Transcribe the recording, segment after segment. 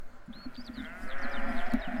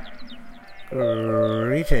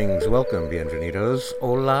Greetings, welcome, bienvenidos,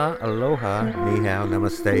 hola, aloha, ni hao,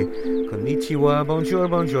 namaste, konnichiwa, bonjour,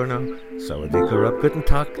 buongiorno, sawadee karup, guten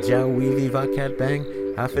tag, jiao weeli, vakat bang,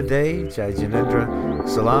 half a day, jai janendra,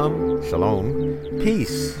 salam, shalom,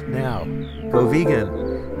 peace, now, go vegan,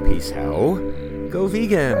 peace how, go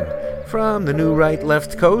vegan. From the new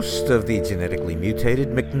right-left coast of the genetically mutated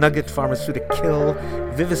McNugget pharmaceutical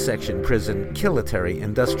vivisection prison kilitary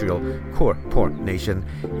industrial corport nation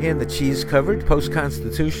in the cheese-covered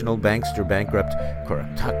post-constitutional bankster bankrupt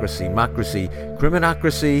corruptocracy-mocracy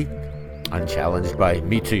criminocracy unchallenged by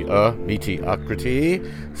mediocrity,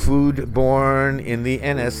 food-born in the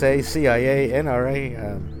NSA, CIA,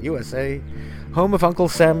 NRA, USA, home of Uncle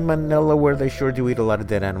Sam Manila, where they sure do eat a lot of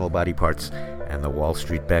dead animal body parts, and the Wall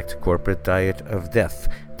Street-backed corporate diet of death,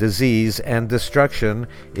 disease, and destruction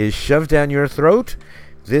is shoved down your throat.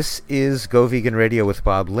 This is Go Vegan Radio with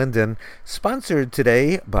Bob Linden, sponsored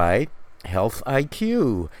today by Health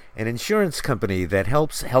IQ, an insurance company that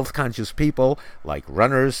helps health-conscious people like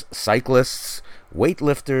runners, cyclists,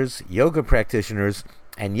 weightlifters, yoga practitioners,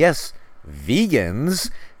 and yes, vegans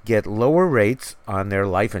get lower rates on their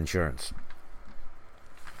life insurance.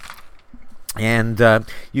 And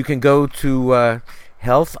you can go to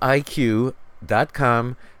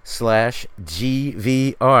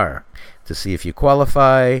healthiq.com/GVR to see if you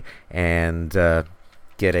qualify and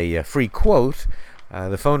get a free quote.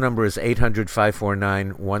 The phone number is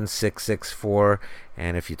 800-549-1664.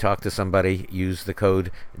 And if you talk to somebody, use the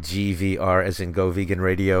code GVR as in Go Vegan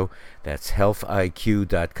Radio. That's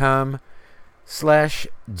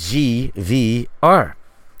healthiq.com/GVR.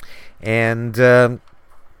 And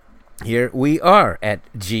here we are at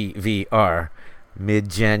GVR,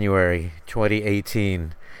 mid-January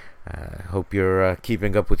 2018. Hope you're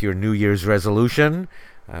keeping up with your New Year's resolution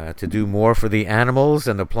to do more for the animals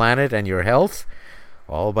and the planet and your health,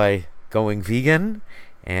 all by going vegan.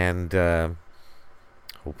 And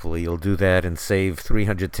hopefully you'll do that and save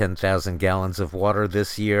 310,000 gallons of water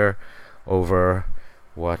this year over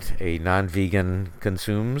what a non-vegan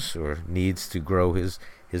consumes or needs to grow his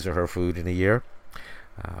or her food in a year.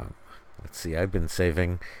 Let's see, I've been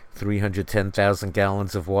saving 310,000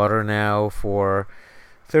 gallons of water now for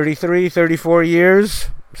 34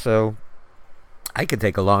 years. So I can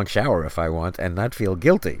take a long shower if I want and not feel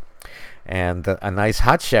guilty. And a nice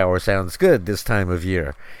hot shower sounds good this time of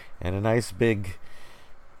year. And a nice big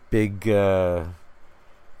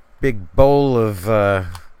bowl of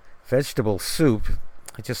vegetable soup.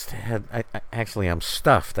 I'm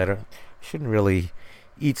stuffed. I shouldn't really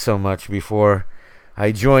eat so much before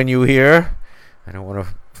I join you here. I don't want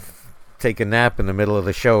to take a nap in the middle of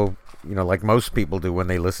the show, like most people do when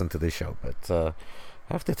they listen to the show. But I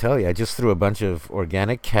have to tell you, I just threw a bunch of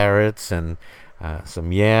organic carrots and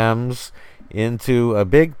some yams into a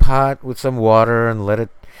big pot with some water and let it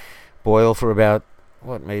boil for about,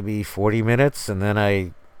 maybe 40 minutes. And then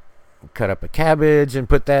I cut up a cabbage and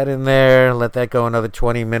put that in there, let that go another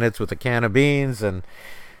 20 minutes with a can of beans, and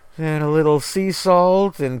then a little sea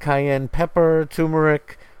salt and cayenne pepper,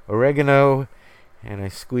 turmeric, oregano, and I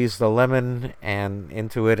squeezed the lemon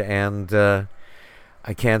into it, and I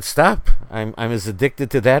can't stop. I'm as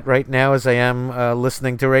addicted to that right now as I am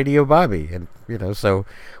listening to Radio Bobby. And so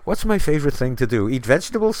what's my favorite thing to do? Eat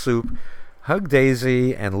vegetable soup, hug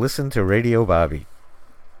Daisy, and listen to Radio Bobby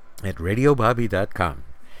at radiobobby.com.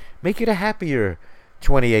 Make it a happier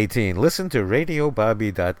 2018. Listen to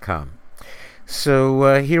radiobobby.com.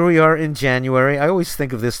 So here we are in January. I always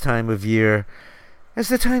think of this time of year as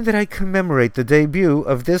the time that I commemorate the debut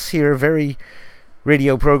of this here very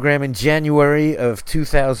radio program in January of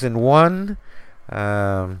 2001.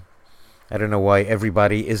 I don't know why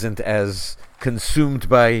everybody isn't as consumed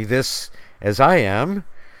by this as I am.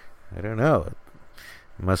 I don't know.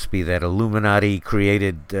 It must be that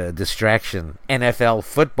Illuminati-created distraction, NFL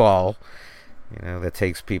football, that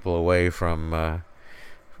takes people away from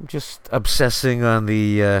just obsessing on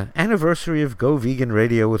the anniversary of Go Vegan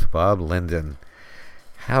Radio with Bob Linden.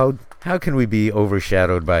 How can we be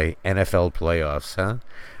overshadowed by NFL playoffs, huh?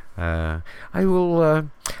 I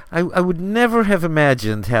would never have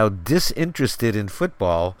imagined how disinterested in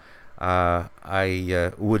football I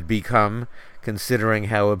would become, considering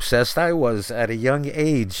how obsessed I was at a young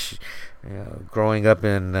age, growing up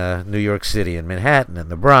in New York City and Manhattan and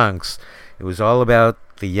the Bronx. It was all about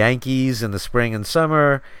the Yankees in the spring and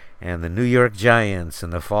summer, and the New York Giants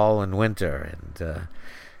in the fall and winter. And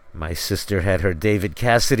my sister had her David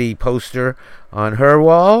Cassidy poster on her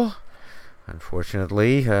wall.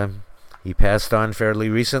 Unfortunately, he passed on fairly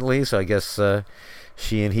recently, so I guess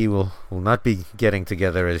she and he will not be getting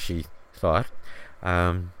together as she thought.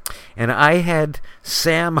 And I had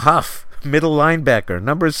Sam Huff Middle linebacker,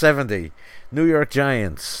 number 70, New York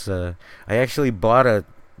Giants. I actually bought a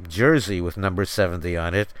jersey with number 70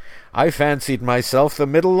 on it. I fancied myself the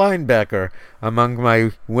middle linebacker among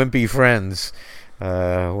my wimpy friends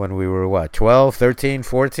when we were, 12, 13,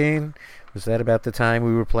 14? Was that about the time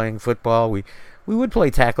we were playing football? We would play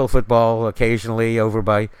tackle football occasionally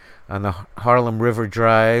over on the Harlem River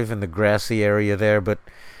Drive in the grassy area there, but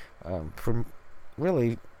for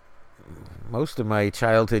really most of my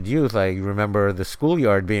childhood youth, I remember the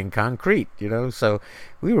schoolyard being concrete, so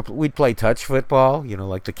we'd play touch football,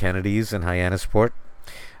 like the Kennedys in Hyannisport,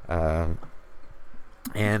 and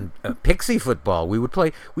pixie football.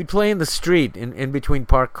 We'd play in the street in between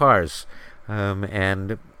parked cars,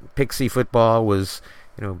 and pixie football was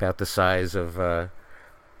about the size of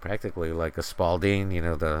practically like a Spalding,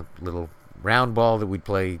 the little round ball that we'd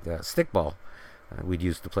play stickball. We'd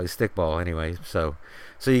used to play stickball anyway, so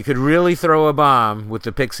you could really throw a bomb with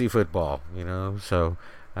the pixie football, So,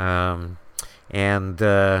 and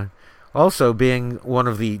also being one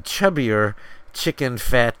of the chubbier, chicken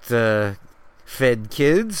fat fed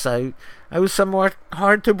kids, I was somewhat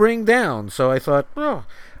hard to bring down. So I thought,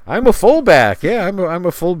 I'm a fullback. Yeah, I'm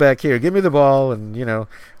a fullback here. Give me the ball, and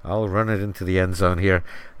I'll run it into the end zone here.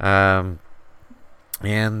 I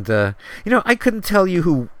couldn't tell you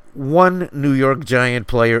who one New York Giant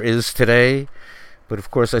player is today, but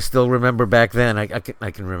of course I still remember back then. I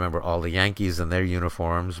can remember all the Yankees and their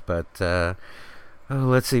uniforms, but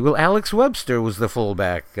let's see. Well, Alex Webster was the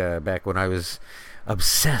fullback back when I was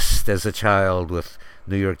obsessed as a child with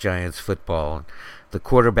New York Giants football. The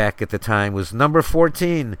quarterback at the time was number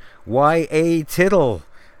 14, Y.A. Tittle.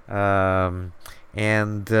 A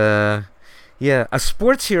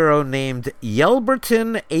sports hero named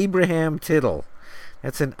Yelberton Abraham Tittle.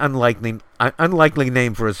 That's an unlikely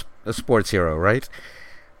name for a sports hero, right?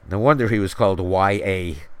 No wonder he was called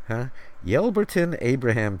Y.A., huh? Yelberton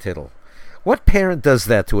Abraham Tittle. What parent does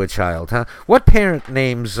that to a child, huh? What parent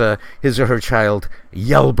names his or her child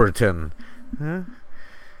Yelberton? Huh?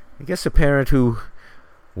 I guess a parent who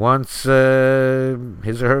wants his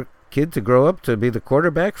or her kid to grow up to be the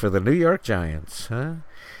quarterback for the New York Giants, huh?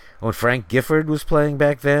 When Frank Gifford was playing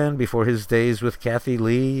back then, before his days with Kathy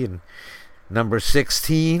Lee, and number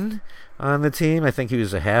 16 on the team. I think he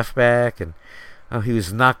was a halfback, and he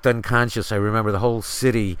was knocked unconscious. I remember the whole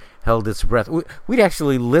city held its breath. We'd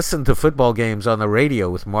actually listen to football games on the radio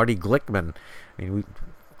with Marty Glickman. I mean,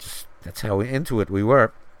 that's how into it we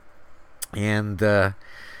were. And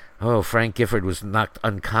Frank Gifford was knocked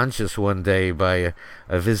unconscious one day by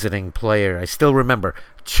a visiting player. I still remember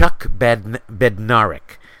Chuck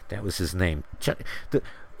Bednarik. That was his name.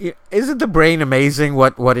 Isn't the brain amazing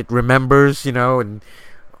what it remembers, and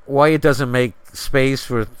why it doesn't make space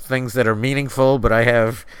for things that are meaningful? But I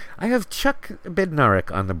have Chuck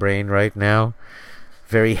Bednarik on the brain right now.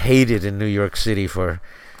 Very hated in New York City for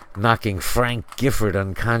knocking Frank Gifford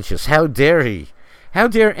unconscious. How dare he? How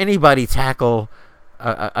dare anybody tackle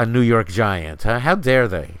a New York Giant? Huh? How dare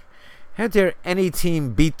they? How dare any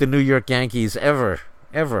team beat the New York Yankees ever?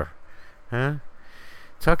 Huh?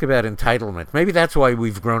 Talk about entitlement. Maybe that's why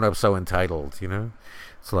we've grown up so entitled,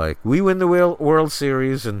 It's like, we win the World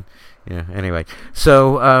Series, and, anyway.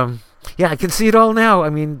 So, I can see it all now.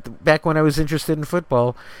 I mean, back when I was interested in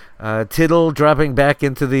football, Tittle dropping back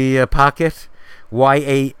into the pocket,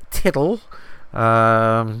 Y.A. Tittle,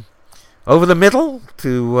 over the middle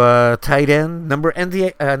to tight end, number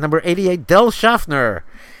 88, Del Schaffner.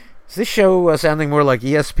 Is this show sounding more like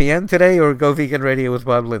ESPN today, or Go Vegan Radio with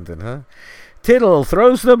Bob Linden, huh? Tittle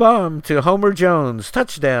throws the bomb to Homer Jones.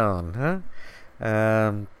 Touchdown, huh?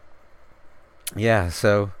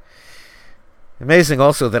 So amazing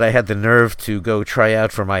also that I had the nerve to go try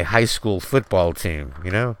out for my high school football team,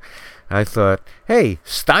 I thought, hey,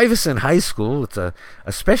 Stuyvesant High School, it's a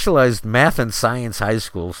specialized math and science high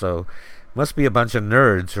school, so must be a bunch of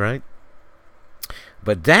nerds, right?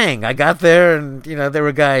 But dang, I got there, and, there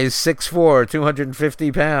were guys 6'4",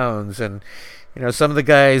 250 pounds, and, some of the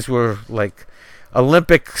guys were like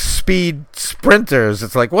Olympic speed sprinters.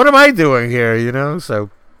 It's like, what am I doing here, So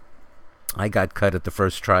I got cut at the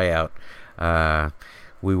first tryout.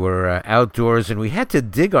 We were outdoors, and we had to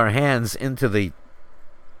dig our hands into the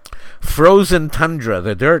frozen tundra,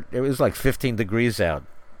 the dirt. It was like 15 degrees out.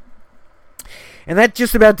 And that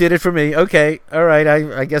just about did it for me. Okay, all right,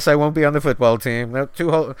 I guess I won't be on the football team.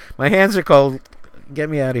 No, my hands are cold. Get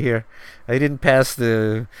me out of here. I didn't pass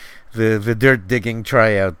the dirt digging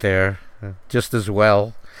tryout there just as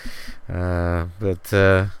well. But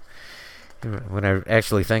when I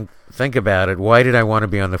actually think about it, why did I want to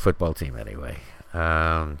be on the football team anyway?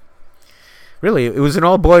 Really, it was an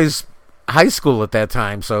all-boys high school at that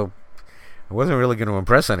time, so I wasn't really going to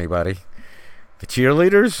impress anybody. The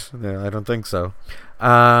cheerleaders? No, I don't think so.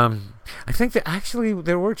 I think that actually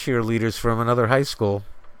there were cheerleaders from another high school.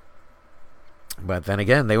 But then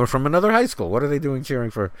again, they were from another high school. What are they doing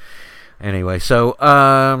cheering for? Anyway, so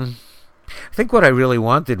I think what I really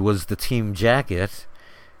wanted was the team jacket.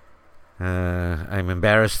 I'm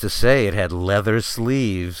embarrassed to say it had leather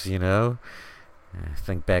sleeves, you know. I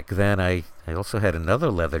think back then I also had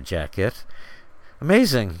another leather jacket.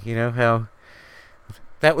 Amazing, you know, how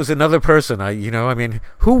that was another person. I mean,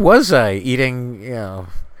 who was I eating,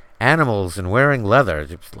 animals and wearing leather?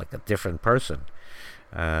 Just like a different person.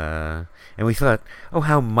 And we thought, oh,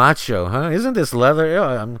 how macho, huh? Isn't this leather?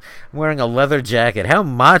 I'm wearing a leather jacket. How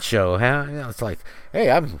macho, huh? It's like,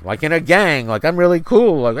 hey, I'm like in a gang. Like, I'm really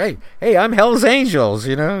cool. Like, hey, I'm Hell's Angels,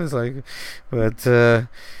 you know? It's like, but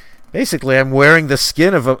basically, I'm wearing the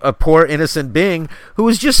skin of a poor innocent being who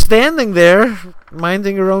was just standing there,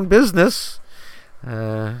 minding her own business,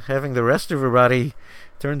 having the rest of her body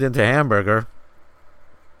turned into hamburger.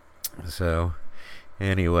 So,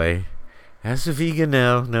 anyway, as a vegan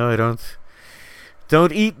now, no, I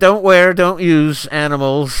don't eat, don't wear, don't use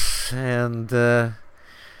animals. And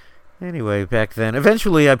anyway, back then,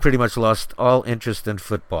 eventually I pretty much lost all interest in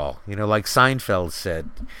football. You know, like Seinfeld said,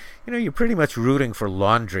 you know, you're pretty much rooting for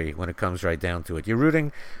laundry when it comes right down to it. You're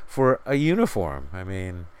rooting for a uniform. I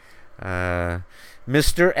mean,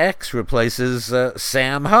 Mr. X replaces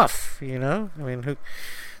Sam Huff, you know? I mean,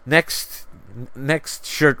 next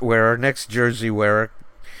shirt wearer, next jersey wearer,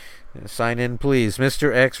 sign in, please.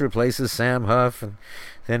 Mr. X replaces Sam Huff, and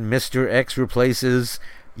then Mr. X replaces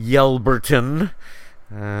Yelberton.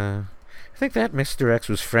 I think that Mr. X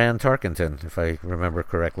was Fran Tarkenton, if I remember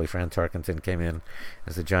correctly. Fran Tarkenton came in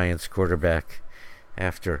as the Giants quarterback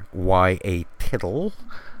after Y.A. Tittle.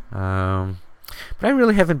 But I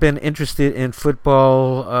really haven't been interested in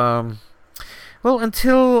football,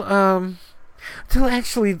 until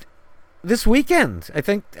actually this weekend. I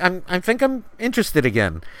think I'm interested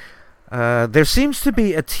again. There seems to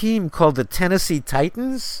be a team called the Tennessee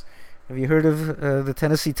Titans. Have you heard of the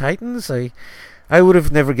Tennessee Titans? I would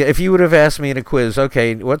have never if you would have asked me in a quiz,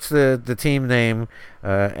 okay, what's the team name,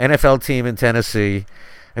 NFL team in Tennessee?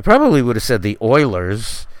 I probably would have said the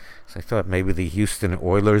Oilers. So I thought maybe the Houston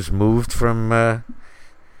Oilers moved from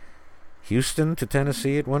Houston to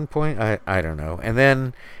Tennessee at one point. I don't know. And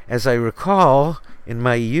then, as I recall, in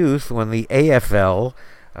my youth, when the AFL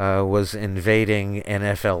was invading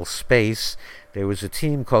NFL space, there was a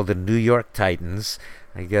team called the New York Titans.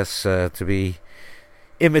 I guess to be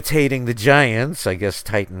imitating the Giants, I guess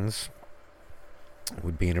Titans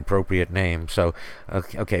would be an appropriate name. So,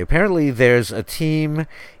 okay, apparently there's a team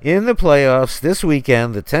in the playoffs this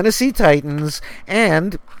weekend, the Tennessee Titans,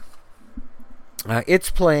 and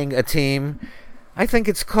it's playing a team, I think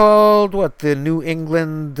it's called, the New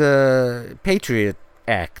England Patriot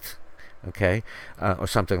Act, okay, or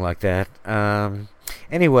something like that.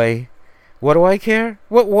 Anyway, what do I care?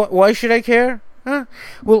 Why should I care? Huh?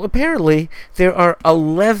 Well, apparently there are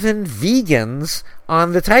 11 vegans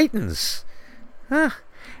on the Titans. Huh.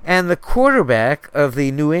 And the quarterback of the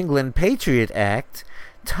New England Patriot Act,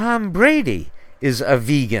 Tom Brady, is a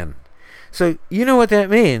vegan. So you know what that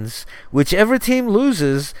means. Whichever team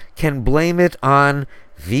loses can blame it on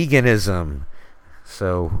veganism.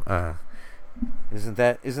 So isn't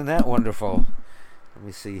that wonderful? Let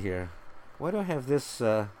me see here. Why do I have this?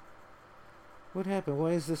 What happened?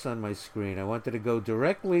 Why is this on my screen? I wanted to go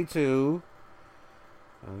directly to...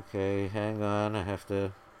 Okay, hang on. I have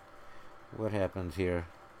to... What happened here?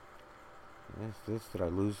 Did I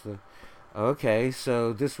lose the... Okay,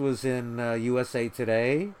 so this was in USA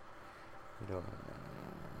Today. I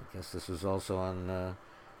guess this was also on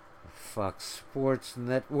Fox Sports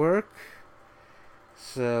Network.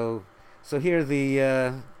 So here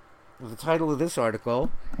the title of this article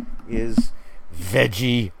is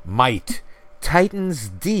Vegemite. Titans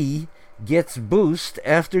D gets boost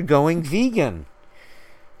after going vegan.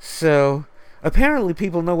 So apparently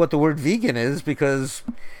people know what the word vegan is because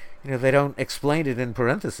they don't explain it in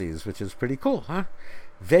parentheses, which is pretty cool, huh?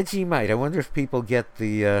 Vegemite. I wonder if people get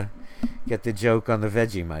the joke on the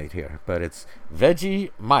Vegemite here, but it's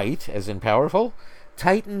Vegemite as in powerful.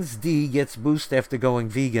 Titans D gets boost after going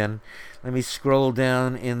vegan. Let me scroll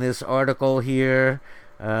down in this article here.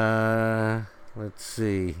 Let's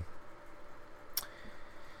see.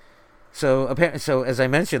 So as I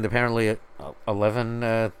mentioned, apparently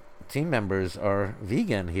 11 team members are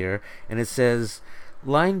vegan here, and it says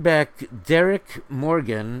linebacker Derek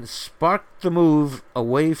Morgan sparked the move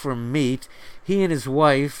away from meat. He and his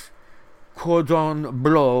wife, Cordon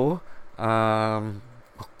Bleu, pardon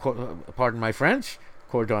my French,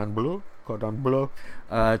 Cordon Bleu, cordon bleu.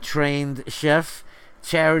 Trained chef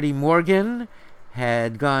Charity Morgan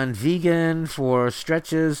had gone vegan for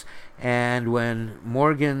stretches, and when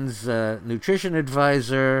Morgan's nutrition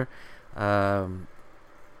advisor,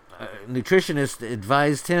 nutritionist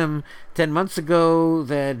advised him 10 months ago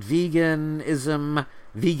that veganism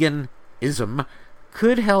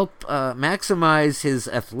could help maximize his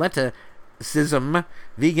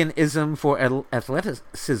veganism for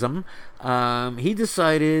athleticism, he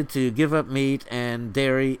decided to give up meat and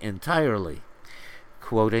dairy entirely.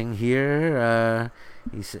 Quoting here,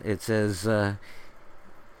 it says,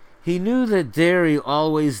 he knew that dairy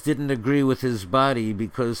always didn't agree with his body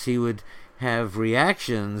because he would have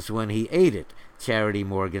reactions when he ate it, Charity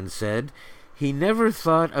Morgan said. He never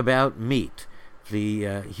thought about meat.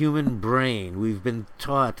 The human brain, we've been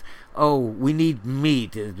taught, oh, we need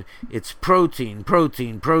meat, it's protein.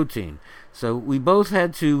 So we both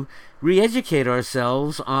had to re-educate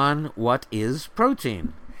ourselves on what is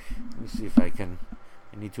protein. Let me see if I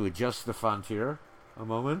need to adjust the font here a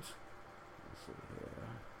moment.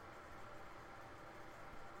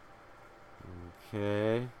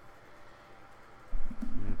 Okay.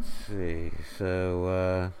 Let's see.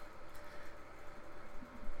 So,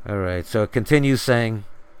 all right. So it continues saying,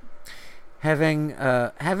 having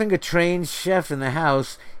a trained chef in the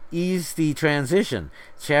house eased the transition.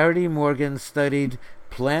 Charity Morgan studied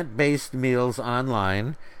plant-based meals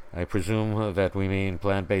online. I presume that we mean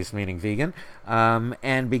plant-based meaning vegan,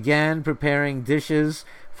 and began preparing dishes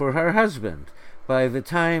for her husband. By the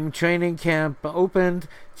time training camp opened,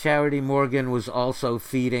 Charity Morgan was also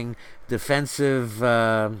feeding defensive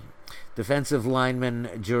lineman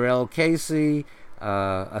Jarrell Casey,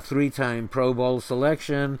 a 3-time Pro Bowl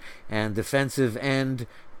selection, and defensive end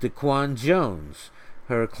Daquan Jones.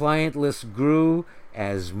 Her client list grew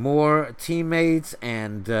as more teammates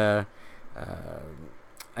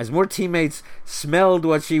smelled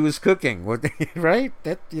what she was cooking, right?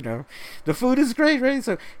 That, the food is great, right?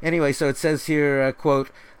 So anyway, so it says here, quote,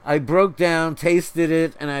 I broke down, tasted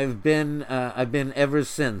it, and I've been ever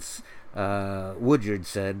since. Woodyard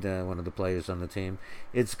said, one of the players on the team.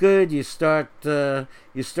 It's good. You start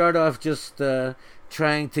off just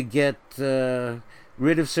trying to get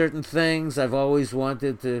rid of certain things. I've always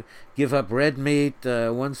wanted to give up red meat.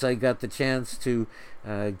 Once I got the chance to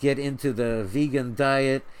get into the vegan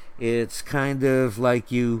diet, it's kind of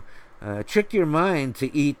like you trick your mind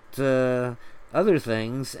to eat other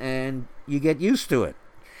things, and you get used to it.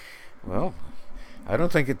 Well, I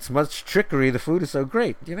don't think it's much trickery. The food is so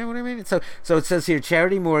great. You know what I mean? So it says here,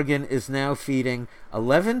 Charity Morgan is now feeding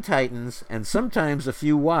 11 Titans and sometimes a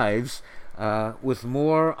few wives, with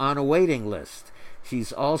more on a waiting list.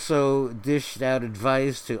 She's also dished out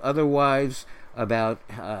advice to other wives about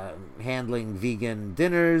handling vegan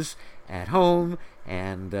dinners at home,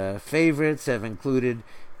 and favorites have included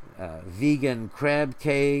vegan crab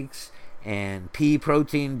cakes and pea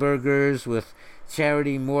protein burgers with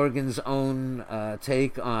Charity Morgan's own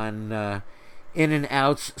take on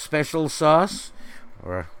In-N-Out's special sauce,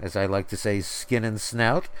 or as I like to say, skin and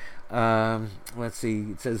snout. Let's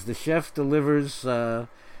see. It says the chef delivers a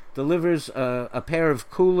pair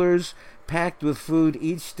of coolers packed with food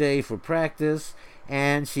each day for practice,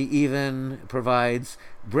 and she even provides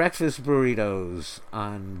breakfast burritos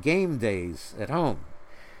on game days at home.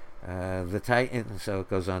 The Titan, so it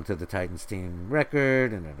goes on to the Titans team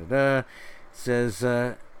record, and says,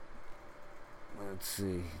 let's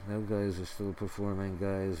see, no guys are still performing,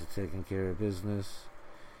 guys are taking care of business.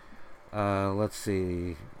 Let's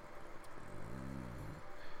see.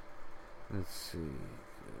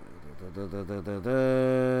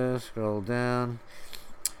 Scroll down.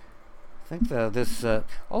 I think this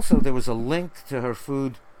also there was a link to her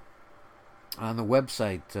food on the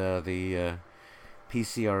website, the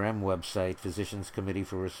PCRM website, Physicians Committee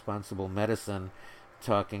for Responsible Medicine,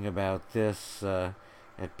 talking about this at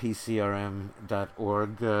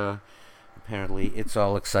PCRM.org. Apparently, it's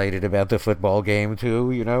all excited about the football game too.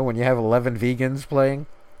 When you have 11 vegans playing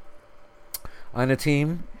on a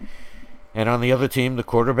team, and on the other team, the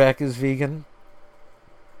quarterback is vegan.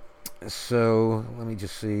 So let me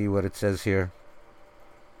just see what it says here.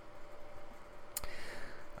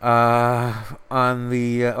 On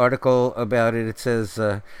the article about it, it says,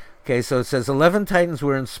 okay, so it says 11 Titans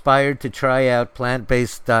were inspired to try out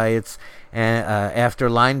plant-based diets after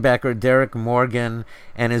linebacker Derek Morgan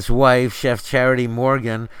and his wife, Chef Charity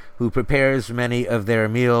Morgan, who prepares many of their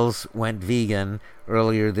meals, went vegan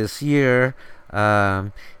earlier this year.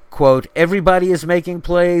 Quote, everybody is making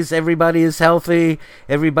plays, everybody is healthy,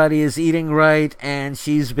 everybody is eating right, and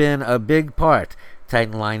she's been a big part,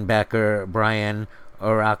 Titan linebacker Brian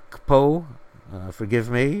Orakpo, forgive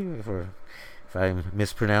me if I'm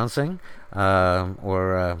mispronouncing,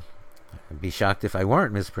 or I'd be shocked if I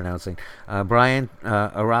weren't mispronouncing. Brian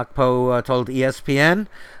Arakpo told ESPN,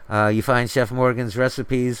 you find Chef Morgan's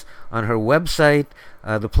recipes on her website.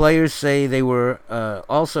 The players say they were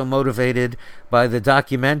also motivated by the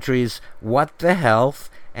documentaries What the Health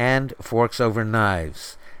and Forks Over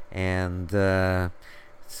Knives. And it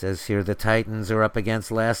says here the Titans are up against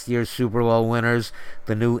last year's Super Bowl winners,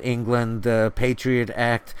 the New England Patriot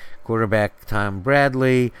Act quarterback Tom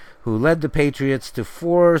Bradley, who led the Patriots to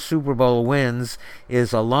 4 Super Bowl wins,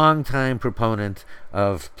 is a longtime proponent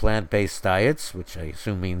of plant-based diets, which I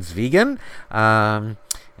assume means vegan, and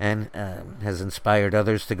has inspired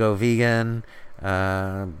others to go vegan.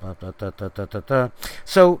 So,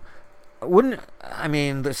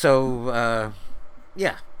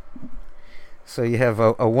 yeah. So you have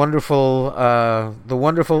a wonderful, the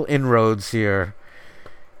wonderful inroads here.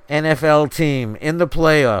 NFL team in the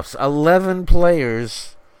playoffs. 11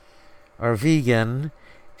 players are vegan,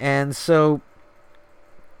 and so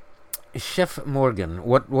Chef Morgan,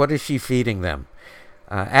 what is she feeding them?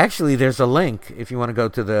 Actually, there's a link if you want to go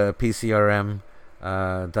to the PCRM.org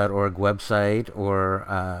website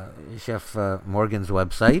or Chef Morgan's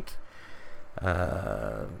website.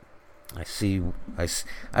 I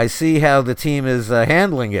see how the team is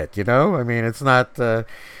handling it. I mean, it's not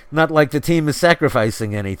like the team is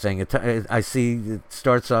sacrificing anything. I see it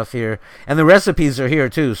starts off here, and the recipes are here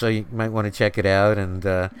too, so you might want to check it out and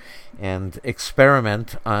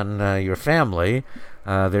experiment on your family.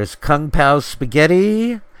 There's Kung Pao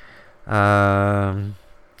spaghetti,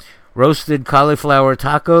 roasted cauliflower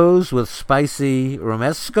tacos with spicy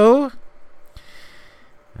romesco,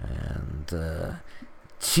 and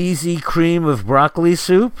cheesy cream of broccoli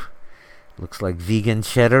soup. Looks like vegan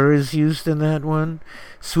cheddar is used in that one.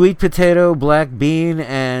 Sweet potato, black bean,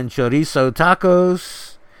 and chorizo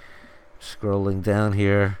tacos. Scrolling down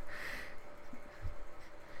here,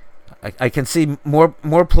 I can see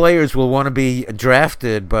more players will want to be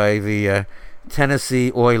drafted by the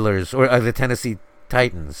Tennessee Oilers or the Tennessee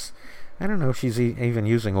Titans. I don't know if she's even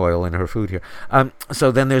using oil in her food here.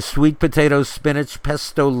 So then there's sweet potato, spinach,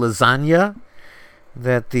 pesto lasagna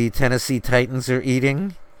that the Tennessee Titans are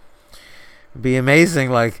eating. It'd be amazing.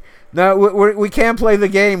 Like, no, we can't play the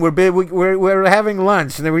game. We're having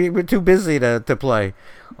lunch, and we're too busy to play.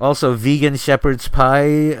 Also, vegan shepherd's pie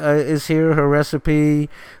is here. Her recipe.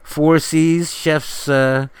 4 C's chef's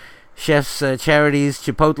charities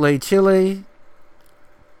chipotle chili.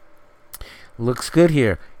 Looks good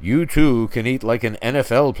here. You too can eat like an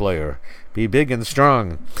NFL player. Be big and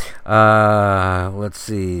strong. Let's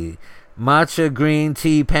see. Matcha green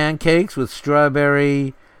tea pancakes with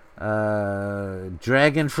strawberry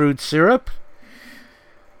dragon fruit syrup.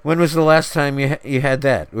 When was the last time you had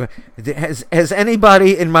that? Has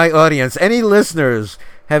anybody in my audience, any listeners,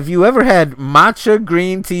 have you ever had matcha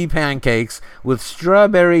green tea pancakes with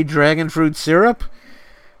strawberry dragon fruit syrup?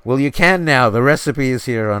 Well, you can now. The recipe is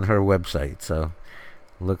here on her website, so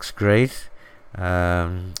looks great.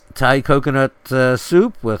 Thai coconut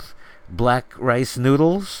soup with black rice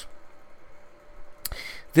noodles.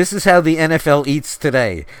 This is how the NFL eats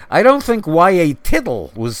today. I don't think Y.A.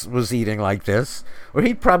 Tittle was eating like this, or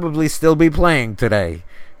he'd probably still be playing today.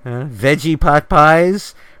 Veggie pot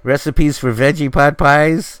pies, recipes for veggie pot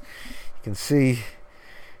pies. You can see,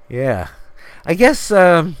 yeah. I guess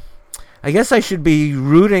I should be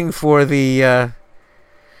rooting for the. I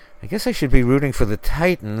guess I should be rooting for the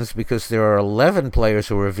Titans because there are 11 players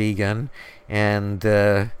who are vegan, and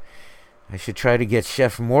I should try to get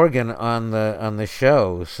Chef Morgan on the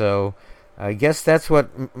show. So I guess that's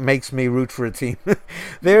what makes me root for a team.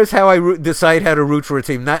 There's how I decide how to root for a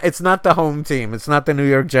team. It's not the home team. It's not the New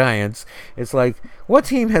York Giants. It's like, what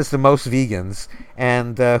team has the most vegans,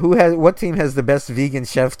 and what team has the best vegan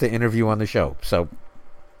chef to interview on the show. So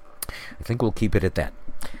I think we'll keep it at that.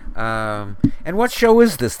 And what show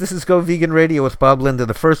is this? This is Go Vegan Radio with Bob Linda,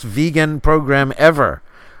 the first vegan program ever.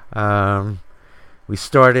 We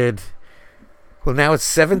started. Well, now it's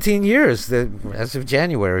 17 years as of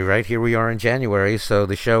January, right? Here we are in January, so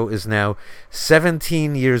the show is now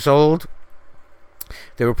 17 years old.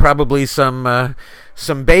 There were probably some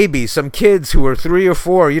babies, some kids who were 3 or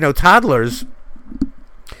 4, toddlers,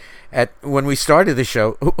 when we started the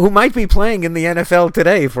show, who might be playing in the NFL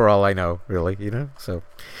today, for all I know, really, So,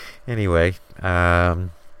 anyway, there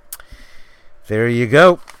you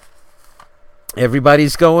go.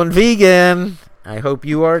 Everybody's going vegan. I hope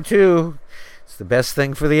you are too. It's the best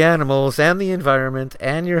thing for the animals and the environment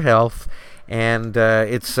and your health, and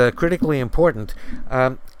it's critically important.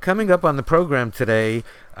 Coming up on the program today,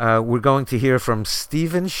 we're going to hear from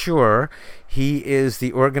Stephen Shore. He is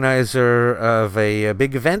the organizer of a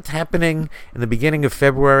big event happening in the beginning of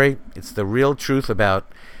February. It's The Real Truth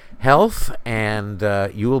About Health, and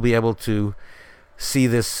you will be able to see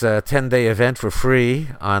this 10-day event for free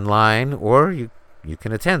online, or you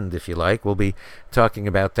can attend if you like. We'll be talking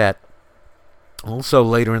about that. Also,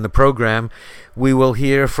 later in the program, we will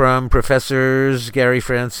hear from Professors Gary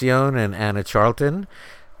Francione and Anna Charlton,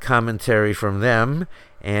 commentary from them,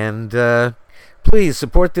 and please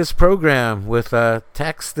support this program with a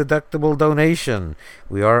tax-deductible donation.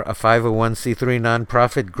 We are a 501c3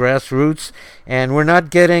 nonprofit grassroots, and we're not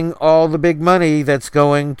getting all the big money that's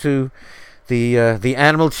going to the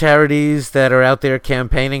animal charities that are out there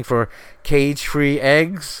campaigning for cage-free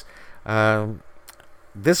eggs.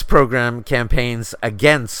 This program campaigns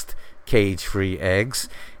against cage-free eggs,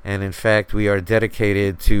 and in fact, we are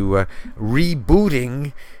dedicated to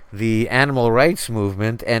rebooting the animal rights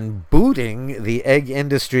movement and booting the egg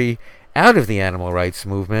industry out of the animal rights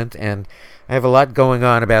movement. And I have a lot going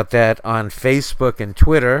on about that on Facebook and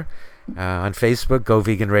Twitter. On Facebook, Go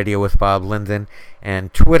Vegan Radio with Bob Linden,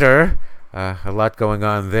 and Twitter, a lot going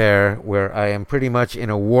on there, where I am pretty much in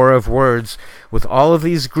a war of words with all of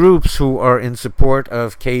these groups who are in support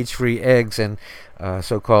of cage-free eggs and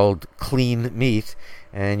so-called clean meat.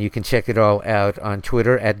 And you can check it all out on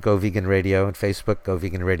Twitter at Go Vegan Radio and Facebook, Go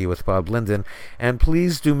Vegan Radio with Bob Linden. And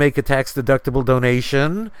please do make a tax-deductible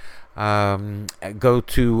donation. Go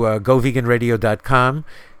to goveganradio.com.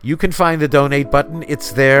 You can find the donate button.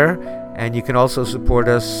 It's there. And you can also support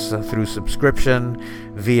us through subscription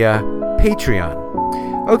via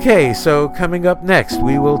Patreon. Okay, so coming up next,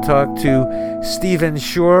 we will talk to Stephen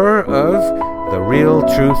Shore of The Real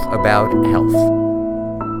Truth About Health.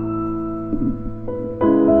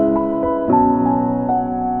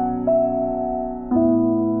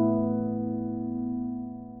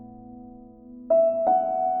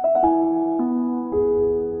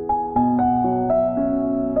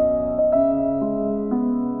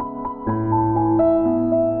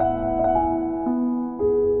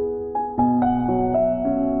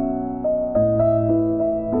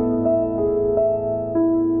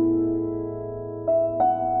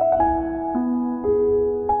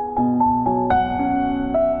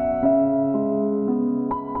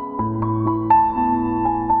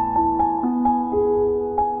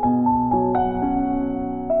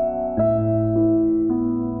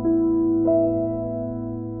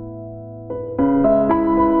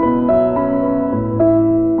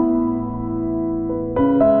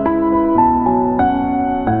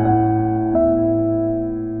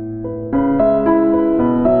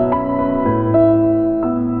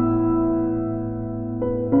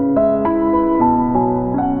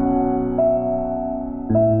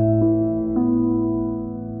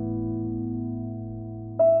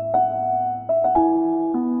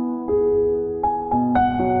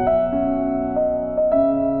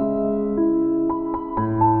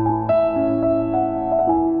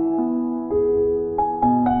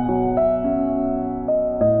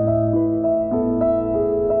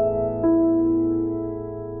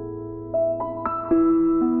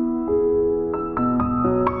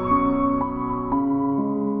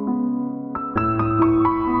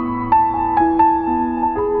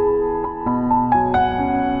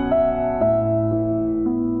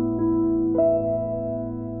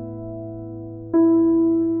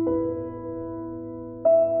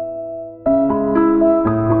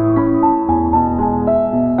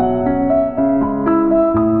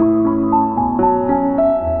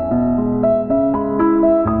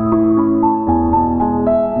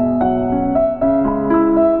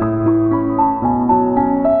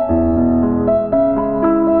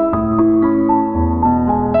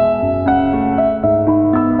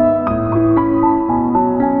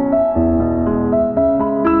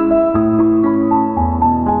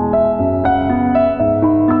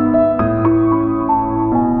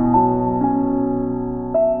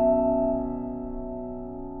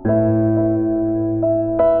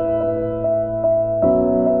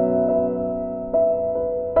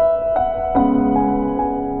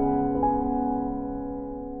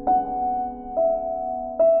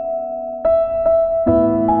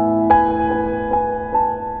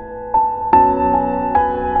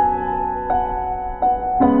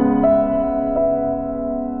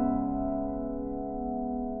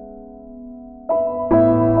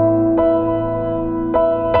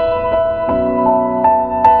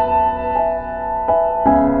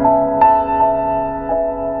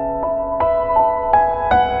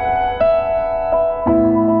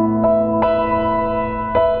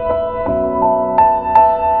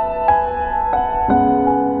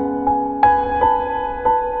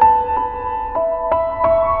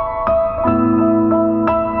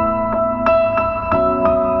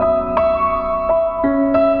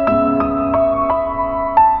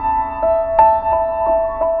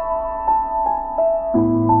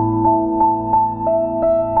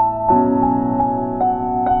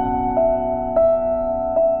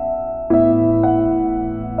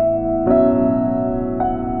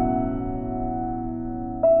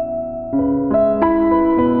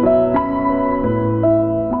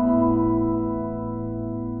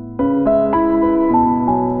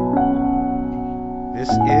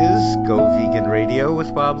 Go Vegan Radio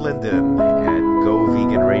with Bob Linden at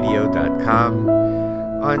goveganradio.com,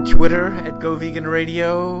 on Twitter at Go Vegan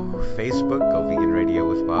Radio, Facebook Go Vegan Radio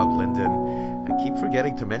with Bob Linden. I keep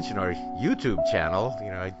forgetting to mention our YouTube channel.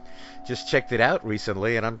 I just checked it out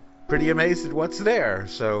recently, and I'm pretty amazed at what's there.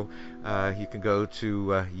 So you can go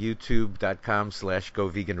to youtube.com/Go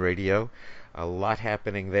Vegan Radio. A lot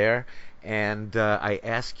happening there. And I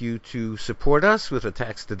ask you to support us with a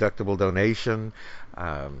tax-deductible donation.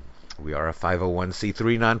 We are a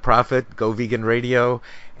 501c3 nonprofit, Go Vegan Radio,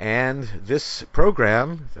 and this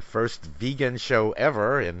program, the first vegan show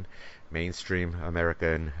ever in mainstream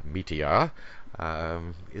American media,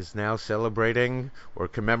 is now celebrating or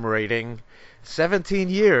commemorating 17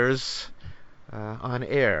 years on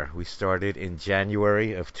air. We started in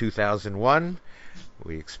January of 2001.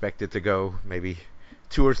 We expected to go maybe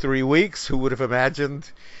 2 or 3 weeks. Who would have imagined?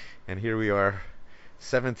 And here we are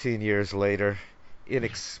 17 years later,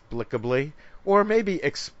 inexplicably, or maybe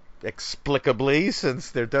explicably,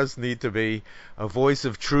 since there does need to be a voice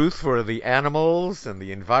of truth for the animals and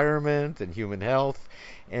the environment and human health.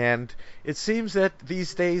 And it seems that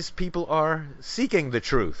these days people are seeking the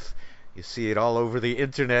truth. You see it all over the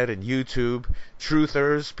internet and YouTube.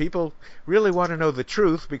 Truthers, people really want to know the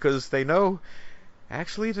truth because they know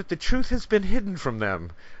actually that the truth has been hidden from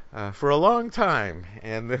them for a long time,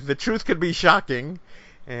 and the truth can be shocking,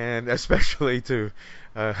 and especially to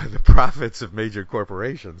the profits of major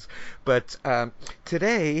corporations. But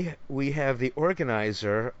today we have the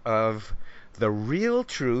organizer of The Real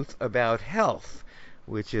Truth About Health,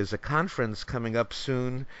 which is a conference coming up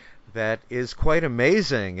soon that is quite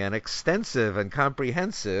amazing and extensive and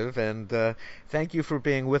comprehensive. And thank you for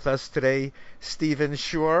being with us today, Stephen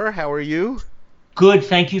Shore. How are you? Good.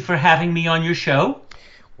 Thank you for having me on your show.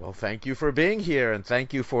 Well, thank you for being here, and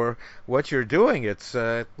thank you for what you're doing. It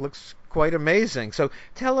looks quite amazing. So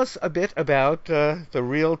tell us a bit about The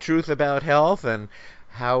Real Truth About Health and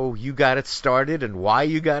how you got it started and why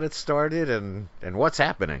you got it started and what's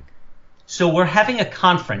happening. So we're having a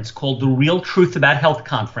conference called the Real Truth About Health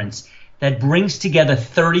Conference that brings together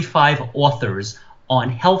 35 authors on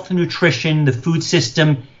health and nutrition, the food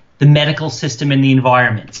system, the medical system, and the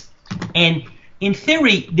environment. And in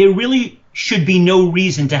theory, there really should be no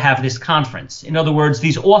reason to have this conference. In other words,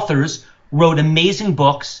 these authors wrote amazing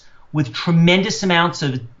books with tremendous amounts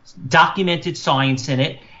of documented science in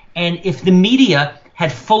it. And if the media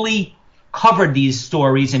had fully covered these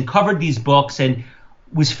stories and covered these books and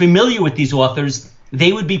was familiar with these authors,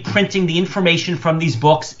 they would be printing the information from these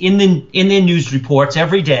books in their news reports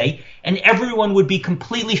every day, and everyone would be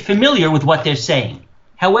completely familiar with what they're saying.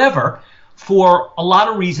 However, for a lot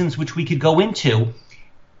of reasons which we could go into,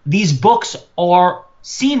 these books are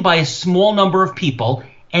seen by a small number of people,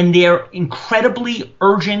 and their incredibly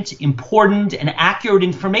urgent, important, and accurate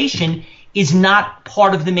information is not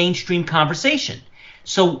part of the mainstream conversation.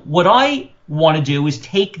 So what I want to do is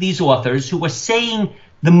take these authors who are saying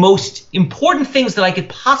the most important things that I could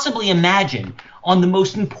possibly imagine on the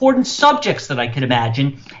most important subjects that I could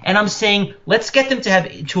imagine, and I'm saying let's get them to have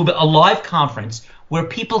a live conference where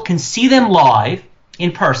people can see them live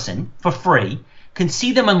in person for free, can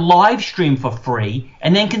see them on live stream for free,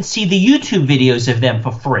 and then can see the YouTube videos of them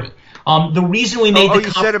for free. The reason we made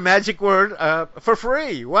you said a magic word, for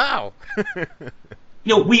free. Wow.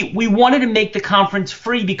 We wanted to make the conference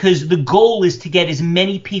free because the goal is to get as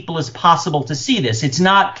many people as possible to see this. It's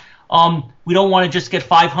not, we don't want to just get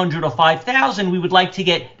 500 or 5,000. We would like to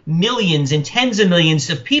get millions and tens of millions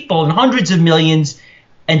of people and hundreds of millions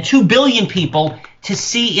and 2 billion people to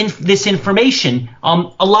see this information.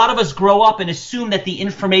 A lot of us grow up and assume that the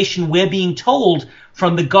information we're being told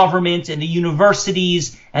from the government and the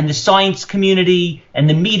universities and the science community and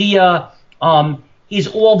the media is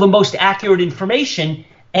all the most accurate information,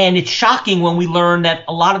 and it's shocking when we learn that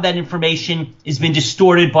a lot of that information has been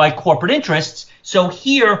distorted by corporate interests. So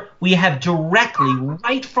here we have directly,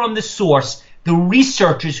 right from the source, the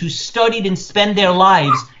researchers who studied and spend their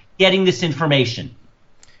lives getting this information.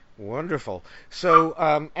 Wonderful. So,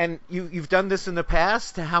 and you've done this in the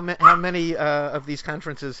past. How many of these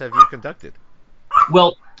conferences have you conducted?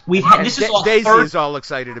 Well, we've had. This is our Daisy third. is all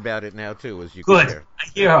excited about it now too, as you Good. can hear. I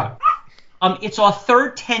hear her. It's our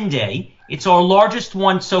third 10-day. It's our largest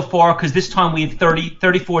one so far because this time we have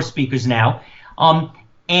 34 speakers now.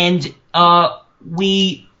 And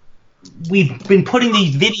we've been putting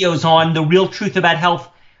these videos on the Real Truth About Health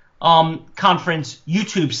conference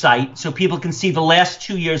YouTube site so people can see the last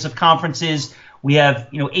 2 years of conferences. We have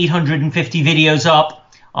 850 videos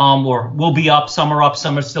up, or will be up. Some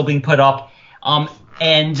are still being put up.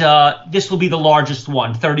 And this will be the largest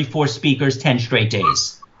one, 34 speakers, 10 straight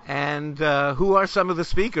days. And who are some of the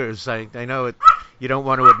speakers? I know you don't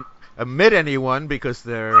want to omit anyone because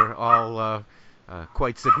they're all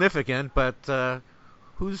quite significant, but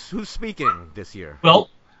who's speaking this year? Well,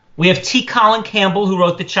 we have T. Colin Campbell, who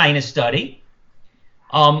wrote the China study.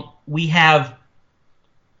 We have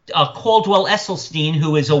Caldwell Esselstyn,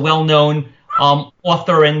 who is a well-known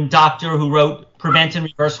author and doctor who wrote Prevent and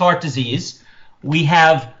Reverse Heart Disease. We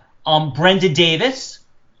have Brenda Davis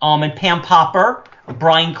and Pam Popper,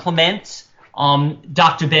 Brian Clement,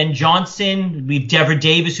 Dr. Ben Johnson. We have Deborah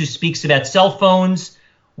Davis, who speaks about cell phones.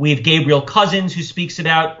 We have Gabriel Cousins, who speaks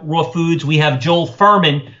about raw foods. We have Joel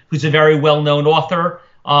Furman, who's a very well-known author.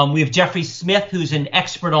 We have Jeffrey Smith, who's an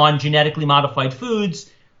expert on genetically modified foods.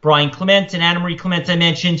 Brian Clement and Anna Marie Clement, I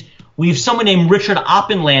mentioned. We have someone named Richard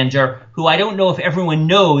Oppenlander, who I don't know if everyone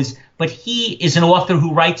knows, but he is an author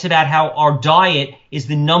who writes about how our diet is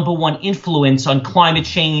the #1 influence on climate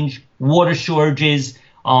change, water shortages,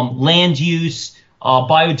 land use,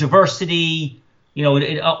 biodiversity,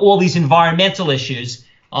 all these environmental issues.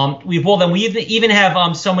 We have all them. We even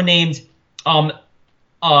have someone named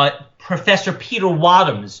Professor Peter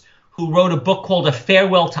Wadhams, who wrote a book called A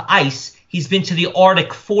Farewell to Ice. He's been to the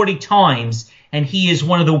Arctic 40 times, and he is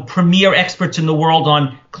one of the premier experts in the world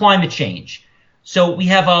on climate change. So we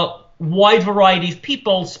have a wide variety of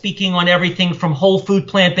people speaking on everything from whole food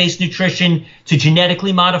plant-based nutrition to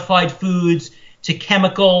genetically modified foods to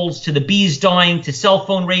chemicals to the bees dying to cell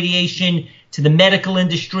phone radiation to the medical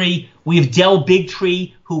industry. We have Del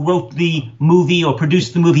Bigtree, who wrote the movie or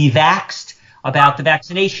produced the movie Vaxxed about the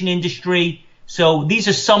vaccination industry. So these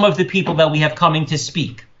are some of the people that we have coming to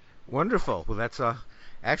speak. Wonderful. Well, that's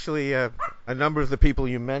actually a number of the people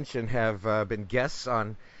you mentioned have been guests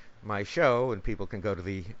on my show, and people can go to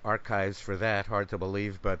the archives for that. Hard to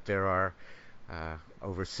believe, but there are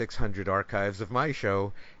over 600 archives of my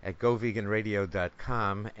show at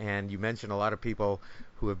GoVeganRadio.com. And you mentioned a lot of people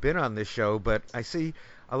who have been on this show, but I see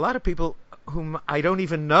a lot of people whom I don't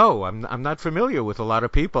even know. I'm not familiar with a lot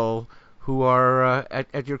of people who are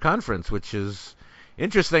at your conference, which is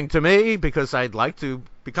interesting to me because I'd like to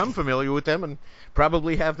become familiar with them and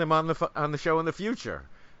probably have them on the show in the future.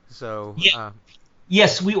 So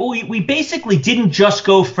yes, we basically didn't just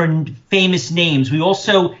go for famous names. We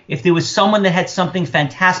also, if there was someone that had something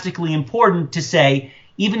fantastically important to say,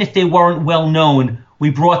 even if they weren't well known,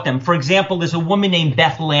 we brought them. For example, there's a woman named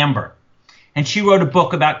Beth Lambert, and she wrote a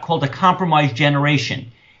book called A Compromised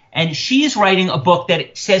Generation. And she is writing a book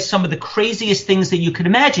that says some of the craziest things that you could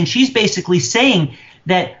imagine. She's basically saying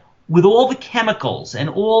that with all the chemicals and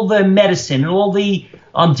all the medicine and all the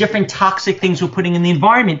different toxic things we're putting in the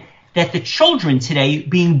environment, that the children today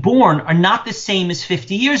being born are not the same as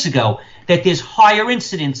 50 years ago, that there's higher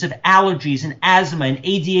incidence of allergies and asthma and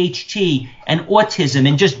ADHD and autism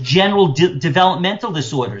and just general developmental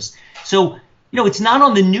disorders. So, it's not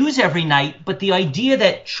on the news every night, but the idea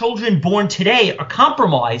that children born today are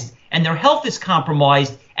compromised and their health is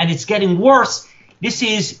compromised and it's getting worse, this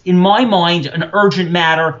is, in my mind, an urgent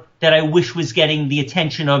matter that I wish was getting the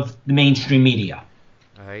attention of the mainstream media.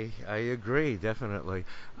 I agree, definitely.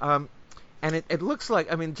 And it looks like,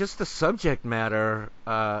 just the subject matter,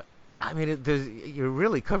 you're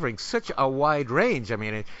really covering such a wide range.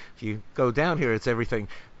 If you go down here, it's everything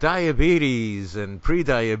diabetes and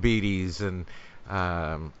prediabetes and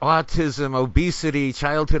autism, obesity,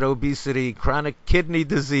 childhood obesity, chronic kidney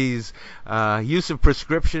disease, use of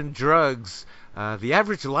prescription drugs, the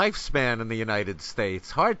average lifespan in the United States,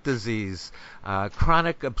 heart disease,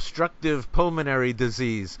 chronic obstructive pulmonary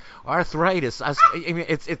disease, arthritis.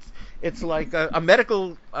 It's like a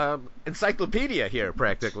medical encyclopedia here,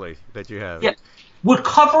 practically, that you have. Yeah. We're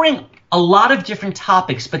covering a lot of different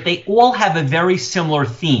topics, but they all have a very similar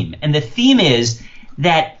theme. And the theme is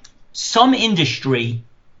that some industry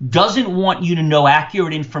doesn't want you to know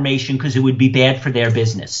accurate information because it would be bad for their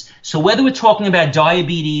business. So whether we're talking about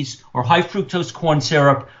diabetes or high fructose corn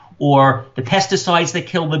syrup or the pesticides that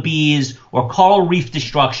kill the bees or coral reef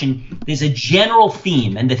destruction, there's a general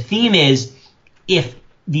theme. And the theme is, if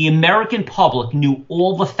the American public knew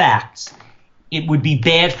all the facts, it would be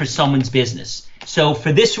bad for someone's business. So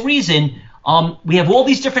for this reason, we have all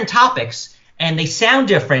these different topics, and they sound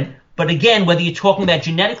different. But again, whether you're talking about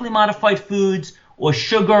genetically modified foods or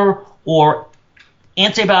sugar or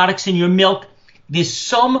antibiotics in your milk, there's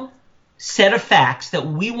some set of facts that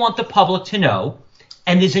we want the public to know,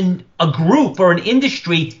 and there's a group or an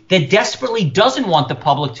industry that desperately doesn't want the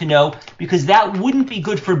public to know, because that wouldn't be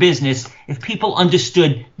good for business if people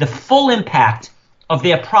understood the full impact of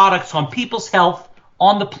their products on people's health,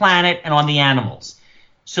 on the planet, and on the animals.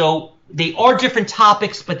 So they are different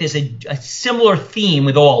topics, but there's a similar theme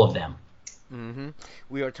with all of them. hmm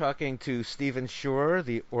We are talking to Stephen Shore,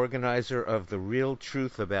 the organizer of The Real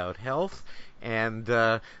Truth About Health. And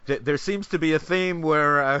there seems to be a theme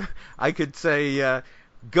where I could say,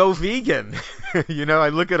 go vegan. I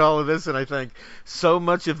look at all of this and I think so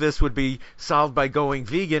much of this would be solved by going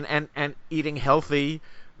vegan and eating healthy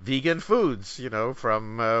vegan foods,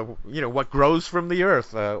 from, what grows from the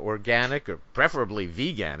earth, organic or preferably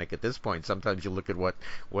veganic at this point. Sometimes you look at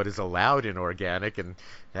what is allowed in organic, and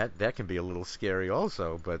that can be a little scary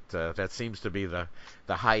also, but that seems to be the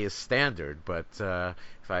highest standard. But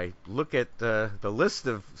if I look at the list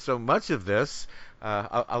of so much of this,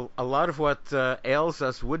 a lot of what ails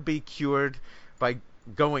us would be cured by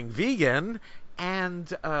going vegan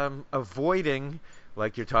and avoiding,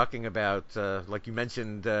 like you're talking about, like you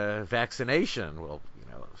mentioned, vaccination. Well,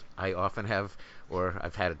 I often have, or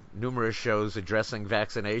I've had numerous shows addressing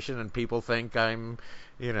vaccination, and people think I'm,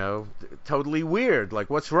 totally weird. Like,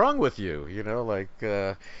 what's wrong with you?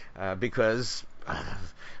 Because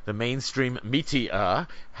the mainstream media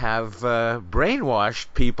have brainwashed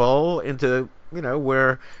people into,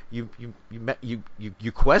 where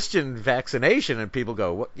you question vaccination, and people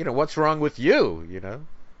go, what's wrong with you?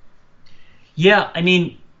 Yeah, I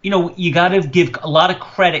mean, you got to give a lot of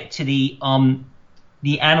credit to the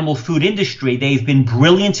animal food industry. They've been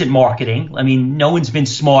brilliant at marketing. I mean, no one's been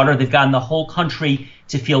smarter. They've gotten the whole country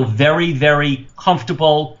to feel very, very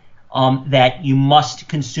comfortable that you must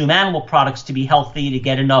consume animal products to be healthy, to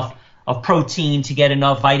get enough of protein, to get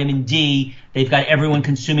enough vitamin D. They've got everyone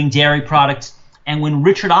consuming dairy products. And when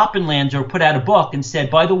Richard Oppenlander put out a book and said,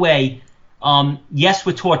 by the way, yes,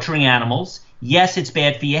 we're torturing animals. Yes, it's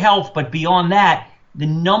bad for your health, but beyond that, the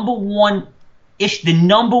number one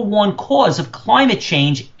cause of climate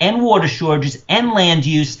change and water shortages and land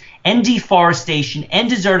use and deforestation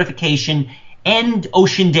and desertification and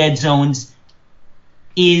ocean dead zones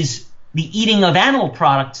is the eating of animal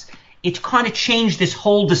products. It's kind of changed this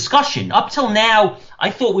whole discussion. Up till now,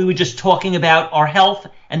 I thought we were just talking about our health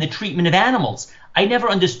and the treatment of animals. I never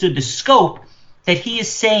understood the scope that he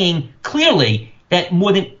is saying clearly that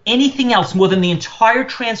more than anything else, more than the entire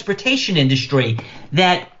transportation industry,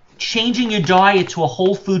 that changing your diet to a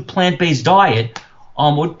whole food plant-based diet,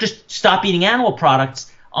 or just stop eating animal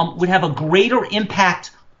products, would have a greater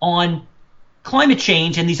impact on climate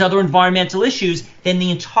change and these other environmental issues than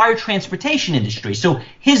the entire transportation industry. So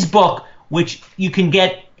his book, which you can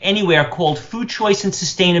get anywhere, called Food Choice and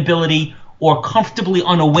Sustainability or Comfortably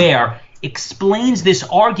Unaware, explains this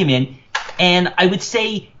argument. And I would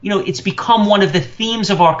say, it's become one of the themes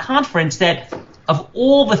of our conference that of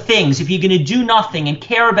all the things, if you're going to do nothing and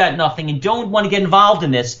care about nothing and don't want to get involved in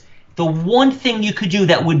this, the one thing you could do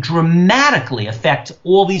that would dramatically affect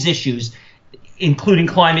all these issues, including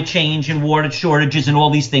climate change and water shortages and all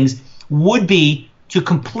these things, would be to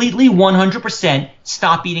completely 100%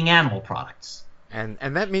 stop eating animal products. And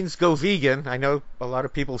that means go vegan. I know a lot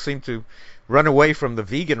of people seem to run away from the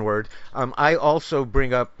vegan word. I also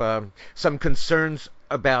bring up some concerns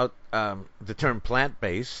about the term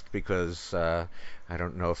plant-based, because I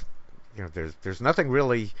don't know if there's nothing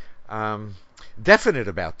really definite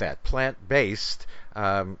about that. Plant-based,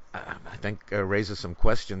 I think, raises some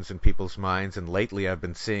questions in people's minds, and lately I've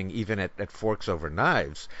been seeing even at Forks Over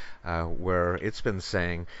Knives, where it's been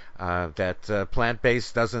saying that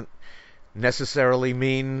plant-based doesn't necessarily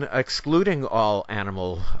mean excluding all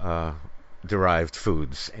animal derived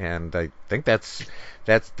foods, and I think that's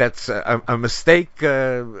a mistake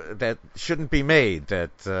that shouldn't be made.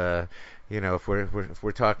 That if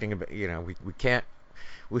we're talking about, we can't.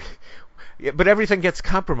 But everything gets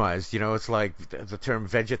compromised. It's like the term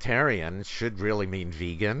vegetarian should really mean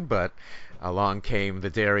vegan, but along came the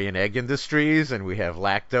dairy and egg industries, and we have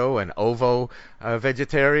lacto and ovo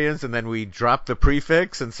vegetarians, and then we drop the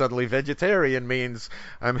prefix, and suddenly vegetarian means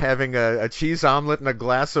I'm having a cheese omelet and a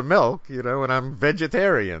glass of milk, and I'm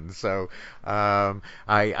vegetarian. So I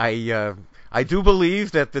do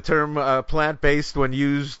believe that the term plant-based, when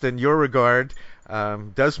used in your regard,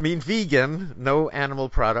 does mean vegan, no animal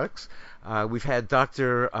products. We've had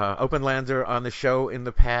Dr. Oppenlander on the show in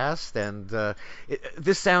the past, and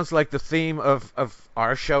this sounds like the theme of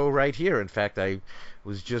our show right here. In fact, I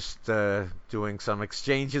was just doing some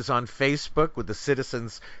exchanges on Facebook with the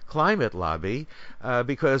Citizens Climate Lobby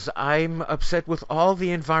because I'm upset with all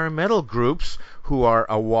the environmental groups who are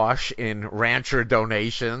awash in rancher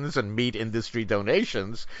donations and meat industry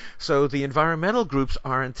donations. So the environmental groups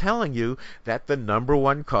aren't telling you that the number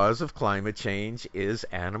one cause of climate change is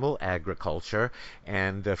animal agriculture.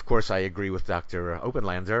 And of course I agree with Dr.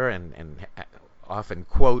 Oppenlander and often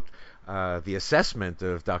quote the assessment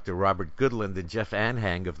of Dr. Robert Goodland and Jeff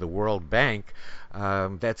Anhang of the World Bank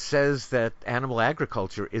that says that animal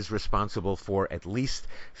agriculture is responsible for at least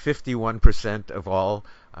 51% of all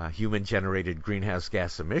human-generated greenhouse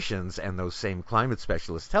gas emissions, and those same climate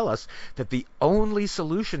specialists tell us that the only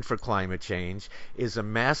solution for climate change is a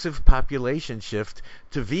massive population shift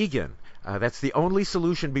to vegan. That's the only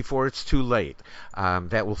solution before it's too late.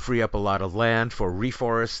 That will free up a lot of land for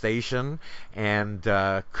reforestation and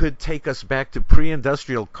could take us back to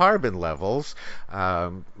pre-industrial carbon levels.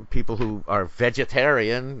 People who are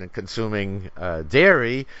vegetarian and consuming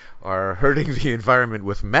dairy are hurting the environment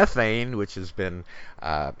with methane, which has been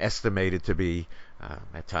estimated to be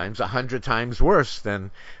at times 100 times worse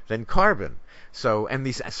than carbon. So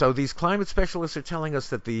these climate specialists are telling us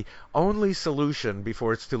that the only solution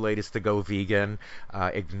before it's too late is to go vegan,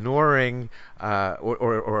 ignoring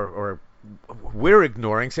or we're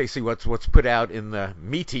ignoring, see what's put out in the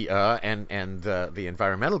media and the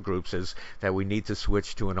environmental groups is that we need to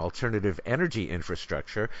switch to an alternative energy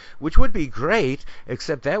infrastructure, which would be great,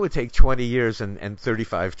 except that would take 20 years and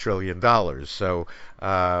 $35 trillion. So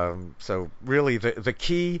really the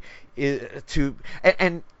key is to,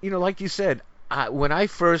 and like you said, when I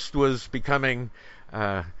first was becoming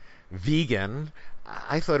vegan,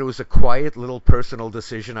 I thought it was a quiet little personal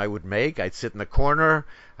decision I would make. I'd sit in the corner.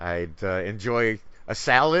 I'd enjoy a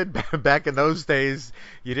salad. Back in those days,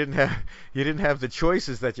 you didn't have the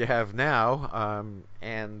choices that you have now.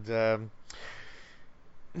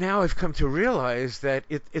 Now I've come to realize that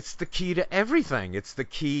it's the key to everything. It's the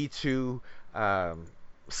key to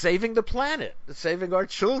saving the planet, saving our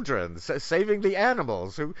children, saving the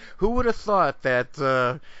animals. Who would have thought that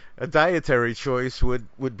a dietary choice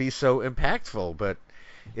would be so impactful? But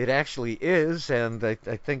it actually is, and I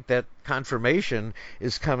think that confirmation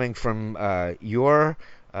is coming from your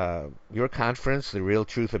conference, The Real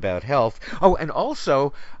Truth About Health. Oh, and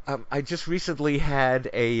also, I just recently had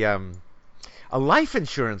a life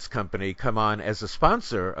insurance company come on as a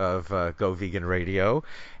sponsor of Go Vegan Radio.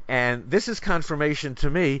 And this is confirmation to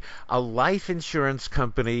me. A life insurance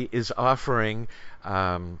company is offering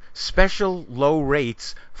special low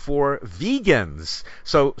rates for vegans.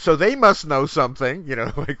 So they must know something,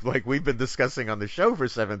 like we've been discussing on the show for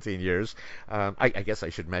 17 years. I guess I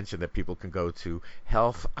should mention that people can go to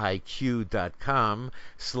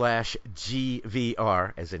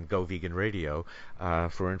healthiq.com/GVR, as in Go Vegan Radio,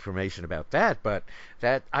 for information about that. But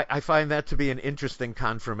I find that to be an interesting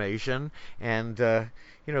confirmation. And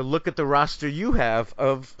look at the roster you have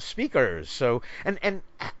of speakers. So, and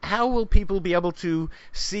how will people be able to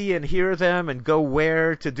see and hear them, and go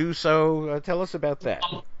where to do so? Tell us about that.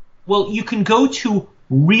 Well, you can go to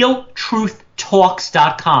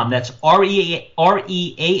realtruthtalks.com. That's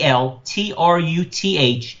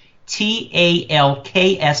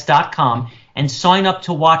RealTruthTalks.com, and sign up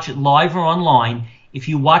to watch it live or online. If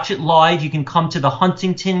you watch it live, you can come to the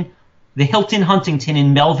Hilton Huntington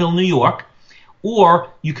in Melville, New York. Or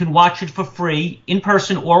you can watch it for free in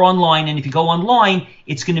person or online. And if you go online,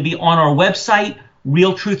 it's going to be on our website,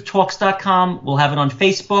 realtruthtalks.com. We'll have it on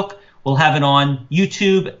Facebook. We'll have it on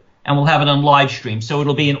YouTube. And we'll have it on live stream. So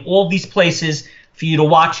it'll be in all these places for you to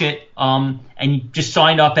watch it. And just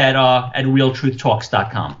sign up at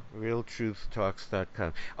realtruthtalks.com.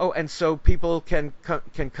 realtruthtalks.com. Oh, and so people can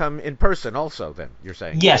come in person also, then, you're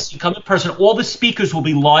saying? Yes, you come in person. All the speakers will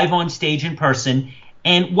be live on stage in person.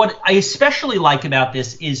 And what I especially like about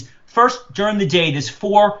this is, first, during the day, there's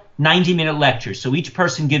 4 90-minute lectures. So each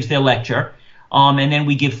person gives their lecture. And then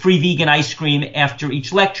we give free vegan ice cream after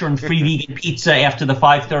each lecture and free vegan pizza after the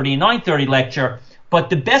 5:30 and 9:30 lecture. But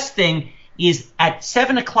the best thing is at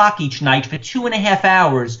 7 o'clock each night for 2.5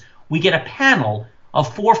 hours, we get a panel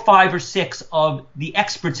of 4, 5, or 6 of the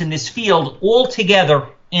experts in this field all together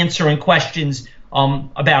answering questions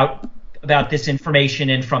about this information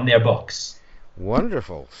and from their books.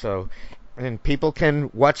 Wonderful. So, and people can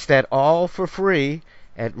watch that all for free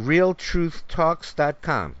at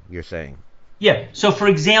realtruthtalks.com, you're saying? Yeah. So, for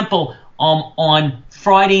example, on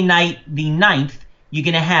Friday night, the 9th, you're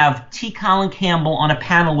going to have T. Colin Campbell on a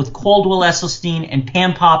panel with Caldwell Esselstyn and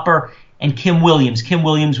Pam Popper and Kim Williams. Kim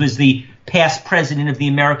Williams was the past president of the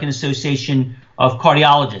American Association of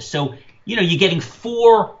Cardiologists. So, you're getting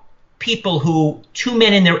 4 people 2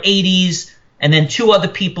 men in their 80s, and then 2 other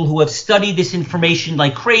people who have studied this information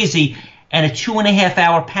like crazy, and a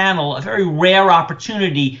 2.5-hour panel, a very rare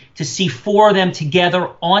opportunity to see 4 of them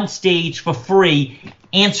together on stage for free,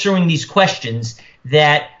 answering these questions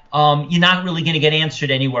that you're not really going to get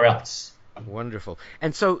answered anywhere else. Wonderful.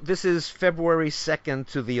 And so this is February 2nd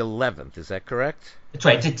to the 11th, is that correct? That's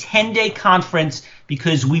right. It's a 10-day conference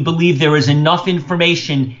because we believe there is enough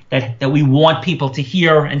information that we want people to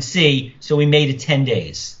hear and see, so we made it 10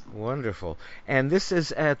 days. Wonderful. And this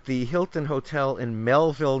is at the Hilton Hotel in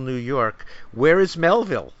Melville, New York. Where is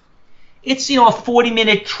Melville? It's, a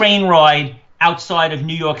 40-minute train ride outside of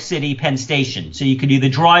New York City, Penn Station. So you could either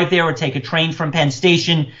drive there or take a train from Penn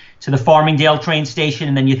Station to the Farmingdale train station,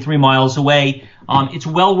 and then you're 3 miles away. It's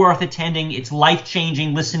well worth attending. It's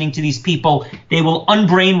life-changing listening to these people. They will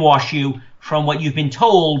unbrainwash you from what you've been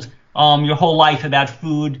told your whole life about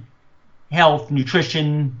food, health,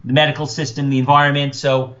 nutrition, the medical system, the environment.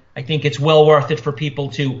 So I think it's well worth it for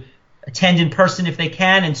people to attend in person if they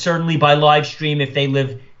can, and certainly by live stream if they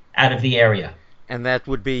live out of the area. And that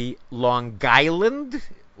would be Long Island?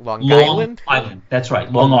 Long Island? That's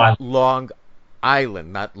right, Long Island. Long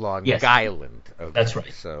Island, not Long Island. Okay. That's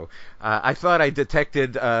right. So I thought I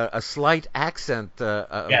detected a slight accent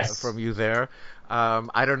from you there.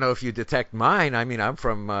 I don't know if you detect mine. I mean, I'm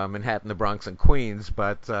from Manhattan, the Bronx, and Queens,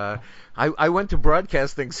 but I went to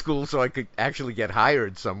broadcasting school so I could actually get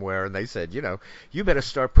hired somewhere, and they said, you better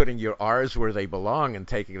start putting your R's where they belong and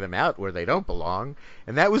taking them out where they don't belong,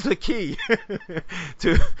 and that was the key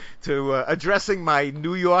to addressing my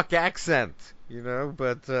New York accent.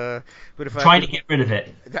 But if trying to get rid of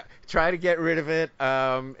it. Try to get rid of it.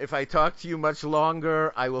 If I talk to you much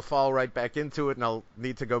longer, I will fall right back into it, and I'll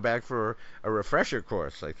need to go back for a refresher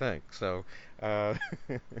course, I think. So,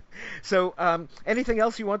 anything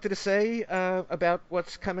else you wanted to say about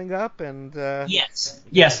what's coming up? And yes,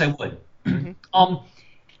 I would. Mm-hmm.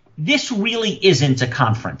 This really isn't a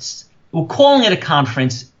conference. We're calling it a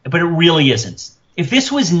conference, but it really isn't. If this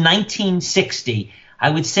was 1960. I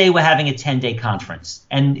would say we're having a 10-day conference,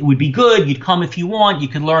 and it would be good. You'd come if you want. You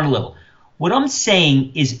could learn a little. What I'm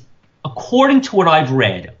saying is, according to what I've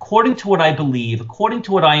read, according to what I believe, according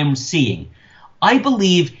to what I am seeing, I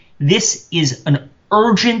believe this is an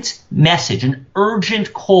urgent message, an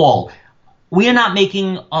urgent call. We are not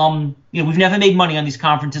making, we've never made money on these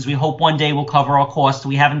conferences. We hope one day we'll cover our costs.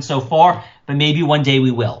 We haven't so far, but maybe one day we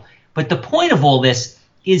will. But the point of all this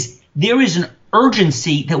is there is an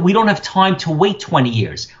urgency that we don't have time to wait 20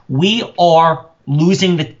 years. We are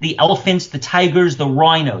losing the elephants, the tigers, the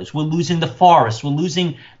rhinos. We're losing the forests. We're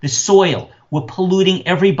losing the soil. We're polluting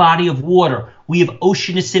every body of water. We have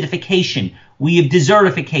ocean acidification. We have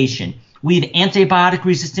desertification. We have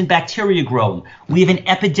antibiotic-resistant bacteria growing. We have an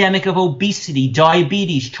epidemic of obesity,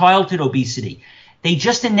 diabetes, childhood obesity. They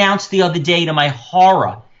just announced the other day, to my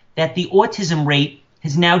horror, that the autism rate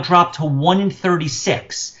has now dropped to 1 in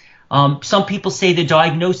 36. Some people say they're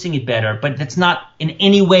diagnosing it better, but that's not in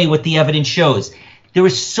any way what the evidence shows. There are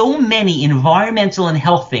so many environmental and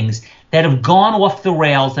health things that have gone off the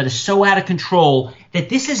rails, that are so out of control, that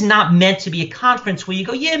this is not meant to be a conference where you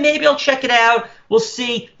go, yeah, maybe I'll check it out. We'll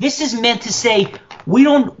see. This is meant to say,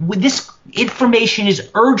 this information is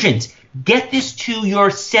urgent. Get this to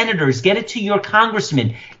your senators. Get it to your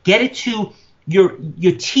congressmen. Get it to your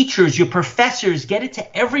teachers, your professors. Get it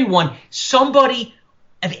to everyone. Somebody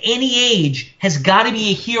of any age has got to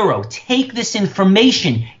be a hero. Take this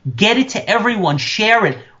information, get it to everyone, share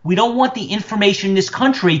it. We don't want the information in this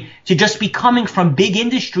country to just be coming from big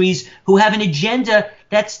industries who have an agenda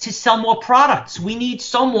that's to sell more products. We need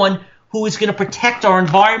someone who is going to protect our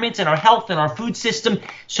environment and our health and our food system.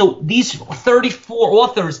 So these 34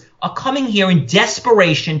 authors are coming here in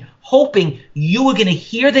desperation, hoping you are going to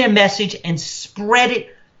hear their message and spread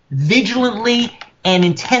it vigilantly and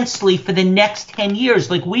intensely for the next 10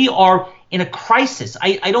 years. Like, we are in a crisis.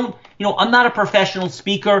 I'm not a professional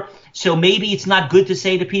speaker, so maybe it's not good to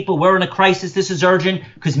say to people, we're in a crisis, this is urgent,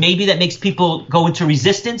 because maybe that makes people go into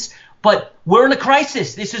resistance. But we're in a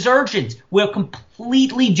crisis, this is urgent. We're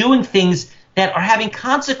completely doing things that are having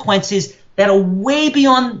consequences that are way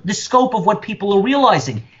beyond the scope of what people are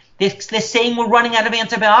realizing. They're saying we're running out of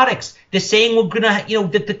antibiotics. They're saying we're going to,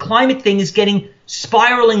 that the climate thing is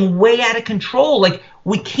spiraling way out of control. Like,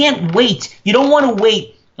 we can't wait. You don't want to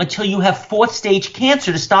wait until you have 4th stage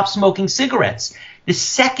cancer to stop smoking cigarettes. The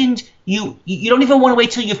second you don't even want to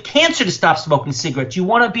wait till you have cancer to stop smoking cigarettes. You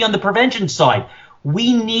want to be on the prevention side.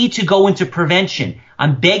 We need to go into prevention.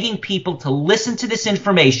 I'm begging people to listen to this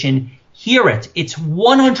information, hear it. It's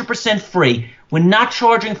 100% free. We're not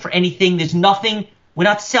charging for anything. There's nothing. We're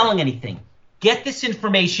not selling anything. Get this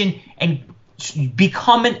information and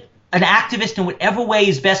become an activist in whatever way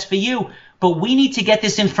is best for you. But we need to get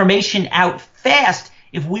this information out fast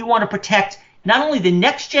if we want to protect not only the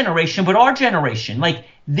next generation, but our generation. Like,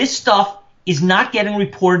 this stuff is not getting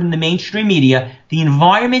reported in the mainstream media. The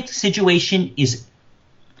environment situation is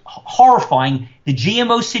horrifying. The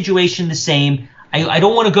GMO situation the same. I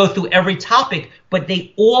don't want to go through every topic, but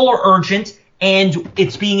they all are urgent, and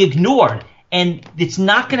it's being ignored. And it's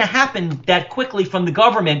not going to happen that quickly from the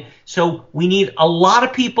government. So we need a lot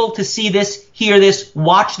of people to see this, hear this,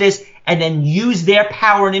 watch this, and then use their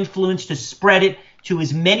power and influence to spread it to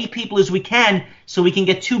as many people as we can, so we can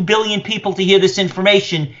get 2 billion people to hear this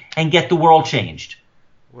information and get the world changed.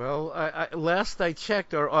 Well, last I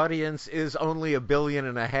checked, our audience is only 1.5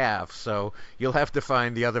 billion, so you'll have to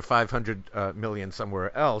find the other 500 million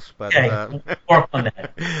somewhere else. But Okay, we'll work on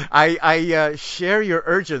that. I share your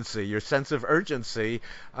urgency, your sense of urgency.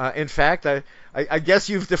 In fact, I guess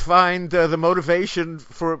you've defined the motivation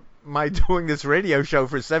for my doing this radio show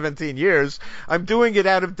for 17 years. I'm doing it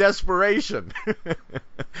out of desperation.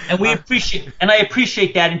 And I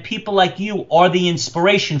appreciate that. And people like you are the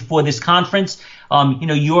inspiration for this conference.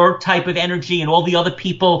 Your type of energy and all the other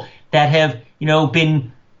people that have,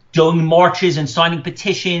 been doing marches and signing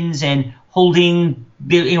petitions and holding,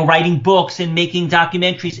 writing books and making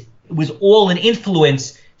documentaries. It was all an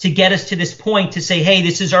influence to get us to this point to say, hey,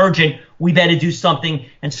 this is urgent. We better do something.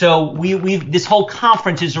 And so this whole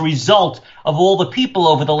conference is a result of all the people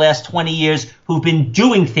over the last 20 years who've been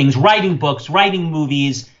doing things, writing books, writing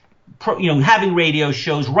movies, having radio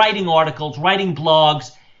shows, writing articles, writing blogs.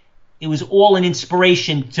 It was all an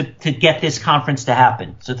inspiration to get this conference to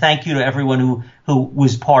happen. So thank you to everyone who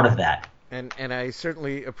was part of that. And I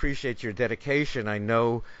certainly appreciate your dedication. I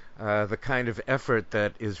know the kind of effort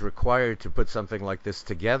that is required to put something like this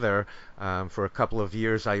together. For a couple of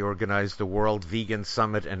years, I organized the World Vegan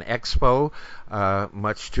Summit and Expo,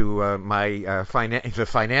 much to the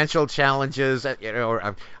financial challenges.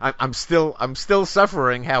 I'm still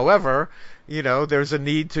suffering. However, there's a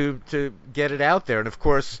need to get it out there, and of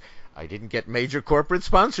course, I didn't get major corporate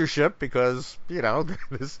sponsorship because,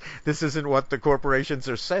 this isn't what the corporations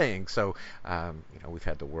are saying. So, we've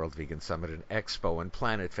had the World Vegan Summit and Expo and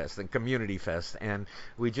Planet Fest and Community Fest, and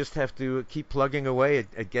we just have to keep plugging away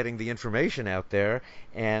at getting the information out there,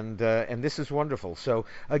 and this is wonderful. So,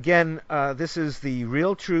 again, this is the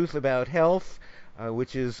Real Truth About Health,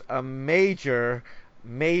 which is a major,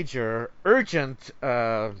 urgent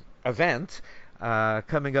event.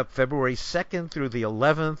 Coming up February 2nd through the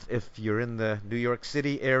 11th. If you're in the New York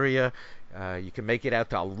City area, you can make it out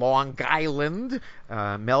to Long Island,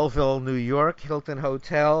 Melville, New York, Hilton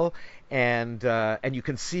Hotel, and you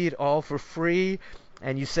can see it all for free.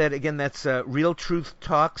 And you said, again, that's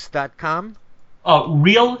realtruthtalks.com?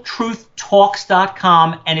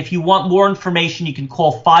 Realtruthtalks.com. And if you want more information, you can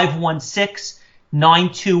call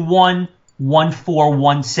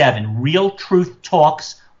 516-921-1417. Real Truth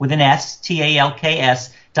Talks with an S,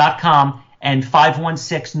 TALKS.com, and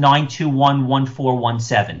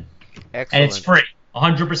 516-921-1417. Excellent. And it's free,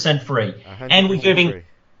 100% free. 100% And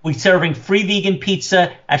we're serving free vegan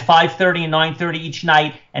pizza at 5:30 and 9:30 each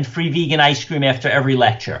night, and free vegan ice cream after every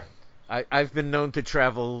lecture. I've been known to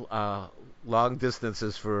travel long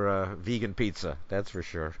distances for vegan pizza, that's for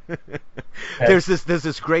sure. There's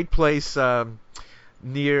this great place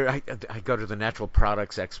near, I go to the Natural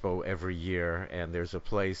Products Expo every year, and there's a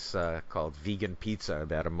place called Vegan Pizza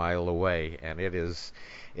about a mile away, and it's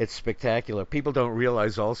spectacular. People don't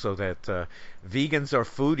realize also that vegans are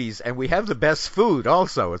foodies, and we have the best food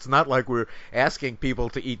also. It's not like we're asking people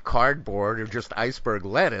to eat cardboard or just iceberg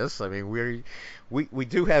lettuce. I mean, we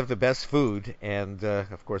do have the best food, and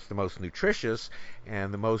of course the most nutritious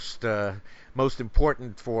and the most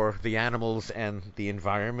important for the animals and the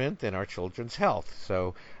environment and our children's health.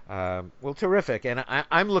 So, well, terrific. And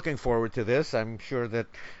I'm looking forward to this. I'm sure that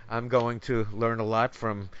I'm going to learn a lot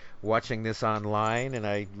from watching this online, and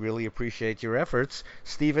I really appreciate your efforts,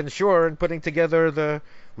 Stephen Shore, in putting together the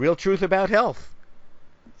Real Truth About Health.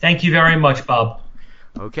 Thank you very much, Bob.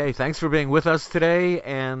 Okay, thanks for being with us today,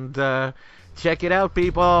 and check it out,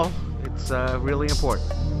 people. It's really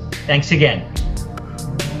important. Thanks again.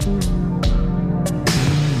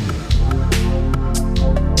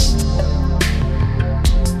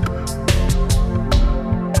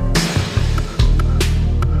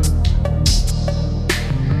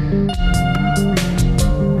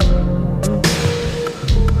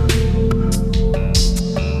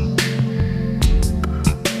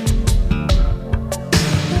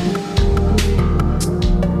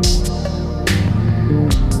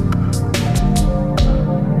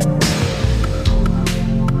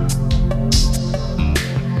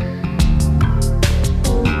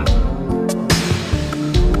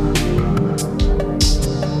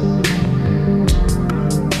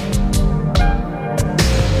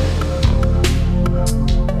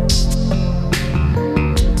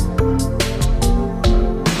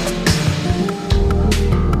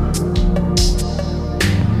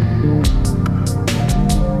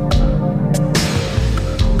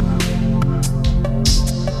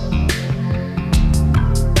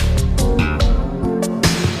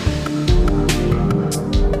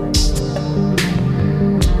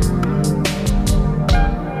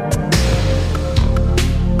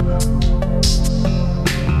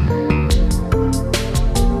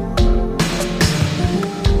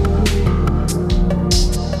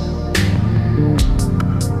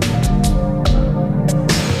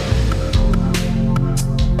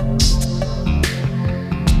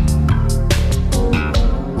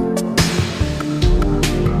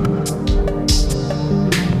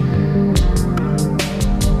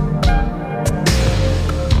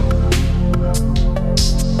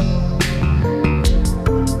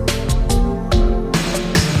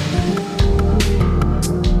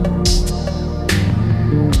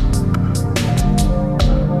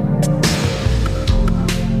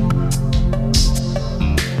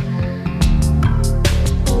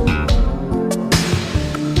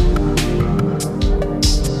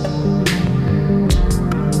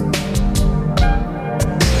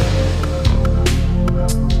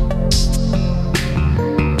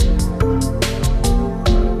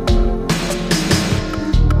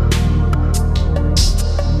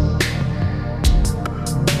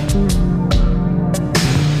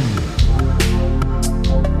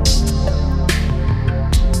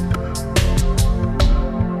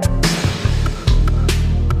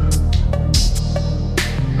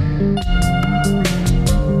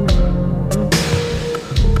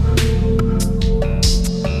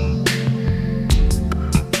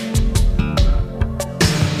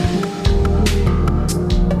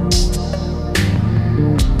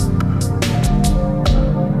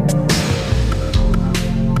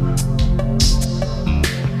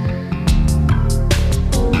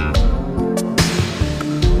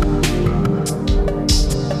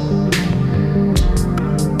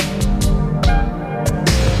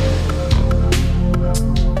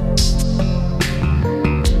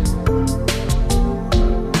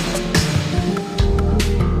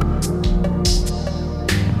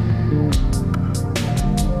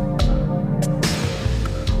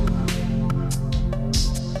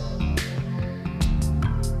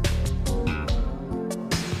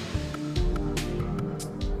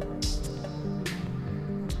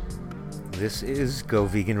 This is Go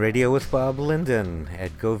Vegan Radio with Bob Linden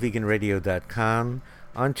at goveganradio.com,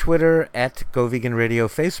 on Twitter at Go Vegan Radio,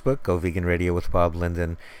 Facebook, Go Vegan Radio with Bob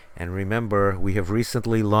Linden. And remember, we have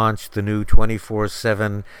recently launched the new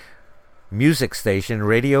 24/7 music station,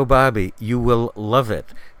 Radio Bobby. You will love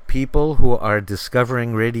it. People who are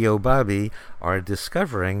discovering Radio Bobby are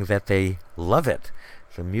discovering that they love it.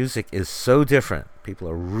 The music is so different. People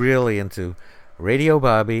are really into Radio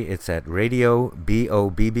Bobby. It's at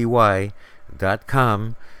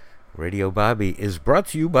radiobobby.com. Radio Bobby is brought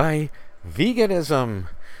to you by veganism.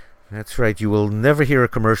 That's right. You will never hear a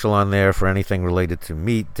commercial on there for anything related to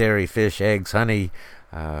meat, dairy, fish, eggs, honey,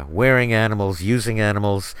 wearing animals, using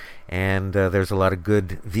animals, and there's a lot of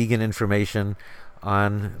good vegan information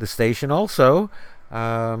on the station also,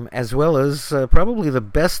 as well as probably the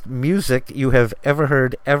best music you have ever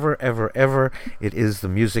heard, ever. It is the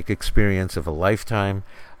music experience of a lifetime.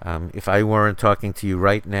 If I weren't talking to you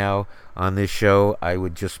right now on this show, I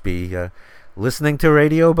would just be listening to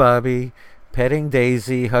Radio Bobby, petting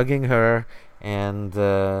Daisy, hugging her, and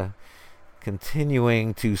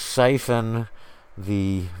continuing to siphon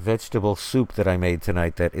the vegetable soup that I made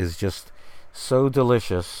tonight that is just so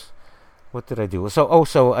delicious. What did I do?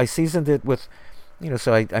 So I seasoned it with,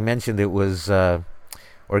 so I mentioned it was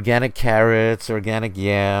organic carrots, organic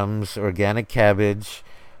yams, organic cabbage,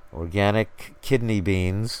 organic kidney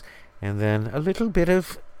beans, and then a little bit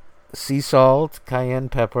of sea salt, cayenne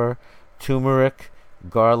pepper, turmeric,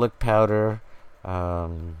 garlic powder,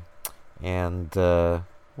 and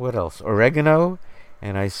what else? Oregano,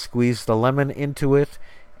 and I squeezed the lemon into it,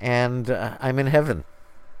 and I'm in heaven.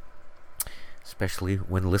 Especially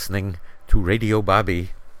when listening to Radio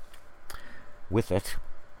Bobby with it.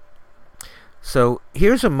 So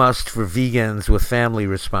here's a must for vegans with family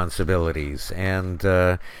responsibilities, and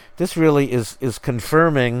this really is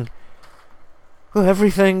confirming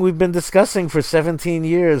everything we've been discussing for 17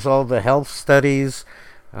 years, all the health studies,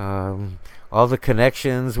 all the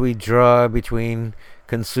connections we draw between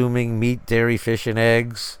consuming meat, dairy, fish, and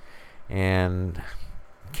eggs, and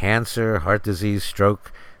cancer, heart disease,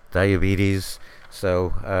 stroke, diabetes.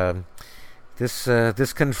 So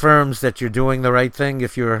this confirms that you're doing the right thing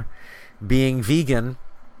if you're being vegan.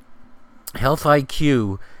 Health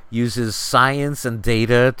IQ uses science and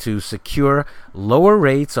data to secure lower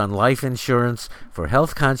rates on life insurance for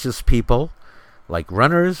health-conscious people like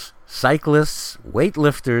runners, cyclists,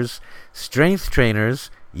 weightlifters, strength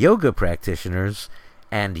trainers, yoga practitioners,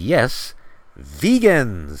 and yes,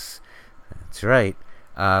 vegans. That's right.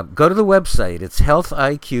 Go to the website. It's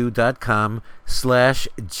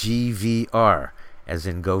healthiq.com/GVR, as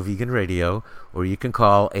in Go Vegan Radio, or you can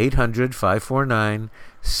call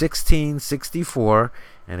 800-549-1664,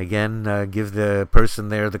 and again, give the person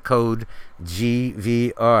there the code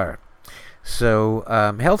GVR. So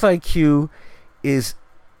Health IQ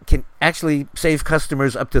can actually save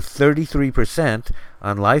customers up to 33%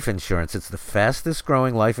 on life insurance. It's the fastest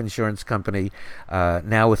growing life insurance company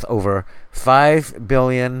now, with over $5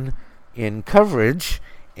 billion in coverage.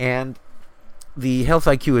 And the Health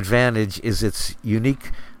IQ Advantage is its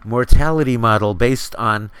unique mortality model based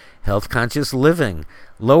on health conscious living.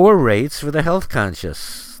 Lower rates for the health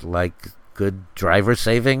conscious, like good driver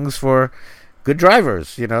savings for good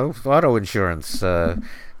drivers, auto insurance.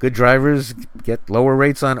 Good drivers get lower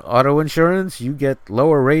rates on auto insurance. You get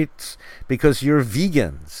lower rates because you're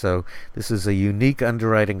vegan. So this is a unique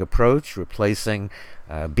underwriting approach, replacing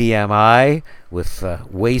BMI with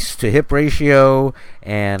waist to hip ratio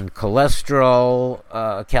and cholesterol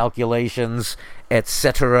calculations,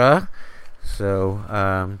 etc. So,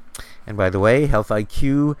 and by the way, Health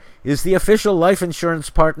IQ is the official life insurance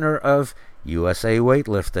partner of USA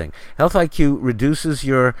Weightlifting. Health IQ reduces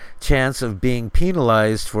your chance of being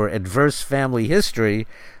penalized for adverse family history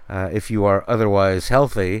if you are otherwise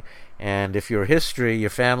healthy. And if your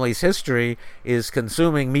family's history is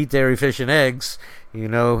consuming meat, dairy, fish, and eggs,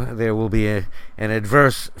 there will be an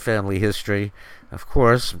adverse family history. Of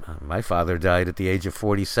course, my father died at the age of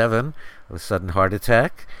 47 of a sudden heart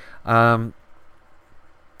attack. So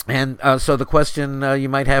the question you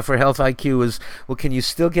might have for Health IQ is, well, can you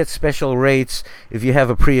still get special rates if you have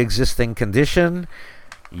a pre-existing condition?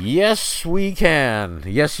 Yes, we can.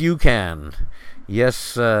 Yes, you can.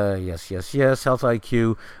 Yes. Health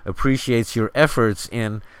IQ appreciates your efforts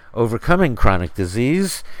in overcoming chronic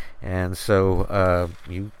disease, and so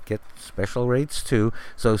you get special rates too.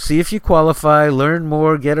 So see if you qualify, learn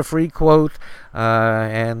more, get a free quote,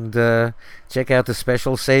 and check out the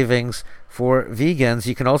special savings for vegans.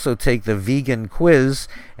 You can also take the vegan quiz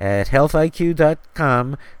at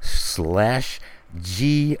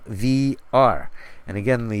healthiq.com/GVR. And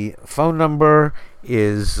again, the phone number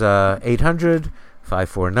is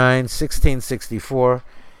 800-549-1664,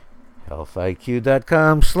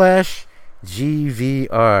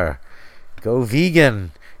 healthiq.com/GVR. Go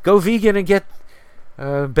vegan. Go vegan and get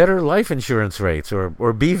better life insurance rates,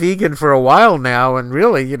 or be vegan for a while now, and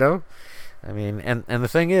really, I mean, and the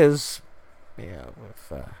thing is,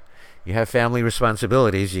 if you have family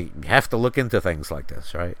responsibilities, you have to look into things like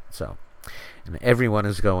this, right? So, and everyone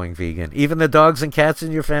is going vegan. Even the dogs and cats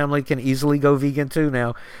in your family can easily go vegan too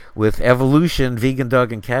now, with Evolution vegan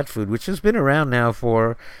dog and cat food, which has been around now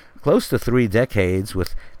for close to 3 decades,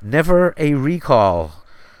 with never a recall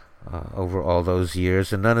over all those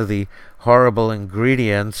years, and none of the horrible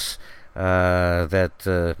ingredients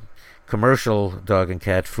that commercial dog and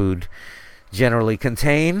cat food generally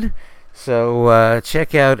contain. So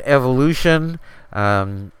check out Evolution.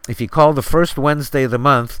 If you call the first Wednesday of the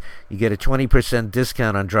month, you get a 20%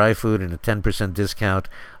 discount on dry food and a 10% discount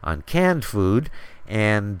on canned food,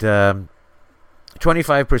 and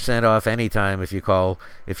 25% off anytime if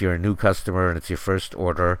you're a new customer and it's your first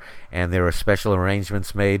order. And there are special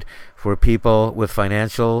arrangements made for people with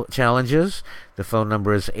financial challenges. The phone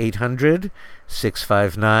number is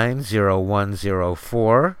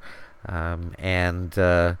 800-659-0104. And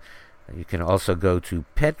you can also go to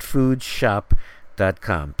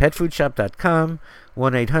petfoodshop.com. Petfoodshop.com,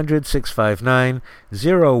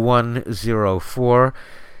 1-800-659-0104.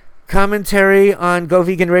 Commentary on Go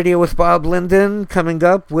Vegan Radio with Bob Linden coming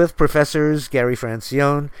up with Professors Gary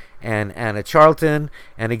Francione and Anna Charlton.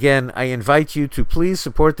 And again, I invite you to please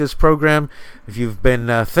support this program. If you've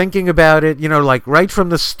been thinking about it, like right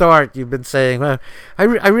from the start, you've been saying, well, I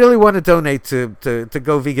really want to donate to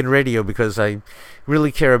Go Vegan Radio because I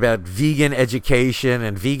really care about vegan education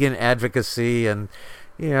and vegan advocacy. And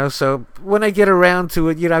so when I get around to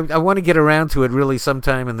it, I want to get around to it really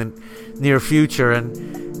sometime in the near future.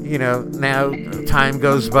 And now time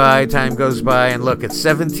goes by, and look, it's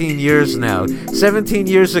 17 years now. 17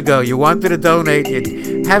 years ago, you wanted to donate,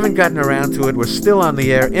 you haven't gotten around to it, we're still on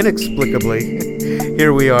the air, inexplicably.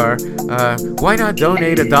 Here we are. Why not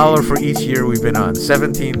donate $1 for each year we've been on?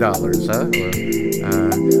 $17, huh?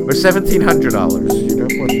 Or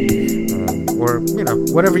 $1,700, or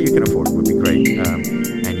whatever you can afford would be great.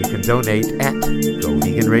 And you can donate at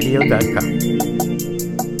goveganradio.com.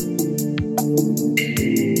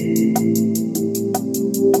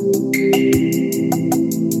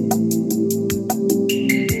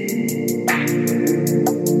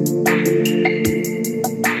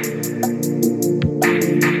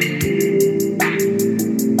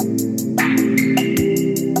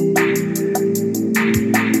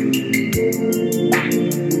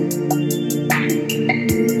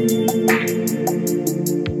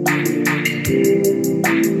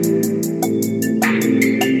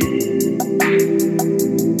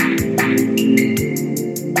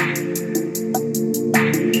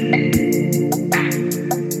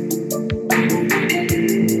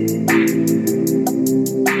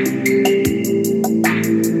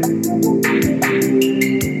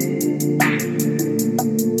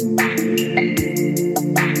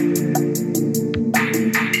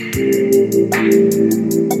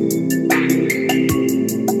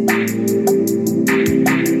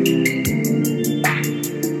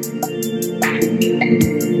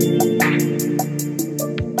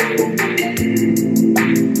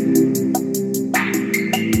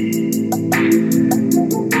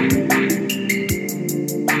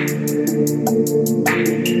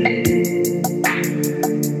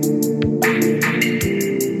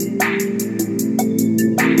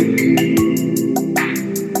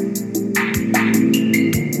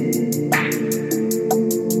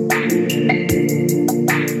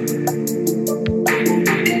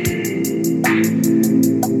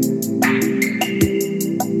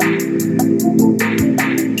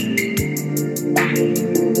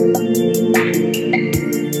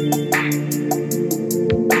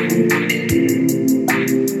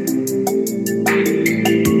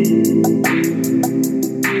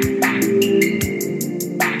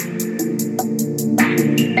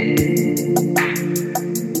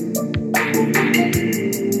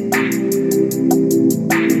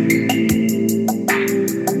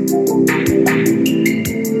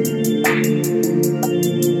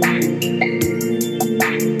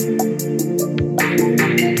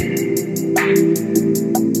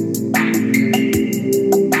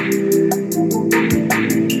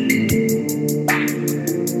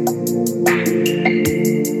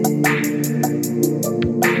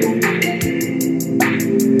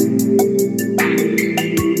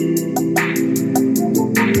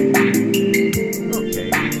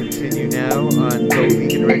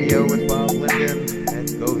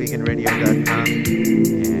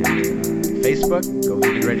 Facebook, Go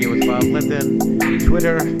Vegan Radio with Bob Linden.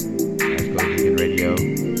 Twitter, at Go Vegan Radio.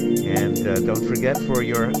 And don't forget, for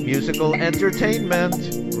your musical entertainment,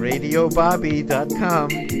 RadioBobby.com.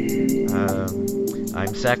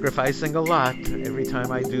 I'm sacrificing a lot every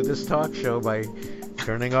time I do this talk show by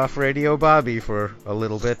turning off Radio Bobby for a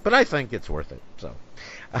little bit, but I think it's worth it. So,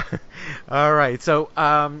 all right. So,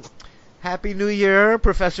 Happy New Year,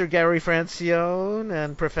 Professor Gary Francione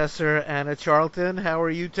and Professor Anna Charlton. How are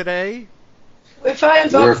you today? We're fine,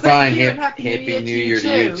 Bob. We're fine. Happy New Year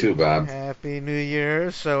to you too, Bob. Happy New Year.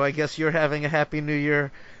 So I guess you're having a Happy New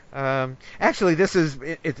Year. Actually,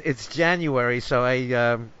 it's January, so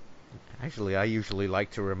I usually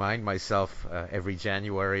like to remind myself every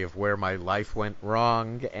January of where my life went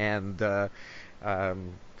wrong. And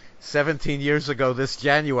 17 years ago this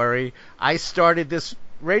January, I started this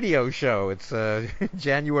radio show. It's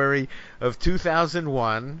January of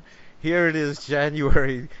 2001. Here it is,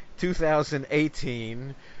 January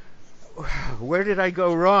 2018. Where did I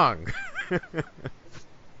go wrong?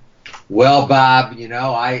 Well, Bob,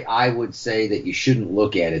 I would say that you shouldn't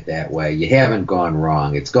look at it that way. You haven't gone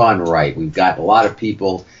wrong. It's gone right. We've got a lot of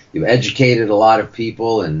people. You've educated a lot of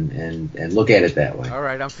people, and look at it that way. All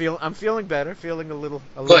right, I'm feeling better, feeling a little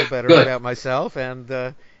better good. about myself,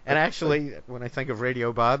 and actually, when I think of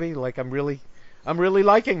Radio Bobby, like I'm really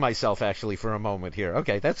liking myself actually for a moment here.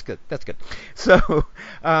 Okay, that's good. So,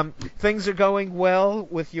 things are going well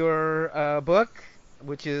with your book,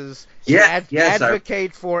 which is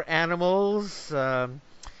Advocate for Animals, an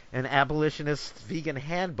abolitionist vegan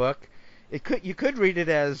handbook. You could read it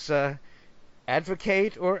as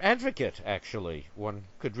advocate or advocate. Actually, one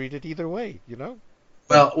could read it either way.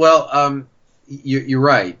 Well, you're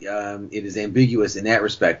right. It is ambiguous in that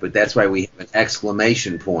respect, but that's why we have an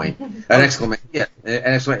exclamation point. An exclamation. Yeah,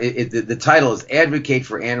 the title is "Advocate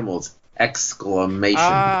for Animals!" Exclamation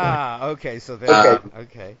point. Okay. So there.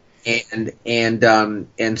 Okay. And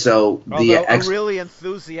so a really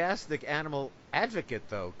enthusiastic animal advocate,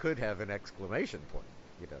 though, could have an exclamation point.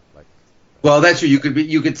 Well, that's true. You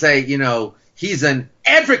could say, he's an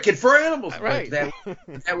advocate for animals. Right. That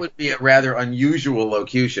would be a rather unusual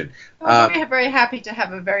locution. Well, we're very happy to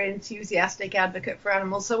have a very enthusiastic advocate for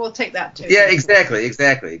animals, so we'll take that too. Yeah, exactly.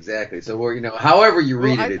 So we're, however you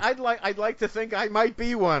read it. I'd like to think I might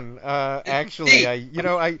be one. Actually,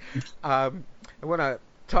 I want to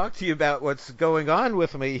talk to you about what's going on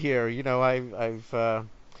with me here.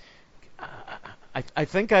 I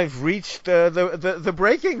think I've reached the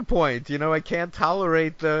breaking point. I can't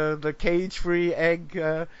tolerate the cage-free egg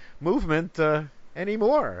movement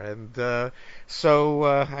anymore, and so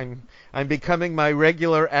I'm becoming my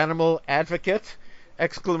regular animal advocate!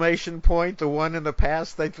 Exclamation point. The one in the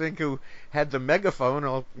past, I think, who had the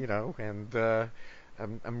megaphone. And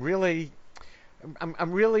I'm really.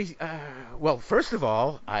 Well, first of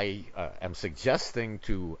all, I am suggesting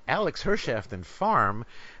to Alex Hershaft Farm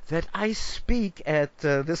that I speak at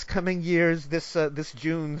this coming year's, this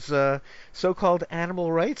June's so-called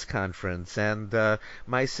Animal Rights Conference, and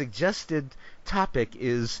my suggested topic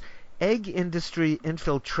is egg industry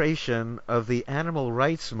infiltration of the animal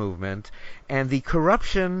rights movement and the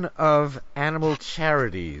corruption of animal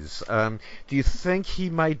charities. Do you think he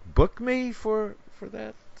might book me for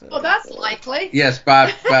that? Well, that's likely. Yes, Bob.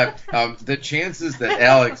 The chances that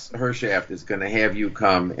Alex Hershaft is going to have you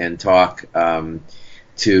come and talk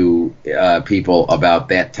to people about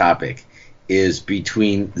that topic is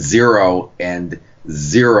between 0 and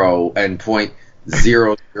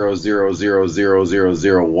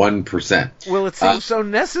 0.00000001%. Well, it seems so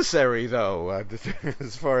necessary, though.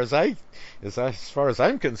 As far as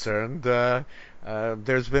I'm concerned.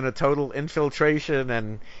 There's been a total infiltration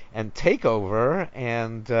and takeover,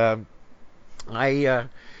 and I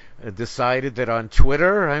decided that on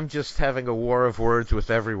Twitter I'm just having a war of words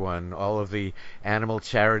with everyone, all of the animal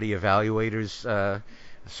charity evaluators,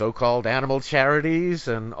 so-called animal charities,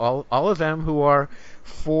 and all of them who are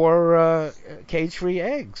for cage-free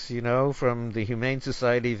eggs, from the Humane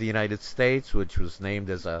Society of the United States, which was named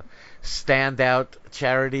as a standout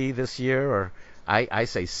charity this year, or I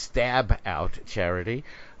say stab out charity,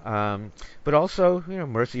 but also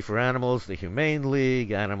Mercy for Animals, the Humane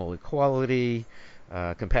League, Animal Equality,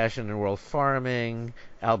 Compassion in World Farming,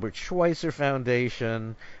 Albert Schweitzer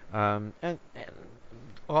Foundation, and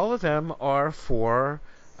all of them are for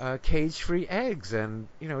cage-free eggs, and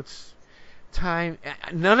it's time.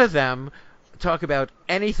 None of them talk about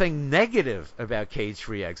anything negative about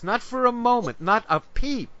cage-free eggs, not for a moment, not a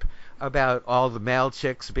peep, about all the male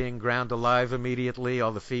chicks being ground alive immediately,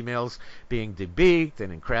 all the females being debeaked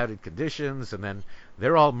and in crowded conditions, and then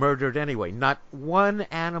they're all murdered anyway. Not one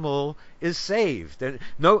animal is saved.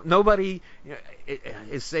 Nobody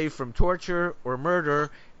is saved from torture or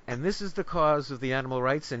murder, and this is the cause of the animal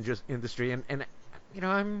rights industry. And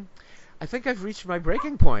I think I've reached my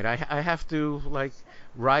breaking point. I have to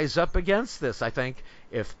rise up against this. I think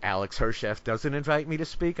if Alex Hersheff doesn't invite me to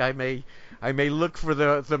speak, I may look for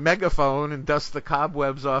the megaphone and dust the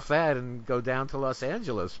cobwebs off that and go down to Los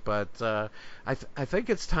Angeles. But I think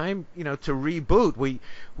it's time, to reboot. We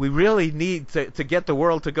really need to get the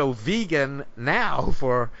world to go vegan now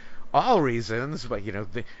for all reasons, but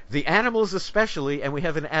the animals especially, and we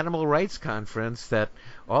have an animal rights conference that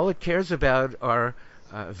all it cares about are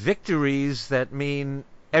victories that mean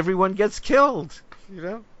everyone gets killed.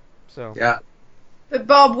 So yeah. But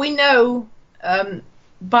Bob, we know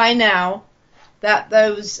by now that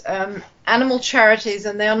those animal charities,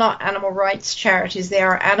 and they are not animal rights charities, they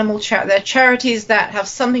are they're charities that have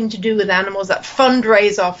something to do with animals, that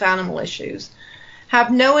fundraise off animal issues, have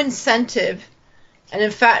no incentive, and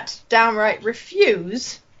in fact downright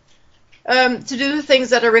refuse to do the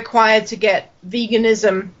things that are required to get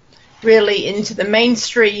veganism really into the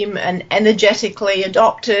mainstream and energetically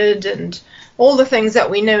adopted, and all the things that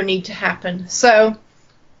we know need to happen. So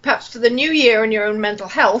perhaps for the new year and your own mental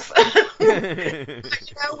health,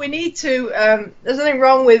 we need to, there's nothing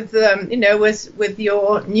wrong with, with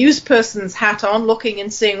your newsperson's hat on, looking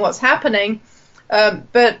and seeing what's happening,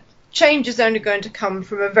 but change is only going to come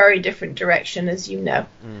from a very different direction, as you know.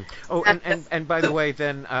 Oh, and by the way,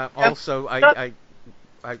 then also I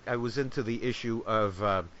was into the issue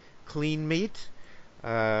of clean meat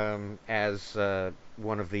as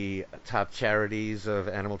one of the top charities of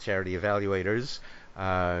animal charity evaluators,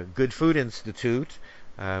 Good Food Institute,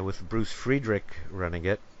 with Bruce Friedrich running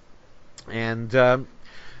it. And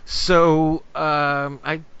so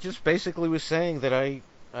I just basically was saying that I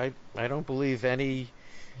don't believe any.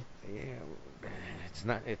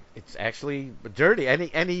 It's actually dirty.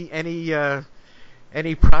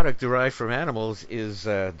 Any product derived from animals is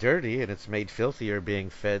dirty, and it's made filthier being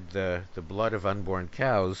fed the blood of unborn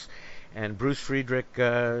cows. And Bruce Friedrich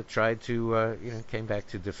tried to, came back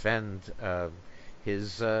to defend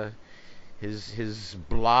his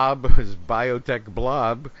blob, his biotech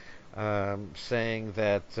blob, saying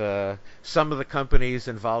that some of the companies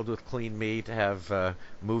involved with clean meat have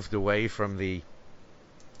moved away from the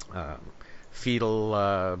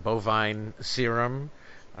fetal bovine serum.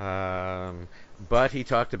 But he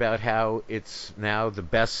talked about how it's now the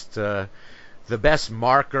best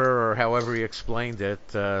marker, or however he explained it,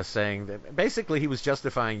 saying that basically he was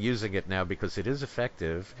justifying using it now because it is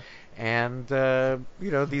effective. And,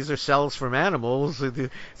 these are cells from animals.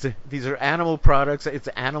 These are animal products. It's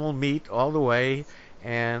animal meat all the way.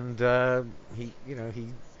 And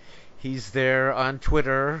he's there on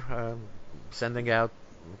Twitter sending out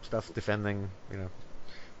stuff defending,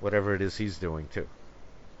 whatever it is he's doing, too.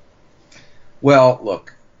 Well,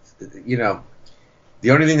 look,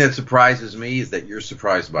 the only thing that surprises me is that you're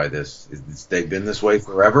surprised by this. They've been this way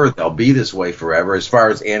forever. They'll be this way forever. As far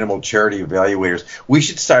as animal charity evaluators, we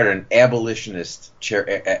should start an abolitionist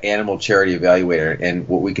animal charity evaluator. And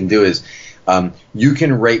what we can do is you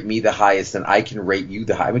can rate me the highest and I can rate you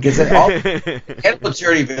the highest. Because animal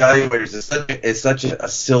charity evaluators is such a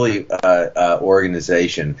silly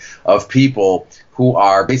organization of people who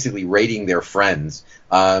are basically rating their friends.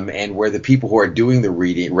 And where the people who are doing the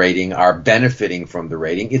rating are benefiting from the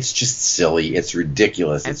rating. It's just silly. It's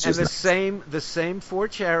ridiculous. And the same four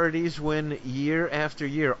charities win year after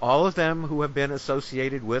year. All of them who have been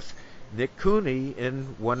associated with Nick Cooney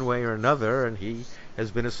in one way or another, and he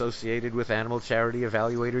has been associated with animal charity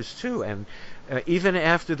evaluators too. And even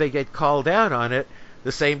after they get called out on it,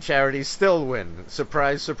 the same charities still win.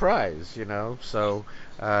 Surprise, surprise. So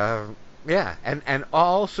and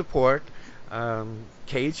all support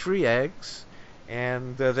cage-free eggs,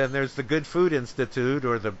 and then there's the Good Food Institute,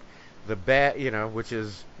 or the bad, which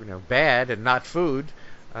is bad and not food,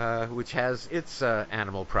 which has its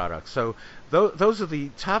animal products. So those are the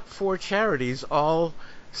top four charities, all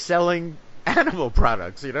selling animal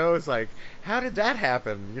products. It's like, how did that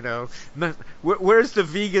happen? Where's the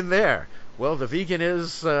vegan there? Well, the vegan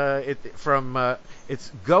is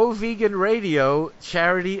it's Go Vegan Radio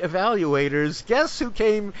Charity Evaluators. Guess who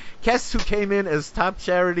came in as top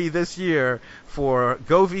charity this year for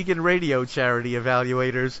Go Vegan Radio Charity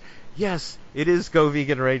Evaluators? Yes, it is Go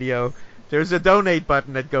Vegan Radio. There's a donate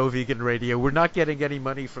button at Go Vegan Radio. We're not getting any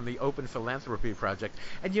money from the Open Philanthropy Project.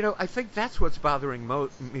 And I think that's what's bothering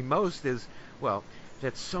me most is,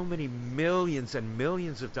 that so many millions and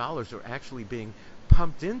millions of dollars are actually being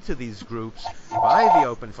pumped into these groups by the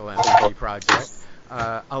Open Philanthropy Project,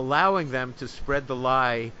 allowing them to spread the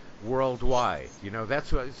lie worldwide.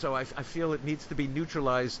 That's what. So I feel it needs to be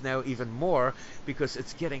neutralized now even more, because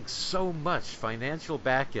it's getting so much financial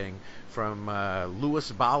backing from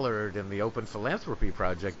Lewis Bollard and the Open Philanthropy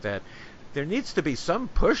Project that there needs to be some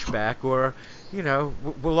pushback, or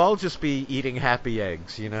we'll all just be eating happy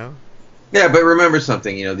eggs. Yeah, but remember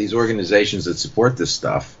something. These organizations that support this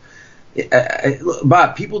stuff, Bob, a lot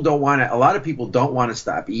of people don't want to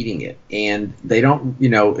stop eating it, and they don't,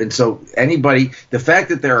 and so the fact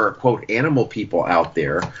that there are, quote, animal people out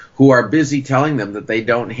there who are busy telling them that they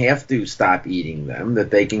don't have to stop eating them,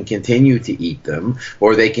 that they can continue to eat them,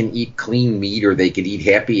 or they can eat clean meat, or they could eat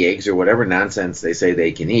happy eggs, or whatever nonsense they say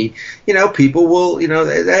they can eat, people will,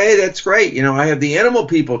 hey, that's great. I have the animal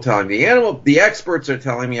people telling me, the experts are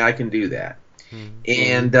telling me I can do that.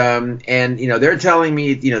 And they're telling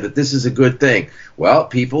me that this is a good thing. Well,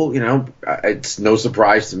 people, it's no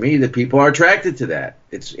surprise to me that people are attracted to that.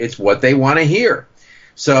 It's what they want to hear.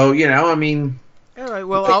 So I mean. All right.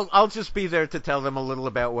 Well, I'll just be there to tell them a little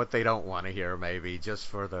about what they don't want to hear, maybe just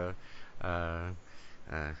for the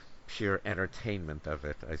sheer entertainment of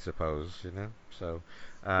it, I suppose. So.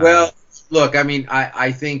 Well, look, I mean,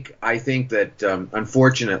 I think that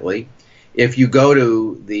unfortunately, if you go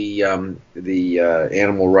to the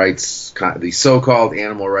animal rights, the so-called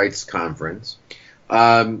animal rights conference,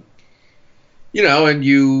 and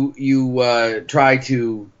you try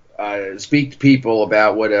to speak to people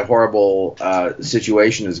about what a horrible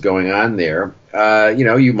situation is going on there,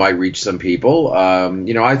 you might reach some people.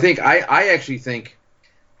 I actually think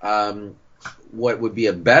what would be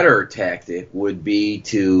a better tactic would be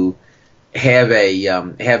to have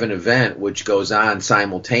an event which goes on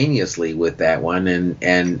simultaneously with that one,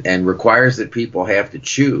 and requires that people have to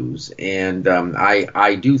choose. And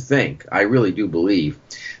I really do believe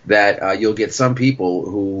that you'll get some people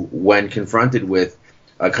who, when confronted with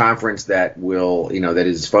a conference that that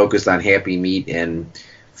is focused on happy meat and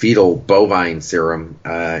fetal bovine serum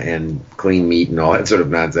and clean meat and all that sort of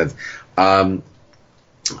nonsense, when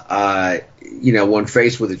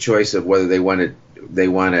faced with a choice of whether they want to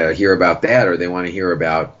hear about that, or they want to hear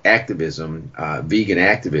about activism, vegan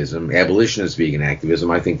activism, abolitionist vegan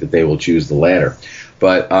activism, I think that they will choose the latter.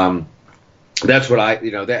 But that's what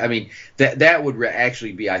that would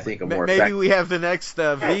actually be, I think, a more maybe effective. We have the next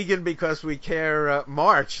vegan because we care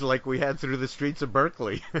march like we had through the streets of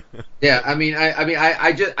Berkeley. Yeah,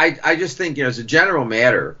 I just think, as a general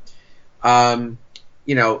matter, the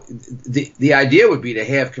idea would be to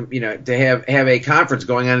have a conference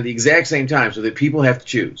going on at the exact same time, so that people have to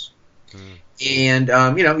choose. And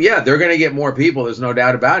they're going to get more people. There's no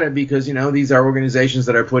doubt about it, because these are organizations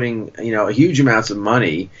that are putting huge amounts of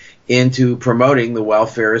money into promoting the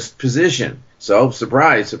welfarist position. So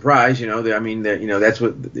surprise, surprise. That's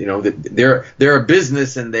what they're a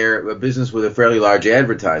business, and they're a business with a fairly large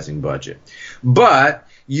advertising budget. But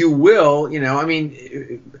you will, on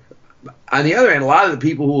the other hand, a lot of the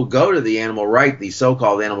people who will go to the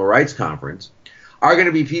so-called animal rights conference, are going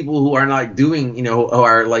to be people who are like doing, who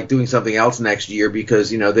are like doing something else next year,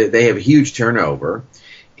 because they have a huge turnover,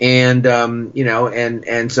 and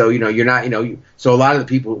and so you're not, so a lot of the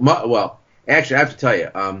people, well, actually I have to tell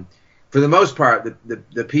you, for the most part,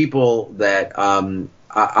 the people that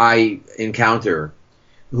I encounter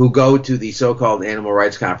who go to the so-called animal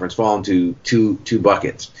rights conference fall into two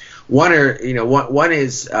buckets. One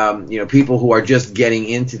is people who are just getting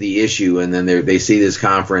into the issue, and then they see this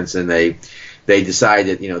conference, and they decide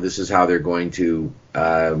that this is how they're going to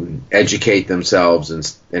educate themselves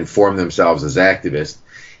and form themselves as activists,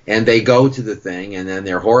 and they go to the thing, and then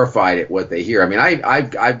they're horrified at what they hear. I mean,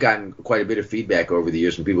 I've gotten quite a bit of feedback over the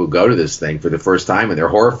years from people who go to this thing for the first time, and they're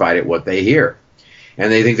horrified at what they hear, and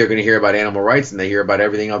they think they're going to hear about animal rights, and they hear about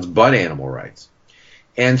everything else but animal rights.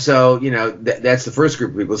 And so, that's the first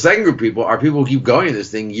group of people. The second group of people are people who keep going to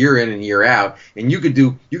this thing year in and year out, and you could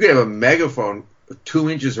have a megaphone 2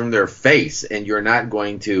 inches from their face, and you're not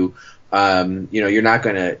going to,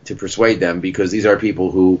 to persuade them, because these are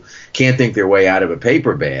people who can't think their way out of a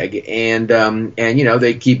paper bag, and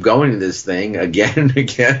they keep going to this thing again and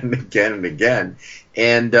again and again and again,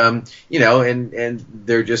 and and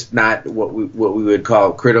they're just not what we would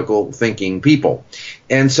call critical thinking people,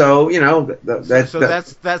 and so that's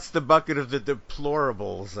the bucket of the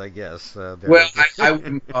deplorables, I guess. Well, I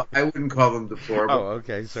wouldn't call them deplorable. Oh,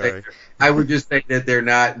 okay, sorry. I would just say that they're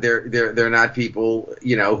not people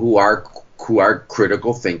who are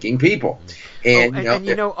critical thinking people,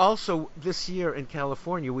 and also this year in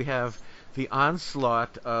California we have the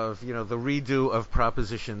onslaught of, the redo of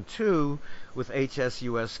Proposition 2 with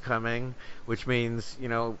HSUS coming, which means,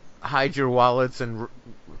 hide your wallets and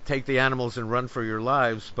take the animals and run for your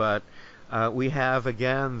lives. But we have,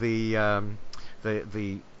 again,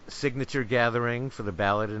 the signature gathering for the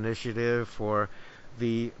ballot initiative for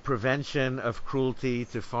the Prevention of Cruelty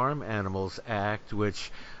to Farm Animals Act,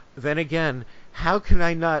 which then again, how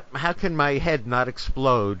can my head not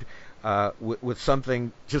explode with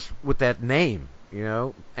something just with that name,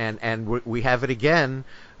 and we have it again,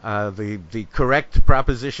 the correct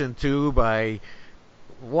Proposition 2 by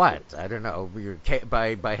what? I don't know,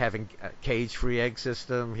 by having a cage-free egg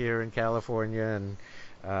system here in California, and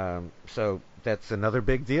so that's another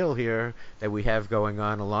big deal here that we have going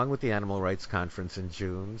on along with the Animal Rights Conference in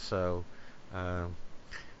June. So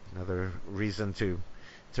another reason to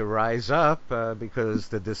rise up, because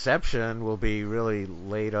the deception will be really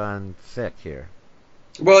laid on thick here.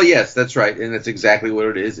 Well, yes, that's right, and that's exactly what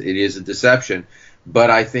it is. It is a deception,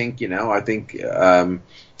 but I think, as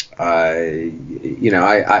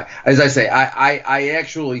I say, I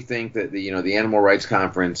actually think that the Animal Rights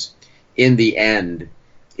Conference, in the end,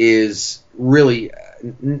 is really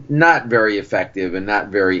not very effective and not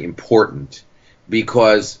very important,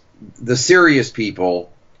 because the serious people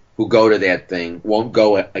who go to that thing won't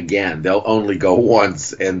go again. They'll only go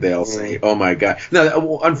once, and they'll say, "Oh my God!"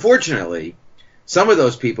 Now, unfortunately, some of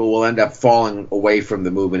those people will end up falling away from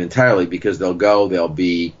the movement entirely, because they'll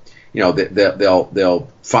be, they'll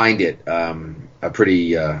find it a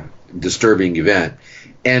pretty disturbing event,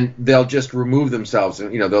 and they'll just remove themselves.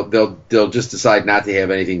 They'll just decide not to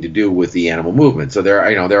have anything to do with the animal movement. So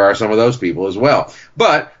there are some of those people as well.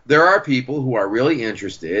 But there are people who are really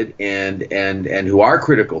interested and who are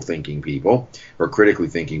critically thinking people,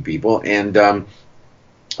 and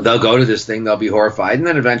they'll go to this thing, they'll be horrified, and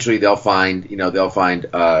then eventually they'll find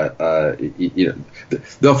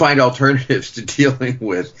alternatives to dealing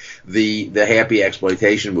with the happy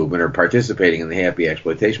exploitation movement, or participating in the happy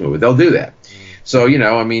exploitation movement. They'll do that. So,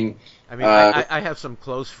 I have some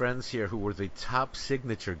close friends here who were the top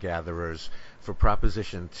signature gatherers for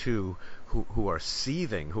Proposition 2, who are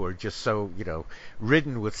seething, who are just so,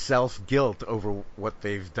 ridden with self-guilt over what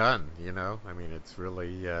they've done, It's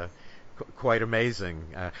really quite amazing.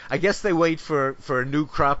 I guess they wait for a new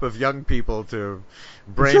crop of young people to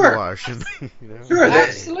brainwash. Sure. Sure.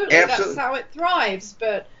 Absolutely. That's how it thrives.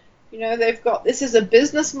 But, this is a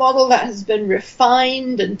business model that has been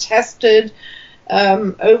refined and tested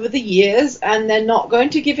over the years, and they're not going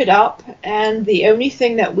to give it up. And the only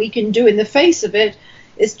thing that we can do in the face of it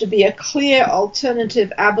is to be a clear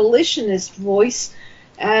alternative abolitionist voice,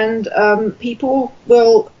 and people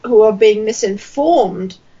who are being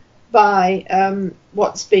misinformed by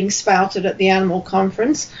what's being spouted at the animal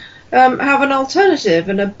conference have an alternative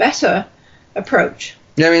and a better approach.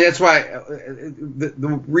 Yeah, that's why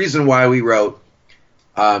the reason why we wrote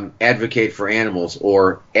Advocate for Animals,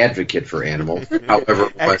 or Advocate for Animals,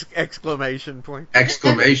 however. Exclamation point.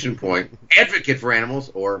 Advocate for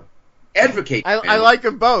Animals, or Advocate for Animals. I like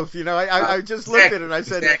them both. I just looked at it and I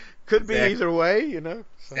said, could be either way, So.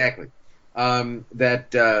 Exactly.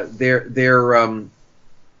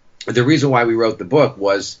 The reason why we wrote the book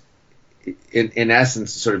was, in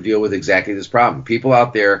essence, to sort of deal with exactly this problem. People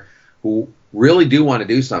out there who really do want to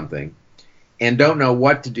do something and don't know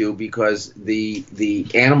what to do, because the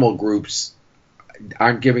animal groups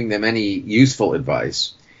aren't giving them any useful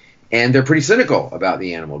advice, and they're pretty cynical about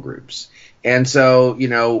the animal groups. And so,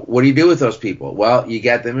 what do you do with those people? Well, you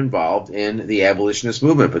get them involved in the abolitionist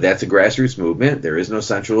movement, but that's a grassroots movement. There is no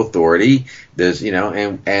central authority. There's, there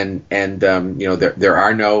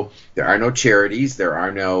are no charities. There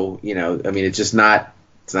are no, it's just not.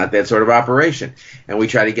 It's not that sort of operation, and we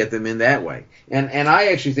try to get them in that way. And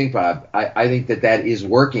I actually think, Bob, I think that is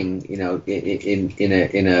working, in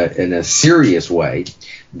a serious way.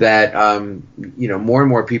 That more and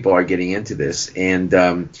more people are getting into this,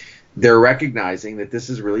 and they're recognizing that this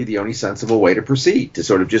is really the only sensible way to proceed, to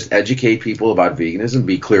sort of just educate people about veganism,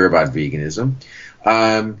 be clear about veganism.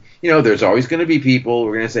 There's always going to be people who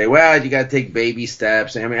are going to say, well, you got to take baby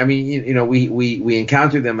steps. We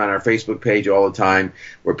encounter them on our Facebook page all the time,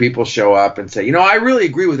 where people show up and say, I really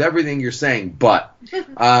agree with everything you're saying, but,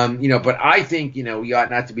 but I think, you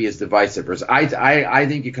ought not to be as divisive. Or I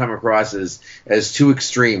think you come across as too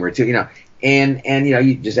extreme, or too, And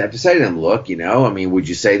you just have to say to them, look, I mean, would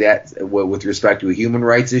you say that with respect to a human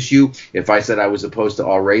rights issue? If I said I was opposed to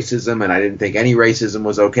all racism and I didn't think any racism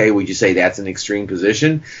was okay, would you say that's an extreme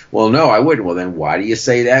position? Well, no, I wouldn't. Well, then why do you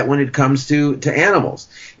say that when it comes to animals?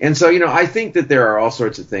 And so, I think that there are all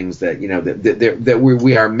sorts of things that, that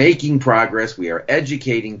we are making progress. We are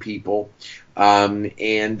educating people. No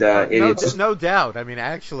doubt. I mean,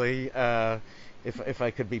 actually, if I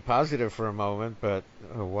could be positive for a moment, but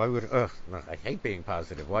why would I hate being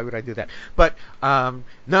positive. Why would I do that? But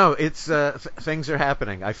no, it's things are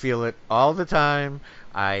happening. I feel it all the time.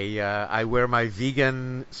 I wear my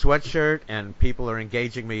vegan sweatshirt, and people are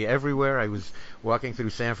engaging me everywhere. I was walking through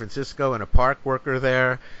San Francisco, and a park worker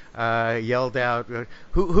there yelled out,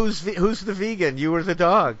 "Who's the vegan? You or the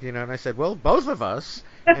dog?" And I said, "Well, both of us."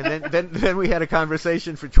 And then we had a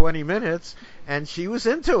conversation for 20 minutes, and she was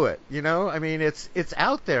into it. I mean, it's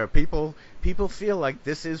out there. People feel like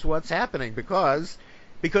this is what's happening because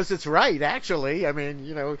it's right. Actually, I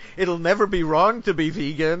mean, it'll never be wrong to be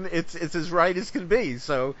vegan. It's as right as can be.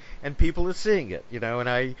 So, and people are seeing it. And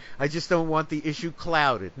I just don't want the issue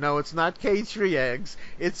clouded. No, it's not cage-free eggs.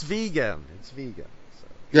 It's vegan. It's vegan.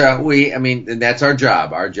 Yeah, and that's our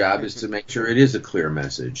job. Our job is to make sure it is a clear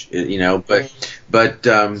message, But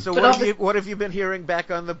so what have you been hearing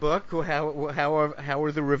back on the book? How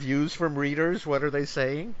are the reviews from readers? What are they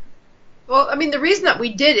saying? Well, I mean, the reason that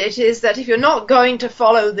we did it is that if you're not going to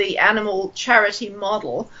follow the animal charity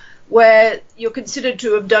model, where you're considered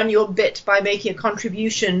to have done your bit by making a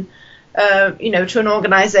contribution, to an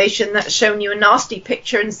organization that's shown you a nasty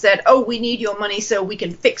picture and said, "Oh, we need your money so we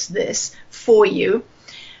can fix this for you."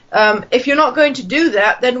 If you're not going to do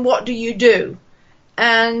that, then what do you do?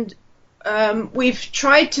 And we've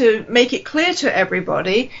tried to make it clear to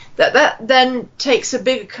everybody that then takes a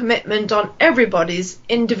big commitment on everybody's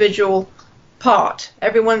individual part.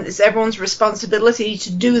 It's everyone's responsibility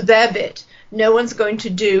to do their bit. No one's going to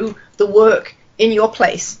do the work in your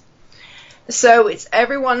place. So it's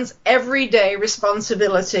everyone's everyday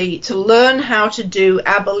responsibility to learn how to do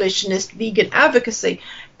abolitionist vegan advocacy.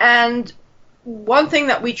 And one thing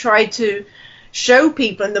that we tried to show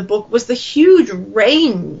people in the book was the huge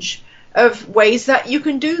range of ways that you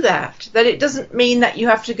can do that. That it doesn't mean that you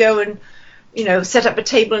have to go and, set up a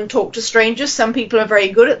table and talk to strangers. Some people are very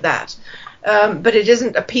good at that. But it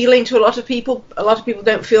isn't appealing to a lot of people. A lot of people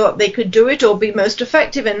don't feel that they could do it or be most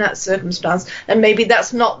effective in that circumstance. And maybe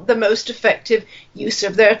that's not the most effective use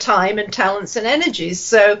of their time and talents and energies.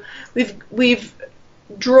 So we've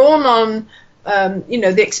drawn on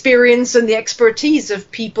the experience and the expertise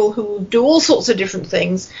of people who do all sorts of different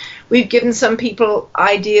things. We've given some people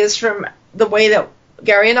ideas from the way that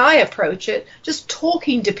Gary and I approach it, just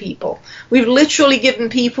talking to people. We've literally given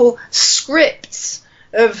people scripts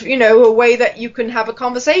of, a way that you can have a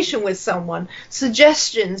conversation with someone,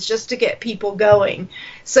 suggestions just to get people going.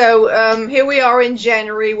 So here we are in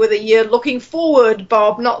January with a year looking forward,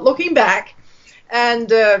 Bob, not looking back. And,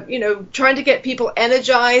 trying to get people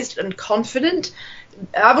energized and confident.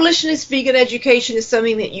 Abolitionist vegan education is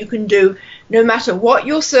something that you can do no matter what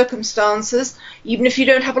your circumstances, even if you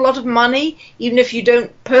don't have a lot of money, even if you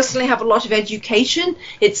don't personally have a lot of education.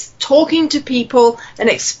 It's talking to people and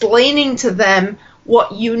explaining to them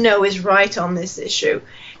what is right on this issue.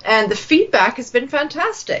 And the feedback has been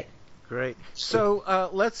fantastic. Great. So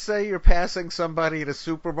let's say you're passing somebody at a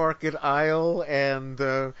supermarket aisle, and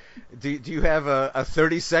do you have a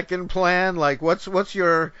 30-second plan? Like, what's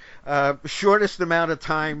your shortest amount of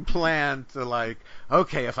time plan to,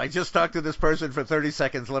 okay, if I just talk to this person for 30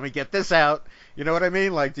 seconds, let me get this out. You know what I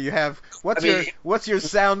mean? Like, do you have what's your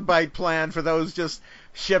soundbite plan for those just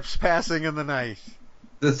ships passing in the night?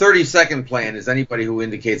 The 30-second plan is anybody who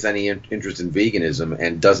indicates any interest in veganism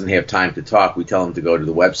and doesn't have time to talk, we tell them to go to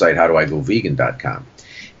the website hodoigovegan.com.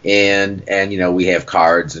 And we have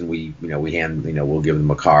cards, and we hand, we'll give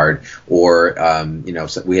them a card, or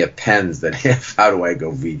so we have pens that have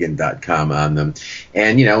hodoigovegan.com on them.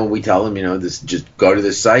 And we tell them, this, just go to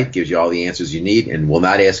this site, gives you all the answers you need, and will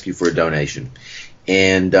not ask you for a donation.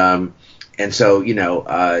 And so,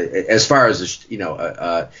 as far as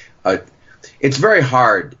it's very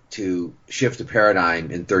hard to shift a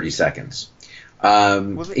paradigm in 30 seconds.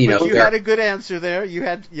 But you had a good answer there. You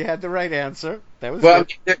had the right answer. That was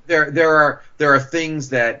good. There are things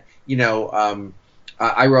that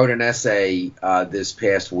I wrote an essay this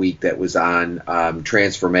past week that was on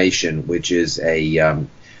Transformation, which is a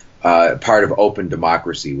part of Open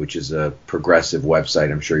Democracy, which is a progressive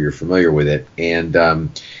website. I'm sure you're familiar with it.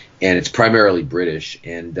 and it's primarily British,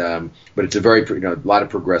 and but it's a very a lot of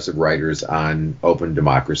progressive writers on open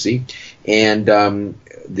democracy, and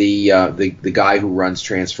the guy who runs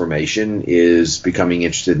Transformation is becoming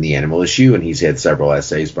interested in the animal issue, and he's had several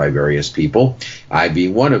essays by various people, I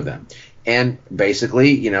being one of them. And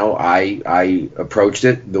basically, I approached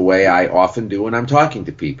it the way I often do when I'm talking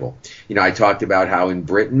to people. I talked about how in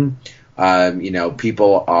Britain,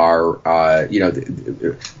 people are,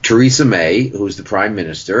 Theresa May, who's the prime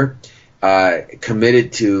minister,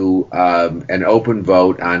 committed to an open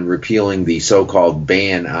vote on repealing the so-called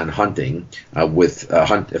ban on hunting with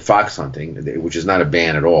fox hunting, which is not a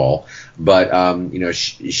ban at all. But,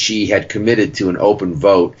 she had committed to an open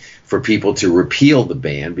vote for people to repeal the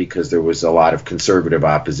ban because there was a lot of conservative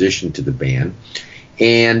opposition to the ban.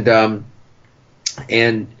 And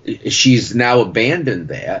she's now abandoned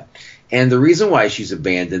that. And the reason why she's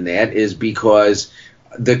abandoned that is because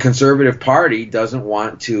the Conservative Party doesn't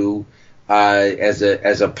want to, as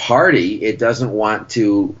a party, it doesn't want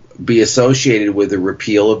to be associated with the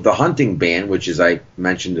repeal of the hunting ban, which, as I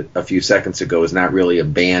mentioned a few seconds ago, is not really a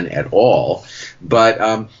ban at all,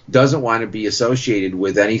 but doesn't want to be associated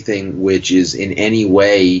with anything which is in any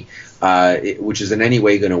way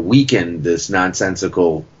going to weaken this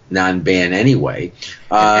nonsensical non-ban anyway.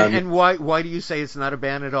 And why do you say it's not a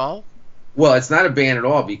ban at all? Well, it's not a ban at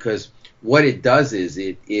all because what it does is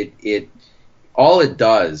all it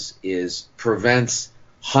does is prevents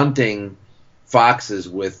hunting foxes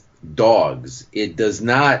with dogs. It does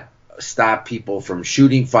not stop people from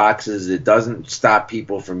shooting foxes. It doesn't stop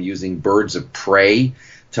people from using birds of prey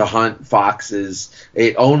to hunt foxes.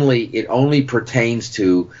 It only pertains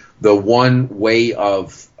to the one way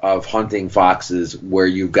of hunting foxes where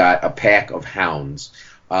you've got a pack of hounds.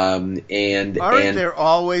 Aren't there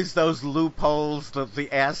always those loopholes, the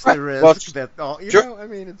asterisk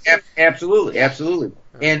absolutely.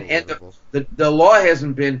 And the law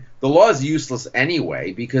the law is useless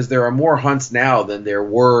anyway because there are more hunts now than there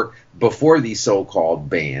were before the so-called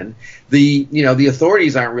ban. The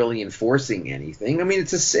authorities aren't really enforcing anything. I mean,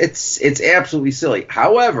 it's absolutely silly.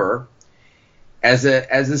 However, as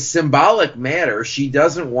a symbolic matter, she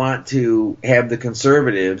doesn't want to have the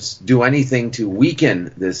conservatives do anything to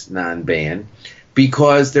weaken this non-ban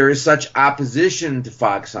because there is such opposition to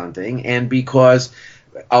fox hunting and because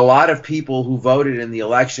a lot of people who voted in the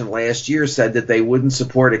election last year said that they wouldn't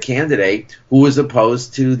support a candidate who was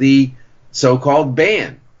opposed to the so-called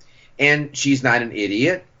ban. And she's not an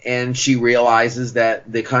idiot. And she realizes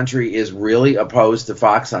that the country is really opposed to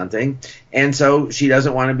fox hunting, and so she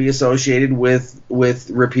doesn't want to be associated with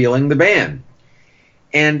repealing the ban.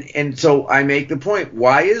 And so I make the point: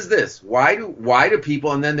 why is this? Why do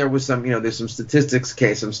people? And then there was there's some statistics,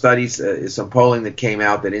 some studies, some polling that came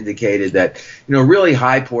out that indicated that really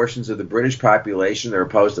high portions of the British population are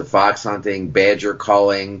opposed to fox hunting, badger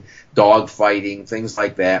culling, dog fighting, things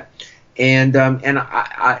like that. And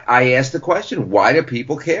I asked the question, why do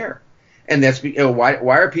people care? And that's why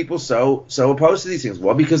are people so opposed to these things?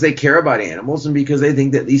 Well, because they care about animals and because they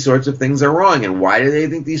think that these sorts of things are wrong. And why do they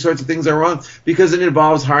think these sorts of things are wrong? Because it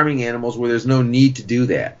involves harming animals where there's no need to do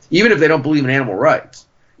that. Even if they don't believe in animal rights,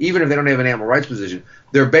 even if they don't have an animal rights position,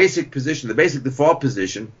 their basic position, the basic default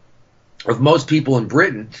position of most people in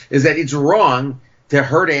Britain is that it's wrong to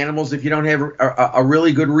hurt animals if you don't have a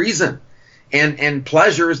really good reason. And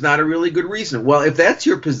pleasure is not a really good reason. Well, if that's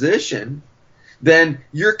your position, then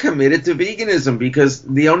you're committed to veganism because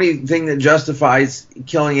the only thing that justifies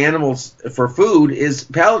killing animals for food is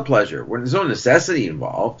palate pleasure. When there's no necessity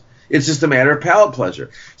involved, it's just a matter of palate pleasure.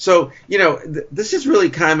 So, this is really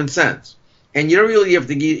common sense. And you don't really have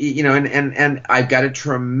to, and I've got a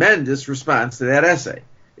tremendous response to that essay.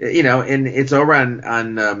 And it's over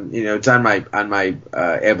on it's on my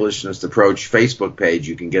Abolitionist Approach Facebook page.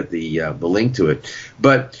 You can get the link to it,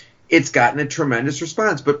 but it's gotten a tremendous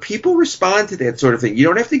response. But people respond to that sort of thing. You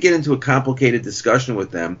don't have to get into a complicated discussion with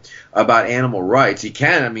them about animal rights. You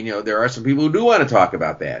can. There are some people who do want to talk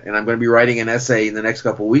about that, and I'm going to be writing an essay in the next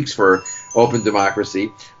couple of weeks for Open Democracy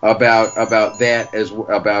about that as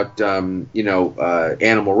about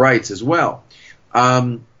animal rights as well.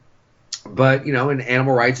 But in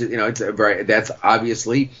animal rights, that's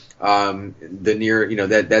obviously that's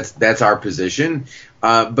our position.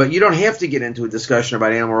 But you don't have to get into a discussion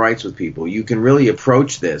about animal rights with people. You can really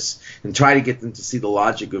approach this and try to get them to see the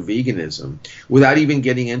logic of veganism without even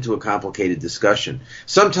getting into a complicated discussion.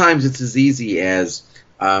 Sometimes it's as easy as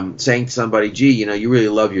saying to somebody, "Gee, you really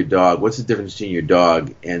love your dog. What's the difference between your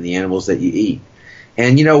dog and the animals that you eat?"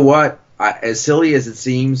 And you know what? As silly as it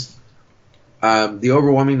seems, the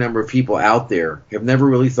overwhelming number of people out there have never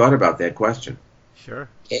really thought about that question. Sure.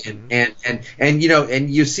 And you know, and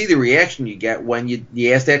you see the reaction you get when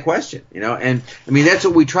you ask that question, you know. And I mean, that's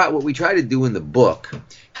what we try to do in the book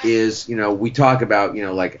is, you know, we talk about, you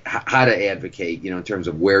know, like how to advocate, you know, in terms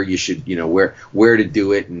of where you should, you know, where to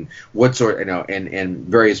do it and what sort, you know, and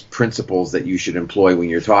various principles that you should employ when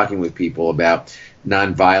you're talking with people about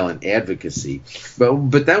nonviolent advocacy.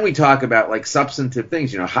 But then we talk about like substantive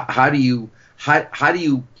things, you know, how do you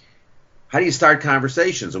start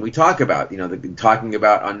conversations? And we talk about, you know, talking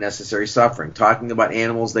about unnecessary suffering, talking about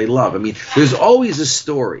animals they love. I mean, there's always a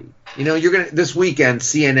story. You know, this weekend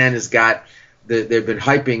CNN has got they've been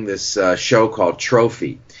hyping this show called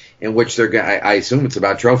Trophy, in which they're going. I assume it's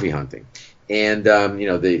about trophy hunting, and you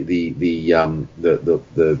know the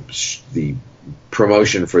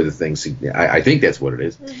promotion for the things. I think that's what it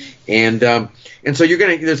is, and so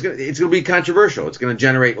it's gonna be controversial. It's gonna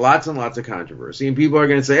generate lots and lots of controversy, and people are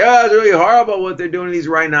gonna say, oh, it's really horrible what they're doing to these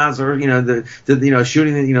rhinoceros. You know,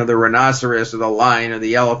 shooting the rhinoceros or the lion or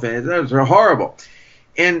the elephant. They're horrible,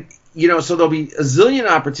 and you know, so there'll be a zillion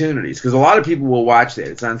opportunities because a lot of people will watch that.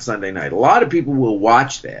 It's on Sunday night. A lot of people will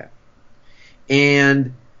watch that,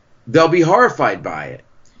 and they'll be horrified by it,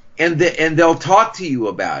 and they'll talk to you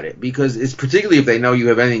about it because it's particularly if they know you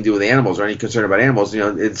have anything to do with animals or any concern about animals. You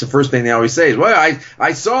know, it's the first thing they always say is, "Well,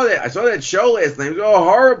 I saw that show last night. It was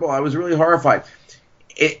horrible. I was really horrified."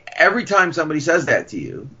 Every time somebody says that to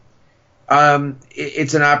you,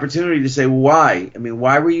 it's an opportunity to say, "Why? I mean,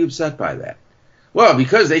 why were you upset by that?" Well,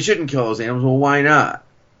 because they shouldn't kill those animals. Well, why not?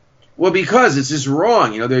 Well, because it's just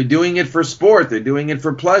wrong. You know, they're doing it for sport. They're doing it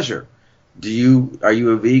for pleasure. Are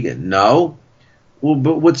you a vegan? No. Well,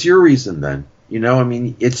 but what's your reason then? You know, I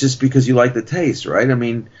mean, it's just because you like the taste, right? I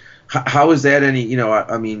mean, how is that any, you know,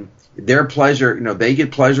 I mean, their pleasure, you know, they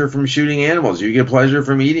get pleasure from shooting animals. You get pleasure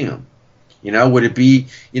from eating them. You know, would it be,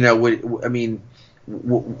 you know,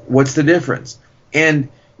 what's the difference? And,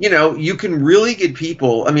 you know, you can really get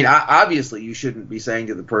people. I mean, obviously, you shouldn't be saying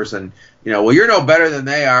to the person, you know, well, you're no better than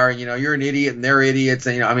they are, and you know, you're an idiot and they're idiots,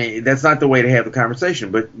 and you know, I mean, that's not the way to have the conversation.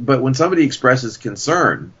 But when somebody expresses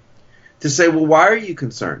concern, to say, well, why are you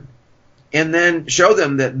concerned, and then show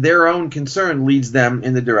them that their own concern leads them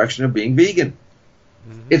in the direction of being vegan.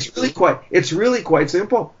 Mm-hmm. It's really quite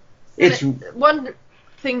simple. It's one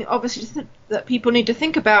thing, obviously, that people need to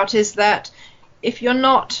think about is that if you're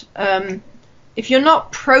not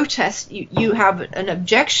you have an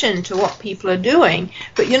objection to what people are doing,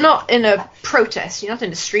 but you're not in a protest, you're not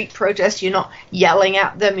in a street protest, you're not yelling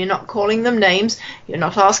at them, you're not calling them names, you're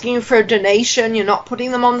not asking for a donation, you're not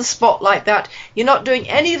putting them on the spot like that, you're not doing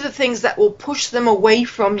any of the things that will push them away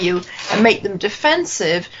from you and make them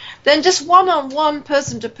defensive, then just one-on-one,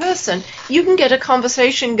 person-to-person, you can get a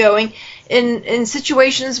conversation going in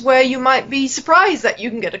situations where you might be surprised that you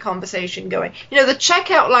can get a conversation going. You know, the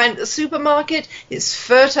checkout line at the supermarket is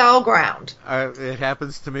fertile ground. It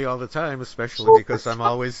happens to me all the time, especially because I'm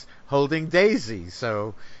always holding Daisy.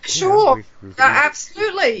 So sure,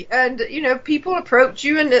 absolutely. And you know, people approach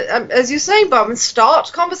you, and as you're saying, Bob, and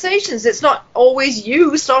start conversations. It's not always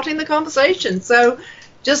you starting the conversation. So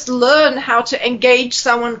just learn how to engage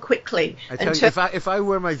someone quickly. I tell you, if I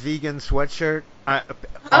wear my vegan sweatshirt,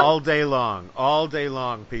 all day long,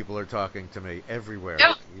 people are talking to me everywhere.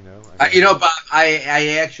 Yeah. You know, you know, Bob,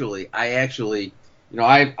 I actually, you know,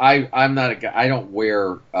 I'm not a guy. I don't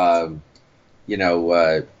wear,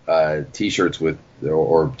 T-shirts with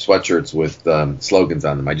or sweatshirts with slogans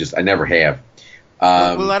on them. I never have.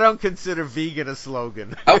 Well, I don't consider vegan a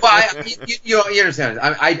slogan. You understand?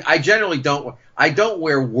 I generally don't. I don't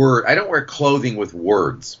wear clothing with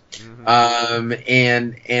words. Mm-hmm.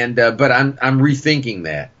 But I'm rethinking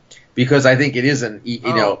that because I think it isn't.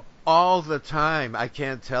 You know, all the time. I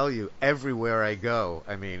can't tell you. Everywhere I go.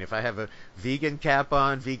 I mean, if I have a vegan cap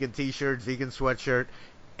on, vegan T-shirt, vegan sweatshirt,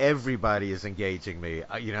 everybody is engaging me.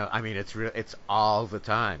 You know, I mean, it's all the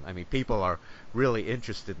time. I mean, people are really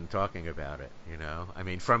interested in talking about it, you know. I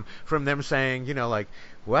mean, from them saying, you know, like,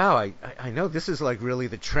 wow, I know this is like really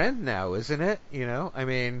the trend now, isn't it? You know, I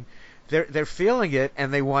mean, they're feeling it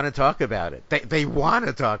and they want to talk about it. They want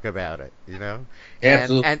to talk about it, you know.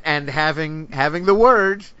 Absolutely. And having the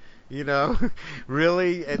words, you know,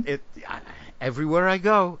 really it everywhere I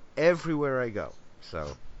go.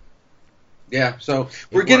 So yeah, so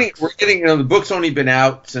we're getting you know, the book's only been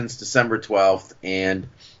out since December 12th, and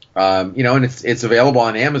you know, and it's available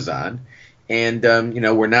on Amazon, and you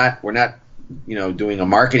know, we're not you know, doing a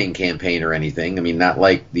marketing campaign or anything. I mean, not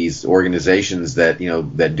like these organizations that, you know,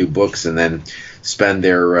 that do books and then spend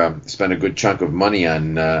a good chunk of money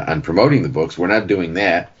on promoting the books. We're not doing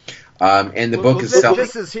that. And the book is selling.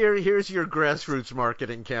 Here's your grassroots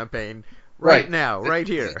marketing campaign. right now, right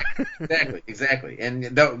here. Exactly. And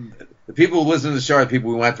the people who listen to the show are the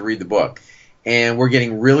people who want to read the book. And we're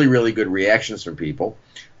getting really, really good reactions from people.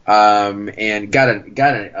 And got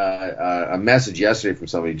a message yesterday from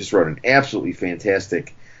somebody who just wrote an absolutely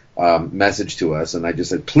fantastic message to us, and I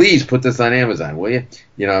just said, please put this on Amazon, will you?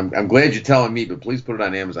 You know, I'm glad you're telling me, but please put it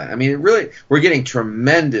on Amazon. I mean, we're getting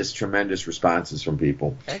tremendous responses from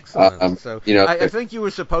people. Excellent. So, you know, I think you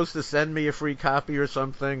were supposed to send me a free copy or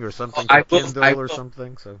something for Kindle or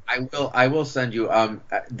something. So I will send you.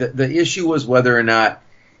 The issue was whether or not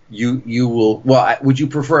you will. Well, would you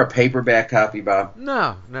prefer a paperback copy, Bob?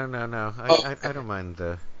 No. I don't mind.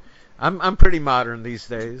 I'm pretty modern these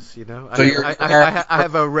days, you know. So I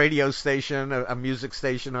have a radio station, a music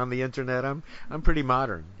station on the internet. I'm pretty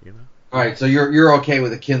modern, you know. All right, so you're okay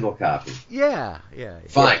with a Kindle copy? Yeah.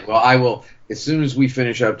 Fine. Well, I will, as soon as we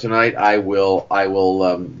finish up tonight, I will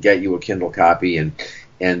get you a Kindle copy, and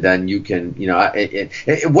then you can, you know.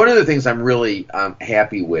 One of the things I'm really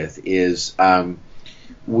happy with is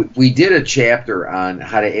we did a chapter on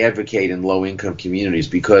how to advocate in low income communities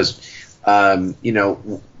because you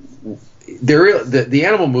know. The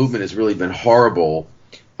animal movement has really been horrible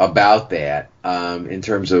about that in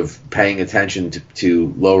terms of paying attention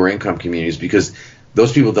to lower income communities because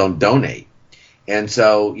those people don't donate, and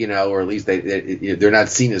so, you know, or at least they're not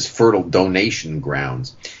seen as fertile donation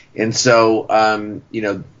grounds, and so you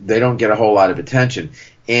know, they don't get a whole lot of attention.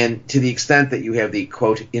 And to the extent that you have the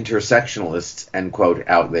quote intersectionalists end quote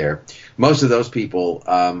out there, most of those people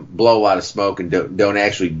blow a lot of smoke and don't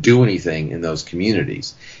actually do anything in those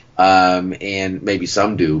communities. And maybe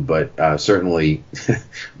some do, but certainly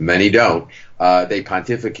many don't. They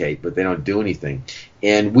pontificate, but they don't do anything.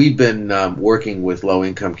 And we've been working with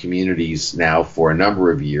low-income communities now for a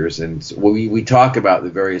number of years, and we talk about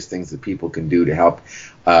the various things that people can do to help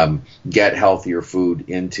get healthier food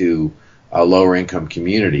into lower-income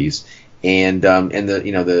communities. And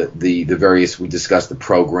the various, we discussed the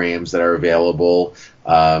programs that are available,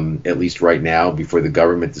 at least right now, before the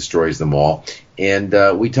government destroys them all. And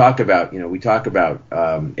we talk about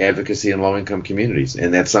advocacy in low-income communities,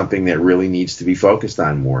 and that's something that really needs to be focused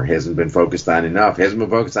on more. Hasn't been focused on enough. Hasn't been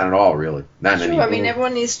focused on at all, really. Sure. I mean,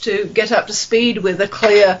 everyone needs to get up to speed with a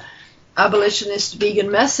clear abolitionist vegan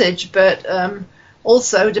message, but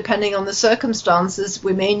also, depending on the circumstances,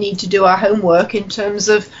 we may need to do our homework in terms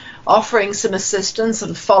of offering some assistance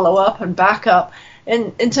and follow-up and backup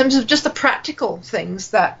in terms of just the practical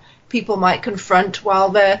things that people might confront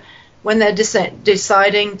when they're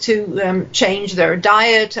deciding to change their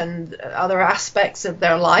diet and other aspects of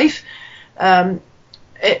their life.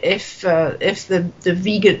 If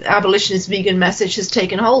the abolitionist vegan message has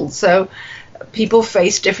taken hold, so people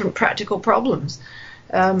face different practical problems.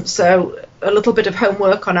 So a little bit of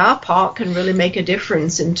homework on our part can really make a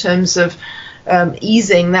difference in terms of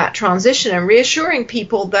easing that transition and reassuring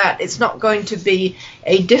people that it's not going to be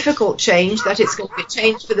a difficult change, that it's going to be a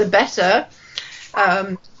change for the better.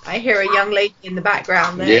 I hear a young lady in the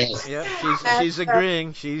background there. Yes. Yeah, she's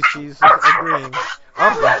agreeing. She's agreeing.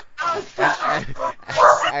 Oh. Set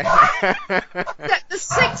the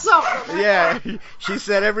 6 off. Yeah, she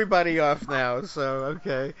set everybody off now. So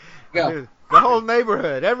okay. Yeah. The whole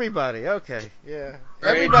neighborhood, everybody. Okay, yeah.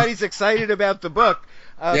 Everybody's excited about the book.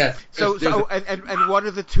 Yes. So and what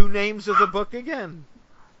are the two names of the book again?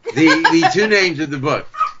 The two names of the book: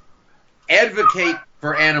 Advocate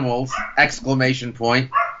for Animals! !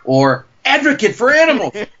 Or Advocate for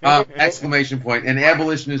Animals! ! An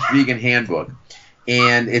abolitionist vegan handbook,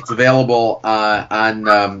 and it's available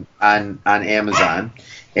on Amazon,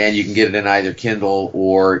 and you can get it in either Kindle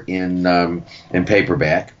or in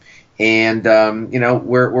paperback. And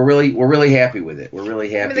we're really happy with it. We're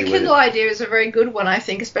really happy with it. The Kindle idea is a very good one, I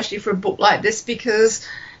think, especially for a book like this, because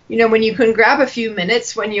when you can grab a few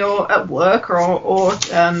minutes when you're at work or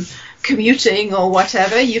commuting or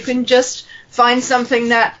whatever, you can just find something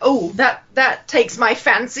that takes my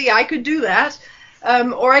fancy. I could do that,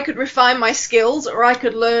 or I could refine my skills, or I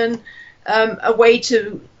could learn a way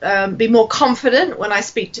to be more confident when I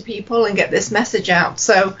speak to people and get this message out.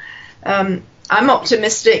 So. I'm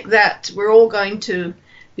optimistic that we're all going to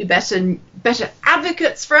be better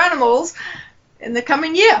advocates for animals in the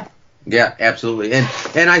coming year. Yeah, absolutely. And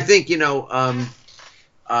I think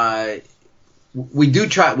we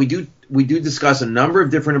do discuss a number of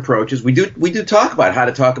different approaches. We do talk about how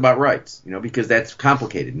to talk about rights, because that's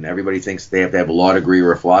complicated, and everybody thinks they have to have a law degree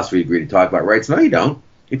or a philosophy degree to talk about rights. No, you don't.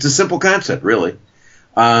 It's a simple concept, really.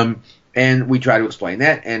 And we try to explain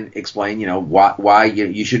that and explain, why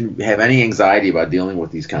you shouldn't have any anxiety about dealing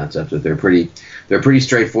with these concepts. That they're pretty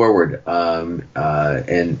straightforward and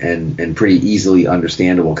pretty easily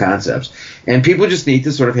understandable concepts. And people just need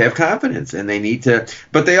to sort of have confidence, and they need to.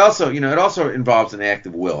 But they also, it also involves an act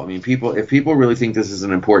of will. I mean, if people really think this is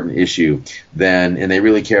an important issue, and they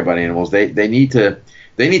really care about animals, they need to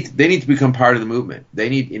become part of the movement. They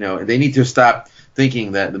need to stop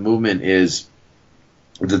thinking that the movement is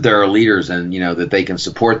that there are leaders and that they can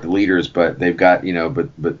support the leaders, but they've got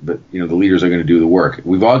but the leaders are going to do the work.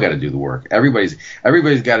 We've all got to do the work. Everybody's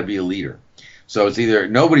got to be a leader. So it's either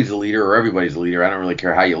nobody's a leader or everybody's a leader. I don't really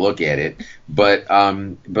care how you look at it, but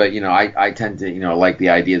I tend to like the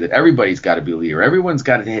idea that everybody's got to be a leader. Everyone's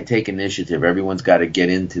got to take initiative. Everyone's got to get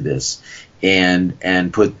into this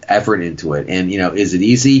and put effort into it. And is it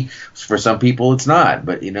easy? For some people, it's not.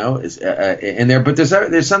 But there's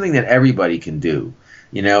something that everybody can do.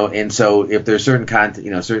 And so if there's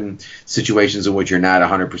certain situations in which you're not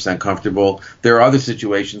 100% comfortable, there are other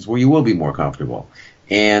situations where you will be more comfortable.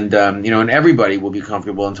 And and everybody will be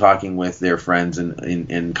comfortable in talking with their friends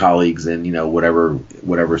and colleagues and whatever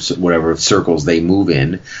circles they move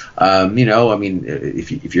in.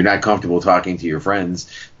 If you're not comfortable talking to your friends,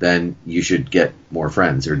 then you should get more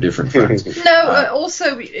friends or different friends.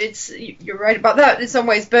 Also you're right about that in some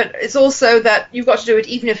ways, but it's also that you've got to do it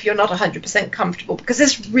even if you're not 100% comfortable, because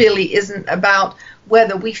this really isn't about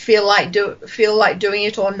whether we feel like doing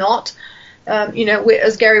it or not.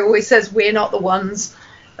 As Gary always says, we're not the ones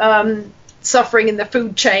suffering in the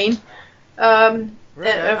food chain. I've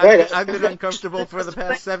been uncomfortable for the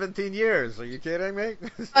past 17 years. Are you kidding me?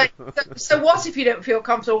 So what if you don't feel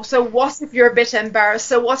comfortable? So what if you're a bit embarrassed?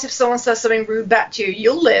 So what if someone says something rude back to you?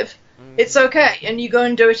 You'll live. It's okay. And you go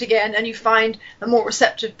and do it again, and you find a more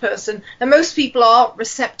receptive person. And most people are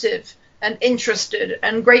receptive and interested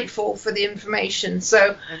and grateful for the information.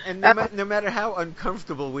 So, no matter how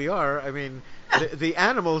uncomfortable we are, I mean, the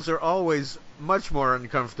animals are always much more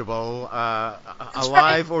uncomfortable,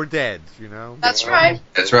 alive or dead. That's right.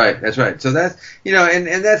 That's right. So that's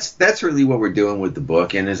and that's really what we're doing with the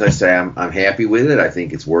book. And as I say, I'm happy with it. I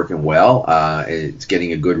think it's working well. It's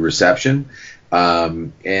getting a good reception.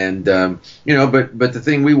 But the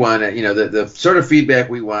thing we want, the sort of feedback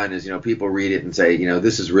we want is, people read it and say,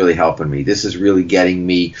 this is really helping me. This is really getting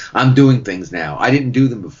me. I'm doing things now. I didn't do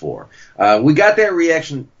them before. We got that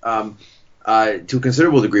reaction to a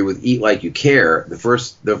considerable degree with Eat Like You Care, the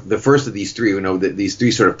first of these three. These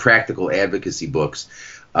three sort of practical advocacy books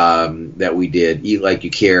that we did: Eat Like You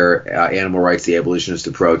Care, Animal Rights, the Abolitionist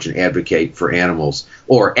Approach, and Advocate for Animals.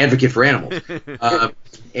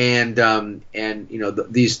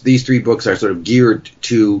 These three books are sort of geared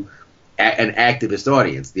to an activist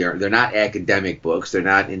audience. They're not academic books. They're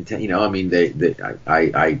not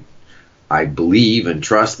I believe and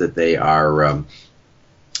trust that they are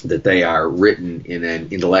written in an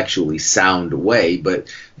intellectually sound way, but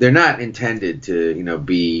they're not intended to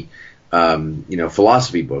be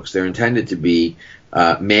philosophy books. They're intended to be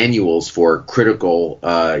manuals for critical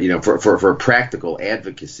for practical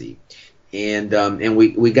advocacy. And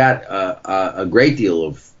we got a great deal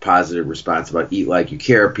of positive response about Eat Like You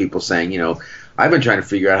Care. People saying, I've been trying to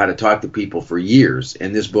figure out how to talk to people for years,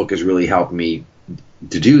 and this book has really helped me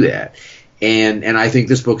to do that. And I think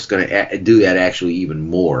this book's going to do that actually even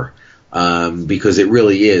more, because it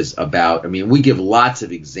really is about. We give lots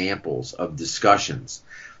of examples of discussions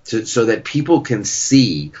so that people can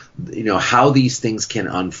see, how these things can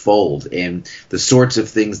unfold and the sorts of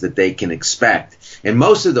things that they can expect. And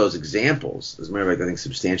most of those examples, as a matter of fact, I think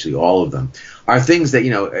substantially all of them, are things that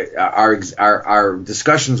are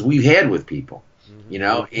discussions we've had with people,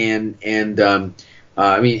 Anna and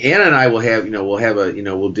I will have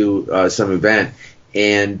we'll do some event,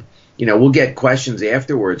 and we'll get questions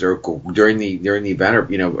afterwards or during the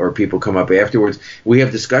event, or people come up afterwards. We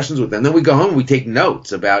have discussions with them. Then we go home and we take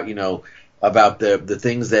notes about the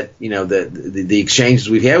things that the exchanges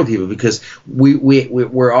we've had with people, because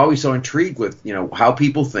we're always so intrigued with how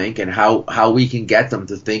people think and how we can get them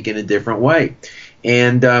to think in a different way.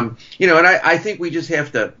 And and I think we just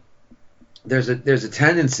have to. There's a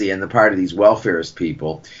tendency on the part of these welfarist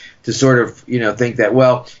people to sort of think that,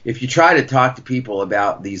 well, if you try to talk to people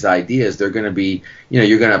about these ideas, they're going to be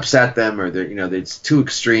you're going to upset them, or it's too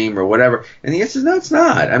extreme or whatever. And the answer is no, it's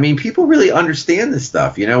not. People really understand this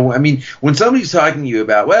stuff. When somebody's talking to you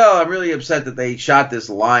about, well, I'm really upset that they shot this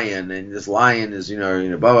lion, and this lion is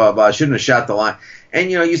blah blah blah, shouldn't have shot the lion. And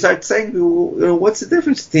you start saying, what's the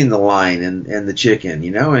difference between the lion and the chicken?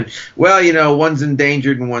 And one's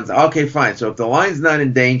endangered and one's okay, fine. So if the lion's not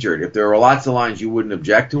endangered, if there were lots of lions, you wouldn't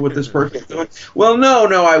object to what this person's doing? Well,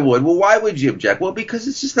 no, I would. Well, why would you object? Well, because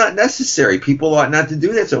it's just not necessary. People ought not to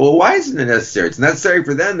do that. So, well, why isn't it necessary? It's necessary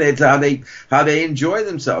for them. It's how they enjoy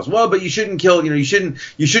themselves. Well, but you shouldn't kill. You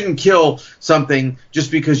shouldn't kill something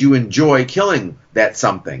just because you enjoy killing that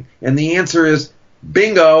something. And the answer is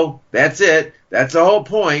bingo. That's it. That's the whole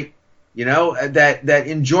point. That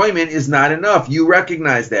enjoyment is not enough. You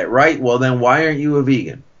recognize that, right? Well, then why aren't you a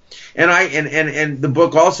vegan? And the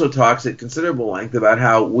book also talks at considerable length about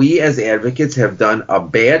how we as advocates have done a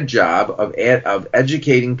bad job of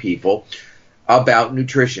educating people about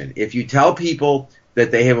nutrition. If you tell people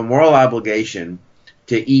that they have a moral obligation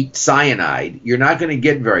to eat cyanide, you're not going to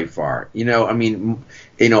get very far.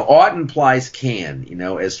 Ought implies can.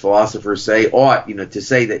 As philosophers say, ought. To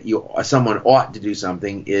say that someone ought to do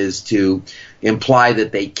something is to imply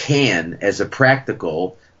that they can, as a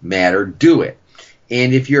practical matter, do it.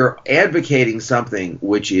 And if you're advocating something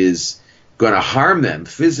which is going to harm them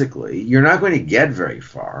physically, you're not going to get very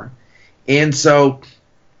far. And so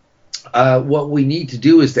what we need to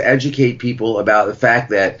do is to educate people about the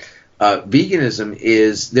fact that veganism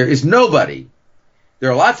there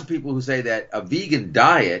are lots of people who say that a vegan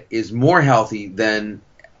diet is more healthy than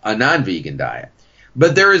a non-vegan diet.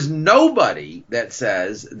 But there is nobody that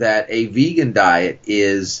says that a vegan diet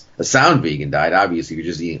is a sound vegan diet. Obviously, you're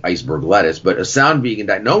just eating iceberg lettuce, but a sound vegan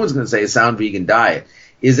diet, no one's going to say a sound vegan diet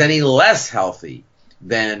is any less healthy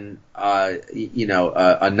than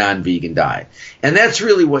a non-vegan diet. And that's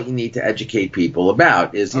really what you need to educate people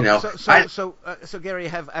about is, So Gary,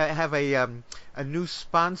 I have a new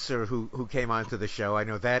sponsor who came onto the show. I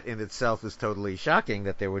know that in itself is totally shocking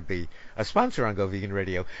that there would be a sponsor on Go Vegan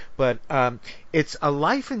Radio, but it's a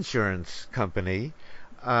life insurance company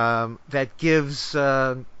that gives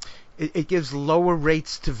it gives lower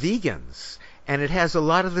rates to vegans. And it has a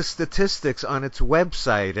lot of the statistics on its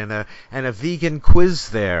website and a vegan quiz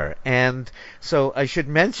there. And so I should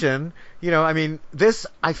mention, this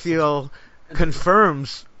I feel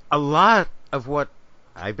confirms a lot of what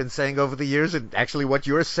I've been saying over the years, and actually what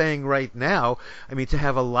you're saying right now. To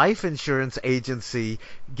have a life insurance agency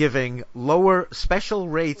giving lower special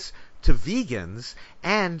rates to vegans,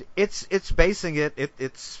 and it's basing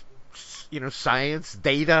it's science,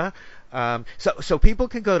 data. So people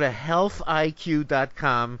can go to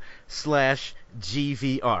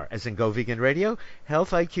healthiq.com/GVR, as in Go Vegan Radio,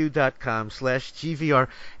 healthiq.com/GVR,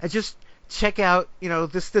 and just check out,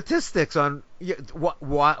 the statistics on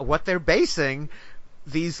what they're basing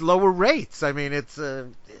these lower rates.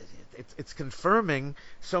 It's confirming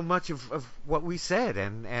so much of what we said,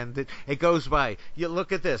 and it goes by. You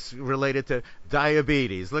look at this related to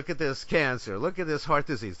diabetes. Look at this cancer. Look at this heart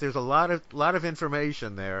disease. There's a lot of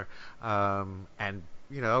information there, and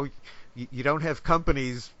you don't have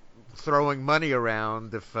companies throwing money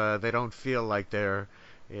around if they don't feel like they're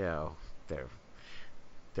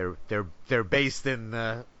based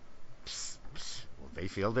in. They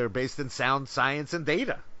feel they're based in sound science and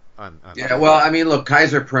data. Look,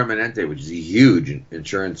 Kaiser Permanente, which is a huge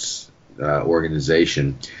insurance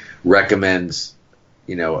organization, recommends,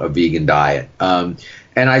 a vegan diet. And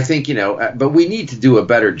I think, but we need to do a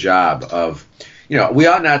better job of, we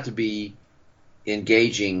ought not to be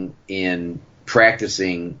engaging in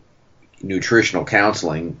practicing nutritional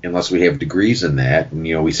counseling unless we have degrees in that. And,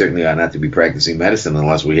 we certainly ought not to be practicing medicine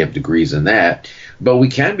unless we have degrees in that. But we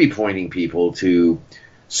can be pointing people to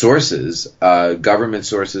sources, government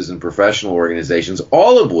sources and professional organizations,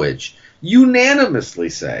 all of which unanimously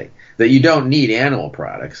say that you don't need animal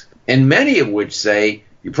products, and many of which say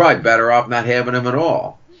you're probably better off not having them at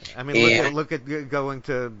all. Look at going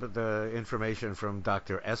to the information from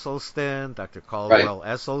Dr. Esselstyn, Dr. Caldwell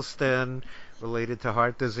Esselstyn, related to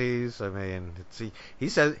heart disease. He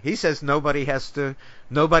says nobody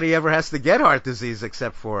ever has to get heart disease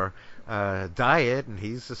except for diet, and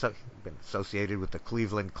he's been associated with the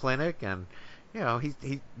Cleveland Clinic, and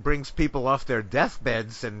he brings people off their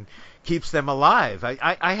deathbeds and keeps them alive.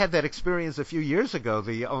 I had that experience a few years ago.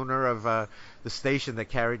 The owner of the station that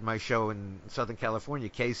carried my show in Southern California,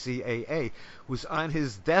 KCAA, was on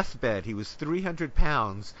his deathbed. He was 300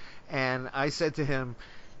 pounds, and I said to him,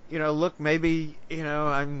 look, maybe,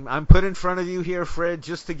 I'm put in front of you here, Fred,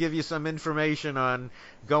 just to give you some information on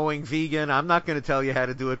going vegan. I'm not going to tell you how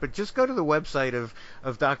to do it, but just go to the website of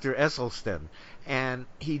Dr. Esselstyn. And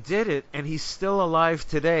he did it, and he's still alive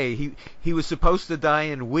today. He was supposed to die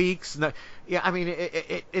in weeks.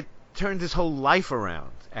 It turned his whole life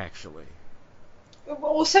around, actually.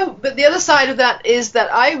 Also, but the other side of that is that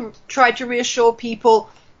I try to reassure people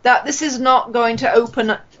that this is not going to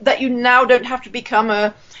open, that you now don't have to become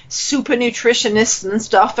a super nutritionist and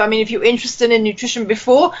stuff. I mean, if you're interested in nutrition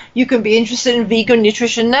before, you can be interested in vegan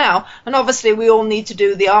nutrition now. And obviously we all need to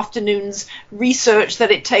do the afternoon's research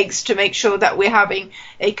that it takes to make sure that we're having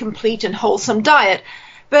a complete and wholesome diet.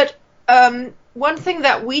 But one thing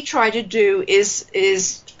that we try to do is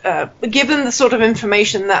given the sort of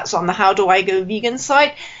information that's on the How Do I Go Vegan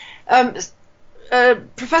site,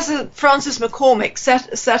 Professor Francis McCormick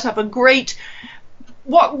set up a great,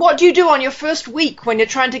 what do you do on your first week when you're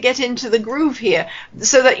trying to get into the groove here,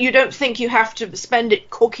 so that you don't think you have to spend it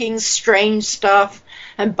cooking strange stuff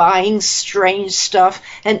and buying strange stuff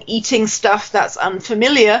and eating stuff that's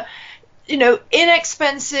unfamiliar. You know,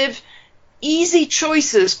 inexpensive, easy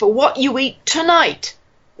choices for what you eat tonight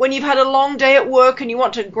when you've had a long day at work and you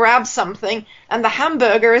want to grab something and the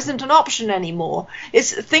hamburger isn't an option anymore.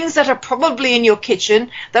 It's things that are probably in your kitchen,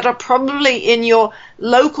 that are probably in your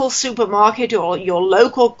local supermarket or your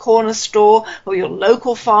local corner store or your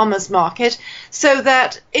local farmer's market, so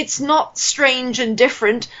that it's not strange and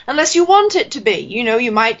different unless you want it to be. You know,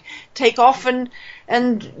 you might take off and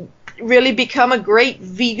really become a great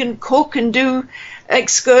vegan cook and do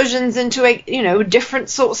excursions into different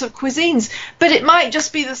sorts of cuisines, but it might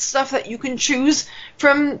just be the stuff that you can choose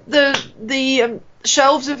from the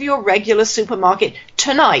shelves of your regular supermarket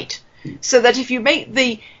tonight, so that if you make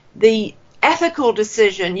the ethical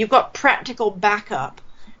decision, you've got practical backup,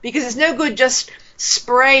 because it's no good just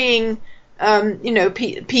spraying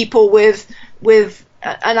people with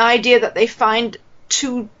an idea that they find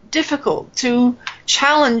too difficult, too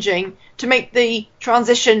challenging to make the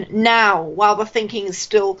transition now while the thinking is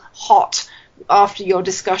still hot after your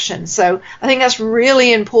discussion. So I think that's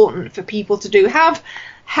really important for people to do. Have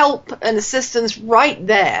help and assistance right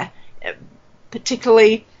there,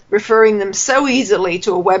 particularly referring them so easily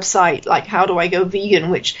to a website like How Do I Go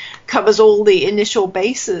Vegan, which covers all the initial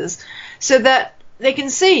bases, so that they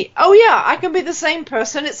can see, oh yeah, I can be the same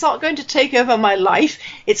person. It's not going to take over my life.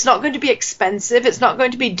 It's not going to be expensive. It's not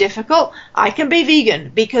going to be difficult. I can be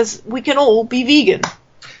vegan, because we can all be vegan.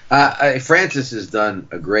 Frances has done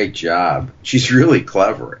a great job. She's really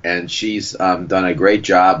clever, and she's done a great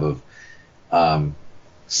job of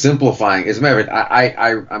simplifying. As a matter of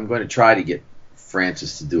fact, I'm going to try to get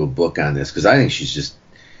Frances to do a book on this, because I think she's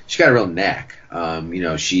got a real knack.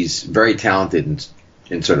 She's very talented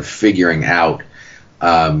in sort of figuring out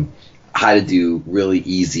how to do really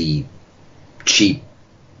easy, cheap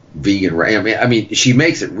vegan. I mean, she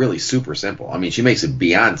makes it really super simple. I mean, she makes it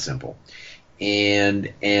beyond simple,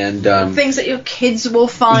 and things that your kids will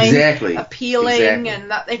find exactly appealing, and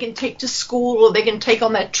that they can take to school or they can take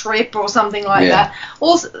on their trip or something like that.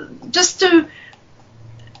 Also, just to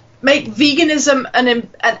make veganism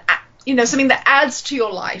something that adds to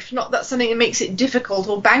your life, not that something that makes it difficult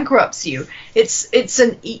or bankrupts you. It's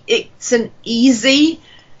an easy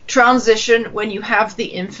transition when you have the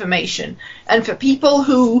information. And for people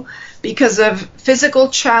who, because of physical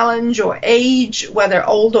challenge or age, whether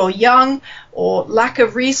old or young, or lack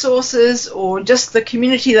of resources, or just the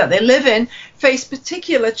community that they live in, face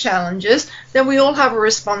particular challenges, then we all have a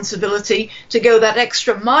responsibility to go that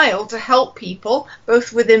extra mile to help people,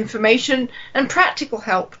 both with information and practical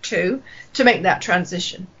help too, to make that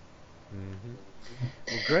transition.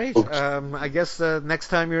 Well, great. I guess next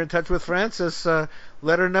time you're in touch with Frances,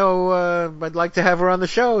 let her know I'd like to have her on the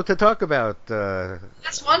show to talk about.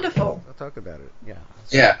 That's wonderful. I'll talk about it. Yeah.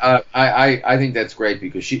 Yeah, I think that's great,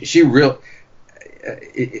 because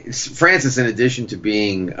Frances, in addition to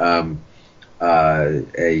being a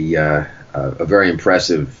very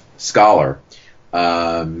impressive scholar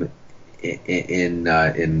in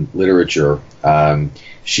literature,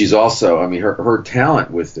 she's also, I mean, her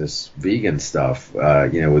talent with this vegan stuff,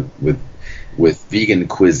 with vegan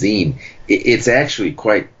cuisine, it's actually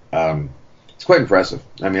quite it's quite impressive.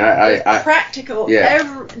 I mean, I practical,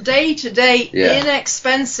 day to day,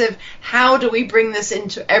 inexpensive. How do we bring this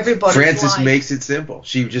into everybody's life? Frances makes it simple.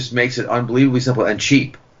 She just makes it unbelievably simple and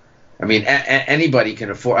cheap. I mean, anybody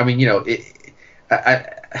can afford. I mean,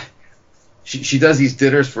 she does these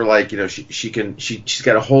dinners for, like, she's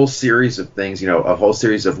got a whole series of things, a whole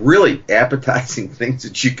series of really appetizing things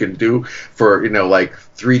that you can do for, like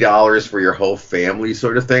 $3 for your whole family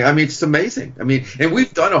sort of thing. I mean, it's amazing. I mean, and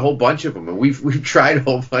we've done a whole bunch of them, and we've tried a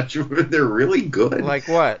whole bunch of them. They're really good. Like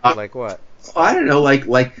what? Like what? I don't know, like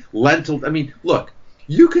lentil. I mean, look,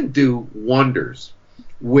 you can do wonders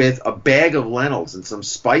with a bag of lentils and some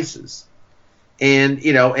spices. And,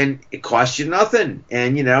 and it costs you nothing.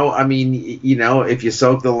 And, I mean, if you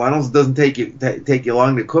soak the lentils, it doesn't take you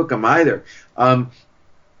long to cook them either.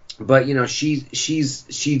 but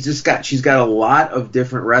she's got a lot of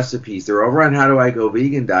different recipes. They're over on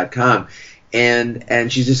howdoigovegan.com,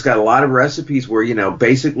 and she's just got a lot of recipes where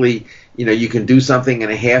basically you can do something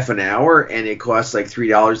in a half an hour and it costs like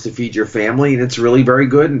 $3 to feed your family, and it's really very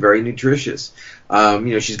good and very nutritious.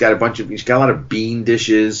 She's got a lot of bean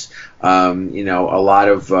dishes, a lot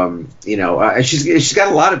of, and she's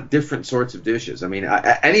got a lot of different sorts of dishes. I mean,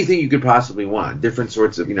 anything you could possibly want, different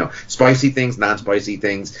sorts of, spicy things, non-spicy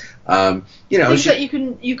things. Things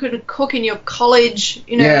that you can cook in your college,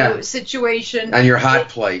 situation. On your hot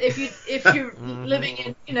plate. If you're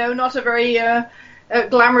living in, not a very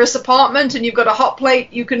glamorous apartment and you've got a hot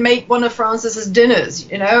plate, you can make one of Frances's dinners,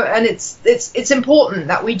 and it's important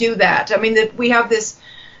that we do that. I mean, that we have this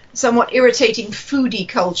somewhat irritating foodie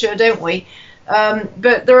culture, don't we?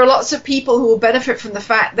 But there are lots of people who will benefit from the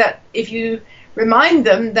fact that if you remind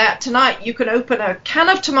them that tonight you can open a can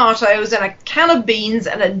of tomatoes and a can of beans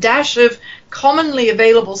and a dash of commonly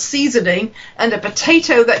available seasoning and a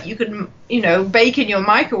potato that you can, bake in your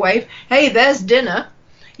microwave, hey, there's dinner.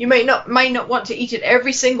 You may not want to eat it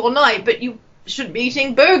every single night, but you shouldn't be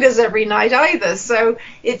eating burgers every night either. So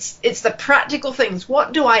it's the practical things.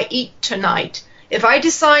 What do I eat tonight? If I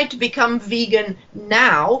decide to become vegan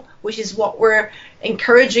now, which is what we're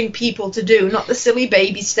encouraging people to do, not the silly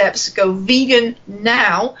baby steps, go vegan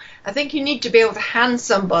now, I think you need to be able to hand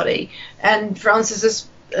somebody, and Frances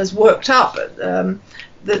has worked up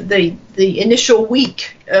the initial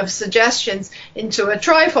week of suggestions into a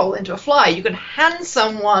trifold, into a flyer. You can hand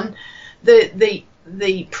someone the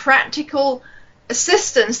practical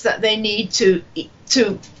assistance that they need to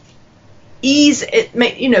ease it,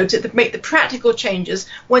 to make the practical changes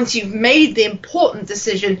once you've made the important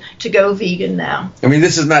decision to go vegan now. I mean,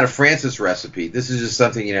 this is not a Frances recipe. This is just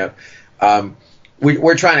something,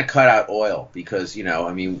 we're trying to cut out oil because,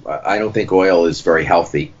 I don't think oil is very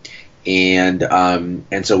healthy. And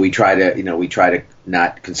so we try to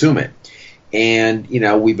not consume it. And,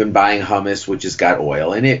 we've been buying hummus, which has got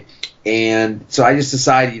oil in it. And so I just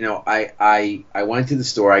decided, I went to the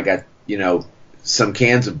store, I got, some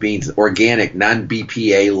cans of beans, organic,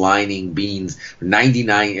 non-BPA lining beans,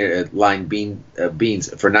 99 line beans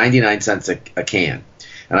for 99 cents a can.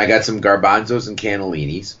 And I got some garbanzos and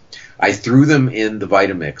cannellinis. I threw them in the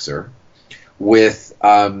Vitamixer with,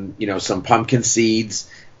 some pumpkin seeds,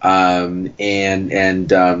 and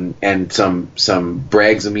some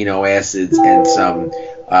Bragg's amino acids and some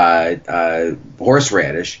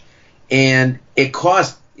horseradish, and it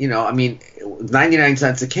cost 99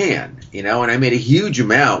 cents a can, and I made a huge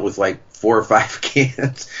amount with like 4 or 5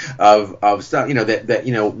 cans of stuff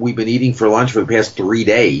that we've been eating for lunch for the past 3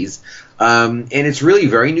 days, and it's really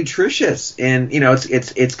very nutritious, and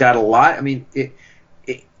it's got a lot. I mean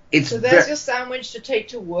so there's your sandwich to take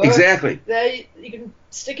to work. Exactly. There you can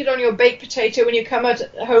stick it on your baked potato when you come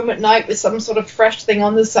home at night with some sort of fresh thing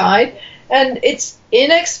on the side. And it's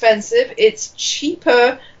inexpensive. It's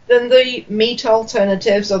cheaper than the meat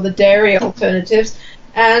alternatives or the dairy alternatives.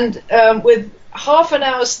 And with half an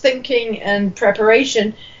hour's thinking and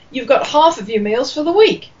preparation, you've got half of your meals for the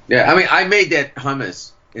week. Yeah, I mean, I made that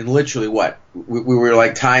hummus in literally we were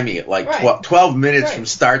like timing it like right. 12 minutes right. from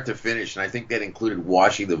start to finish, and I think that included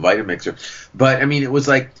washing the Vitamixer. But I mean, it was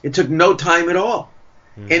like it took no time at all,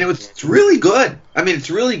 and it's really good. I mean, it's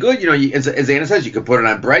really good. As Anna says, you can put it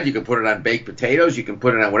on bread, you can put it on baked potatoes, you can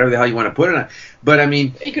put it on whatever the hell you want to put it on. But I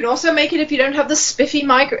mean, you can also make it if you don't have the spiffy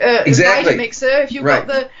exactly. Vitamixer. If you've right.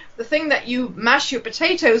 got the thing that you mash your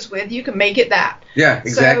potatoes with, you can make it that. Yeah,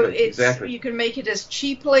 exactly. So exactly. You can make it as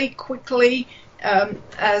cheaply, quickly,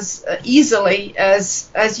 as easily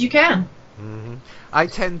as you can. Mm-hmm. I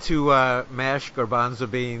tend to mash garbanzo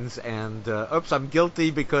beans, and I'm guilty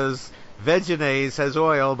because Vegenaise has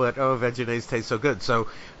oil, but Vegenaise tastes so good. So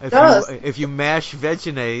if you mash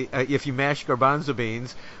garbanzo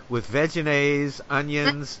beans with Vegenaise,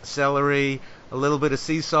 onions, celery, a little bit of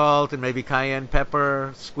sea salt, and maybe cayenne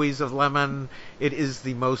pepper, squeeze of lemon, it is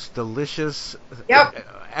the most delicious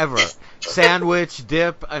ever. Sandwich,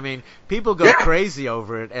 dip. I mean, people go crazy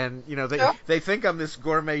over it, and they think I'm this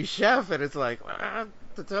gourmet chef, and it's like,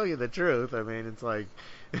 to tell you the truth, I mean, it's like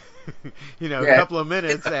a couple of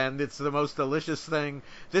minutes, and it's the most delicious thing.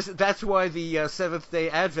 That's why the Seventh-day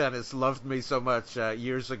Adventists loved me so much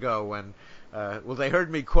years ago when they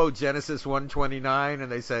heard me quote Genesis 1:29,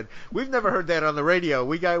 and they said, "We've never heard that on the radio.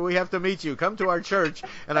 We have to meet you. Come to our church."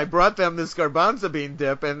 And I brought them this garbanzo bean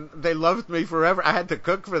dip, and they loved me forever. I had to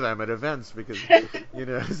cook for them at events because,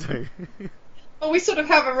 so. Well, we sort of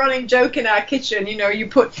have a running joke in our kitchen. You know, you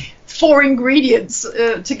put 4 ingredients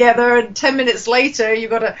together, and 10 minutes later, you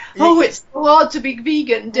got to, it's so hard to be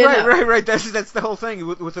vegan dinner. Right. That's the whole thing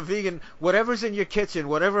with a vegan. Whatever's in your kitchen,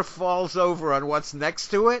 whatever falls over on what's next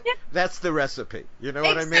to it, that's the recipe. You know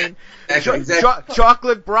what I mean? Exactly.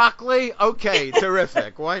 Chocolate broccoli, okay,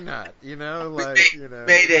 terrific. Why not? You know,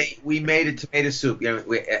 we made a tomato soup. You know,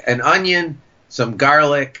 an onion, some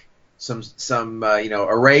garlic, some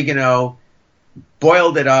oregano.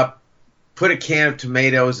 Boiled it up, put a can of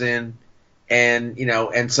tomatoes in,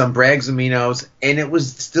 and some Bragg's aminos, and it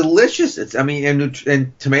was delicious.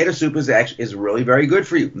 And tomato soup is really very good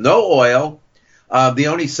for you. No oil. The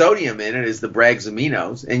only sodium in it is the Bragg's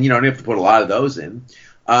aminos, and you don't have to put a lot of those in.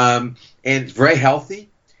 And it's very healthy.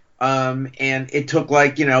 And it took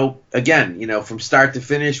from start to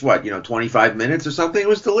finish, 25 minutes or something. It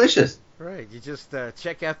was delicious. Right. You just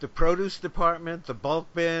check out the produce department, the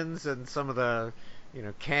bulk bins, and some of the,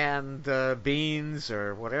 canned beans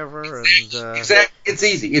or whatever. And exactly. It's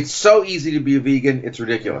easy. It's so easy to be a vegan. It's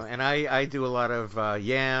ridiculous. And I do a lot of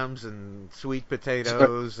yams and sweet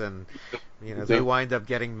potatoes, and they wind up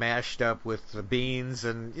getting mashed up with the beans,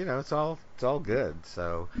 and it's all good.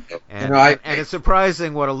 So, and it's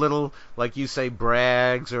surprising what a little, like you say,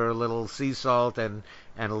 Bragg's or a little sea salt and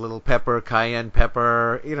a little pepper, cayenne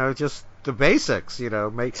pepper, just the basics,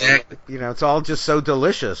 Exactly. It's all just so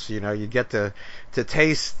delicious, you get to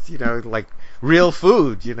taste, like real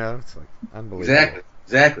food, it's like unbelievable.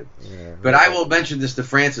 Exactly. Yeah, but I will mention this to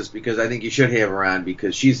Frances because I think you should have her on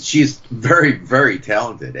because she's very, very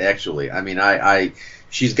talented, actually. I mean,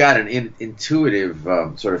 she's got an intuitive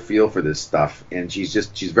sort of feel for this stuff, and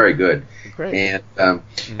she's very good. Great. And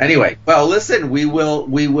anyway, well, listen, we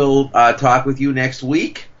will talk with you next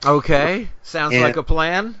week. Okay, sounds like a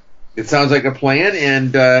plan. It sounds like a plan,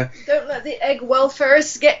 and don't let the egg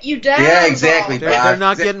welfares get you down. Yeah, exactly. They're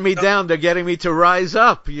not getting me down; they're getting me to rise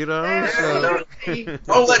up. So. Don't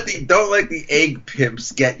let the egg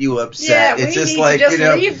pimps get you upset. Yeah, it's we just need like to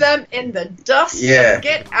just leave them in the dust. Yeah. And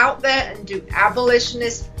get out there and do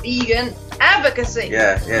abolitionist vegan advocacy.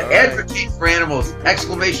 Yeah. Right. Advocate for animals! !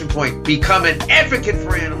 Become an advocate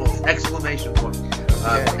for animals! !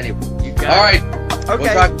 Anyway, You got all right. Okay,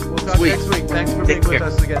 We'll talk next week. Thanks for being with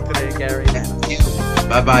us again today, Gary.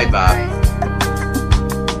 Bye-bye, Bob. Bye.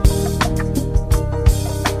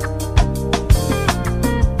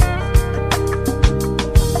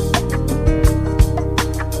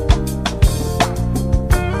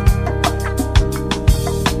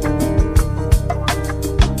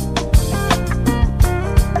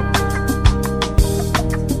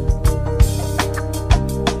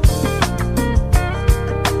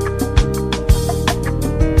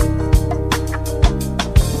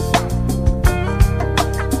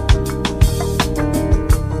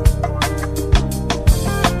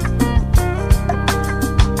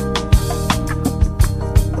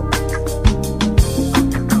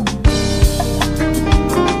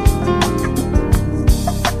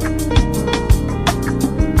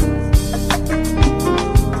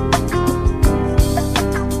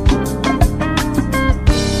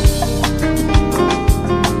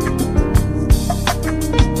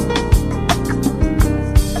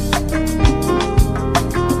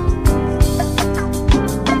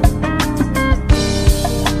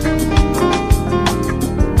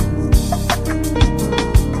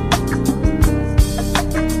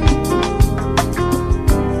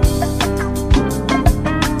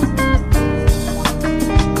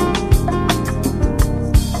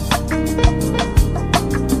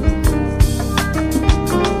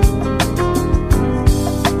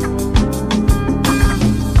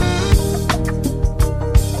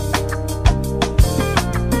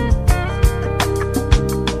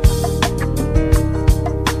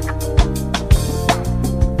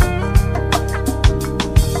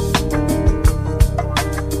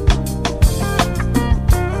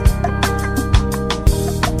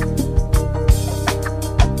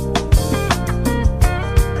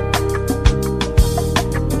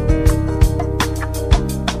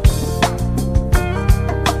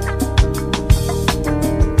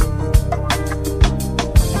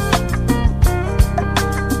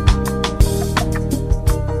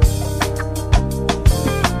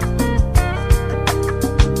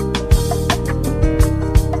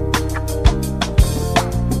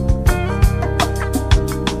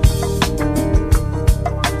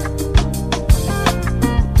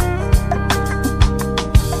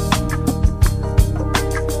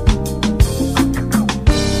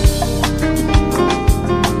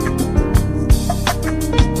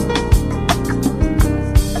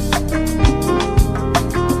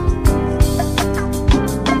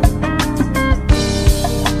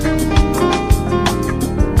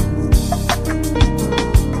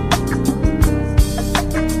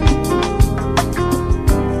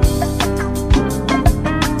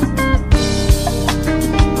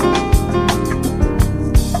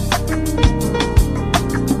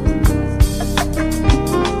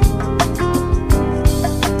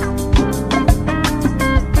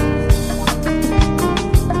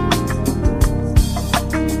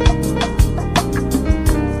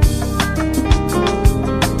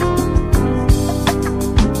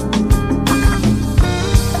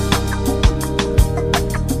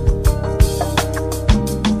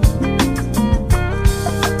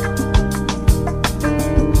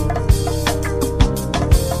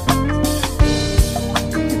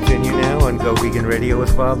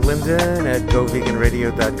 with Bob Linden at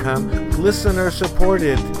GoVeganRadio.com. Listener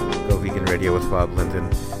supported Go Vegan Radio with Bob Linden.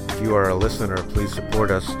 If you are a listener, please support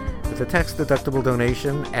us with a tax-deductible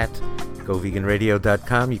donation at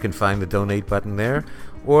GoVeganRadio.com. You can find the donate button there,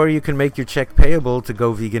 or you can make your check payable to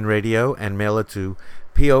Go Vegan Radio and mail it to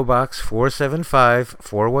P.O. Box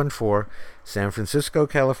 475-414, San Francisco,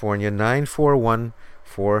 California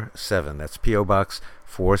 94147. That's P.O. Box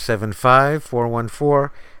 475-414,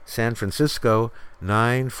 San Francisco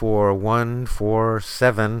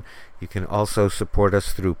 94147. You can also support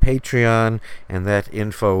us through Patreon, and that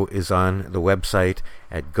info is on the website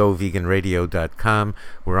at GoVeganRadio.com.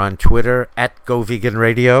 We're on Twitter at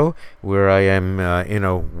GoVeganRadio, where I am in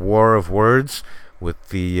a war of words with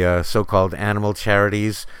the so-called animal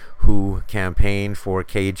charities who campaign for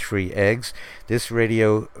cage-free eggs. This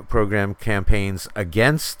radio program campaigns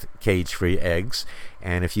against cage-free eggs,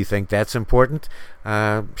 and if you think that's important,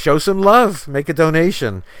 show some love, make a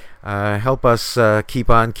donation. Help us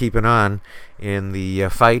keep on keeping on in the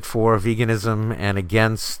fight for veganism and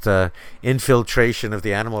against infiltration of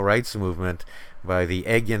the animal rights movement by the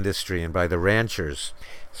egg industry and by the ranchers.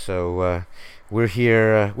 So we're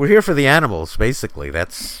here for the animals, basically.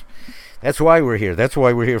 That's why we're here. That's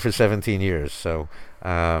why we're here for 17 years. So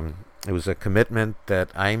it was a commitment that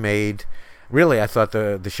I made. Really, I thought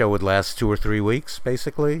the show would last 2 or 3 weeks,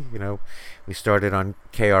 basically. You know, we started on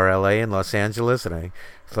KRLA in Los Angeles, and I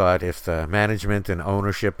thought if the management and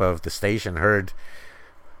ownership of the station heard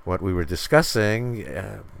what we were discussing,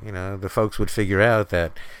 the folks would figure out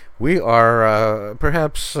that we are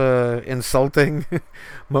perhaps insulting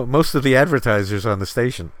most of the advertisers on the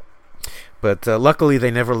station. But luckily,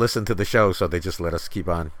 they never listened to the show, so they just let us keep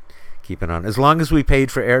on keeping on. As long as we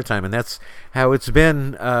paid for airtime, and that's how it's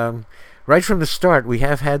been. Right from the start, we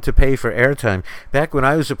have had to pay for airtime. Back when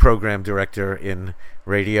I was a program director in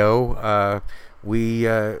radio, we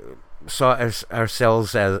saw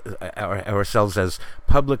ourselves as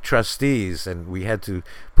public trustees, and we had to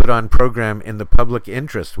put on program in the public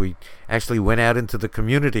interest. We actually went out into the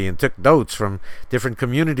community and took notes from different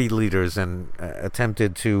community leaders and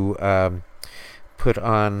attempted to put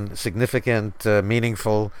on significant,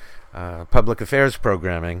 meaningful public affairs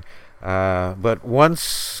programming. But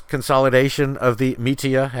once consolidation of the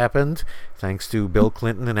media happened, thanks to Bill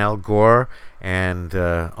Clinton and Al Gore, and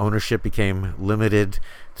ownership became limited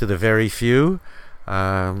to the very few,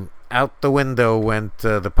 out the window went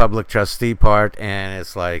the public trustee part, and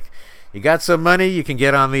it's like, you got some money, you can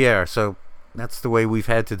get on the air. So that's the way we've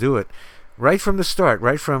had to do it. Right from the start,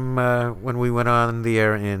 right from when we went on the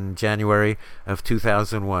air in January of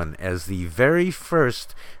 2001 as the very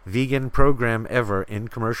first vegan program ever in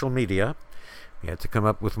commercial media. We had to come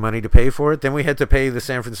up with money to pay for it. Then we had to pay the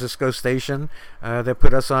San Francisco station that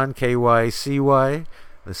put us on, KYCY,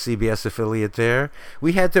 the CBS affiliate there.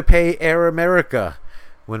 We had to pay Air America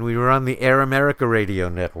when we were on the Air America radio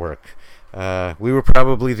network. We were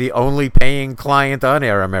probably the only paying client on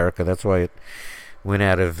Air America. That's why it went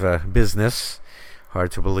out of business.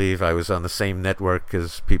 Hard to believe I was on the same network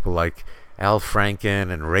as people like Al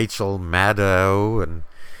Franken and Rachel Maddow, and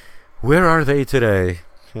where are they today?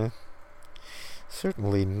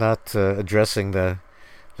 Certainly not addressing the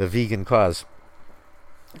vegan cause.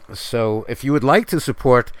 So if you would like to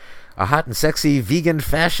support a hot and sexy vegan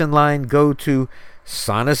fashion line, go to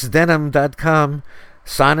sonusdenim.com.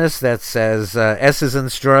 Sonus, that says S is in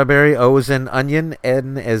strawberry, O is in onion,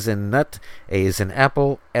 N is in nut, A is in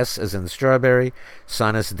apple, S is in strawberry,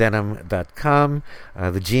 sonusdenim.com.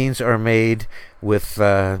 The jeans are made with,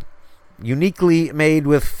 uniquely made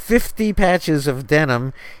with 50 patches of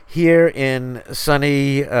denim here in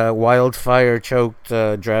sunny, wildfire-choked,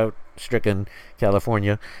 drought-stricken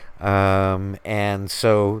California. And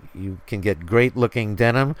so you can get great-looking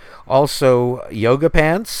denim. Also, yoga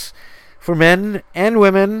pants for men and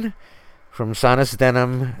women from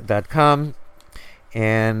sonusdenim.com,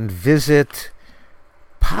 and visit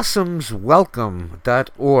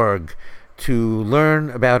possumswelcome.org to learn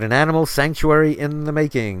about an animal sanctuary in the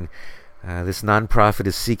making. This nonprofit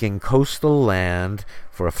is seeking coastal land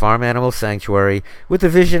for a farm animal sanctuary with a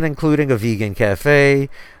vision including a vegan cafe,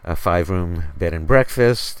 a 5-room bed and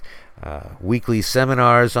breakfast, weekly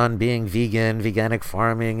seminars on being vegan, veganic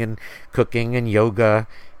farming and cooking and yoga.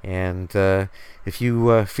 And if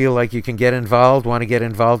you feel like you can get involved, want to get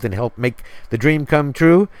involved and help make the dream come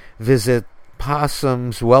true, visit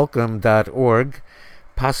possumswelcome.org.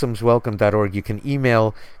 Possumswelcome.org. You can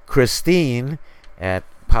email Christine at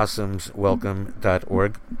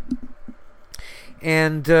possumswelcome.org.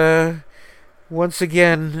 And once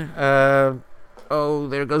again, oh,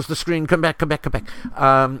 there goes the screen. Come back.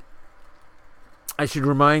 I should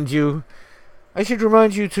remind you I should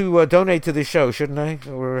remind you to donate to the show, shouldn't I?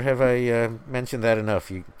 Or have I mentioned that enough?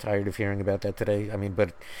 You tired of hearing about that today?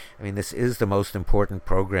 This is the most important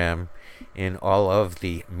program in all of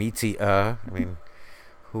the media.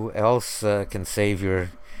 Who else can save your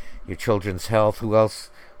children's health? Who else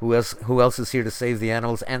is here to save the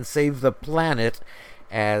animals and save the planet?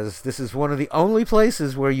 As this is one of the only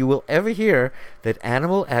places where you will ever hear that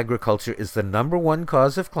animal agriculture is the number one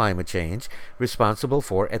cause of climate change, responsible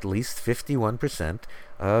for at least 51%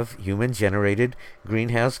 of human-generated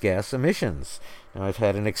greenhouse gas emissions. Now, I've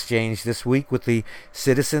had an exchange this week with the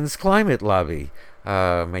Citizens Climate Lobby,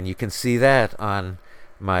 and you can see that on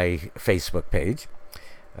my Facebook page.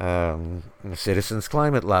 Citizens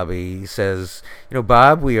Climate Lobby says,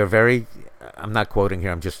 Bob, we are very... I'm not quoting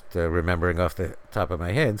here, I'm just remembering off the top of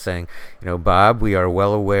my head, saying, Bob, we are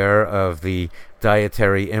well aware of the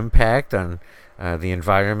dietary impact on the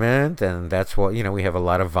environment, and that's what, we have a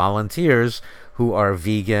lot of volunteers who are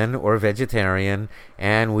vegan or vegetarian,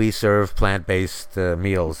 and we serve plant-based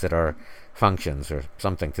meals at our functions, or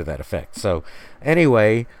something to that effect. So,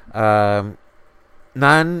 anyway,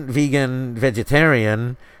 non-vegan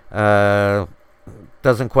vegetarian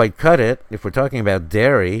doesn't quite cut it if we're talking about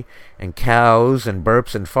dairy and cows and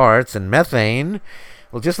burps and farts and methane.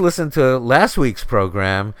 Well, just listen to last week's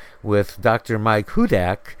program with Dr. Mike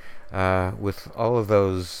Hudak with all of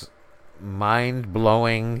those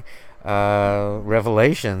mind-blowing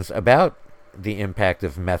revelations about the impact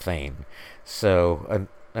of methane. So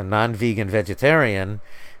a non-vegan vegetarian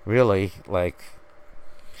really,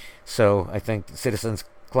 so I think Citizens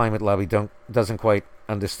Climate Lobby doesn't quite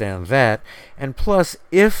understand that. And plus,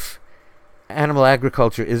 if animal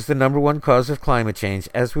agriculture is the number one cause of climate change,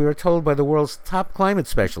 as we were told by the world's top climate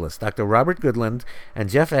specialists, Dr. Robert Goodland and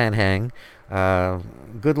Jeff Anhang.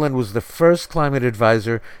 Goodland was the first climate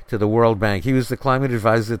advisor to the World Bank. He was the climate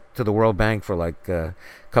advisor to the World Bank for a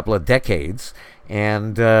couple of decades.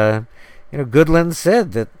 And, Goodland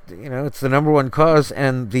said that, it's the number one cause,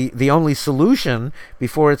 and the only solution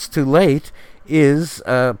before it's too late is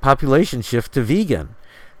a population shift to vegan.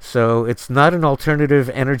 So it's not an alternative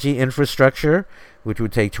energy infrastructure, which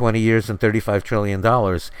would take 20 years and $35 trillion.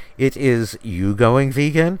 It is you going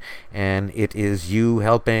vegan, and it is you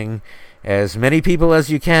helping as many people as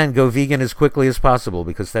you can go vegan as quickly as possible,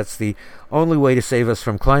 because that's the only way to save us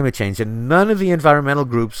from climate change. And none of the environmental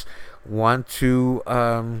groups want to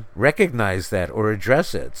recognize that or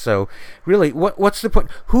address it. So really, what's the point?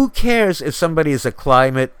 Who cares if somebody is a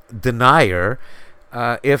climate denier?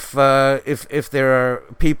 If there are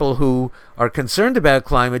people who are concerned about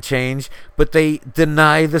climate change, but they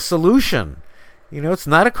deny the solution. It's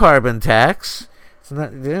not a carbon tax. It's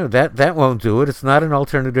not, that won't do it. It's not an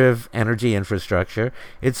alternative energy infrastructure.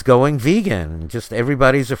 It's going vegan. Just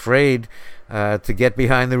everybody's afraid to get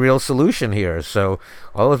behind the real solution here. So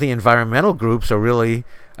all of the environmental groups are really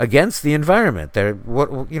against the environment.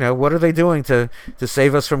 What are they doing to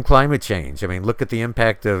save us from climate change? Look at the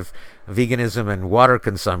impact of veganism and water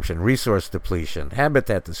consumption, resource depletion,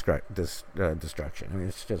 habitat destruction.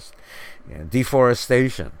 It's just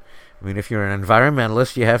deforestation. If you're an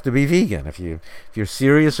environmentalist, you have to be vegan. If you're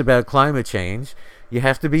serious about climate change, you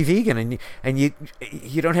have to be vegan, and you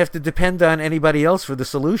don't have to depend on anybody else for the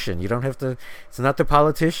solution. You don't have to. It's not the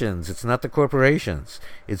politicians. It's not the corporations.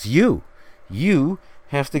 It's you. You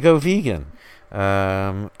have to go vegan.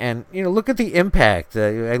 And look at the impact.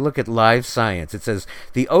 I look at Live Science. It says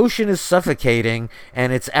the ocean is suffocating,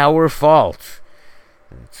 and it's our fault.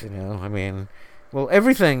 Well,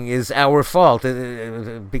 everything is our fault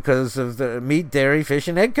because of the meat, dairy, fish,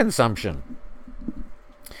 and egg consumption.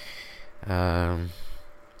 It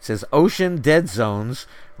says ocean dead zones,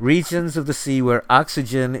 regions of the sea where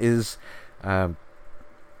oxygen is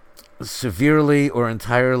severely or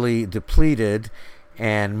entirely depleted,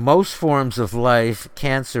 and most forms of life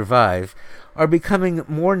can't survive, are becoming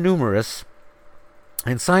more numerous,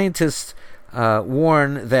 and scientists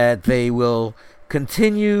warn that they will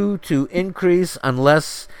continue to increase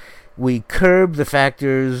unless we curb the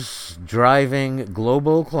factors driving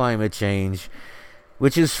global climate change,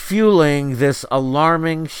 which is fueling this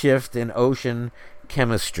alarming shift in ocean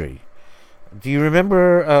chemistry. Do you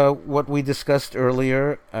remember what we discussed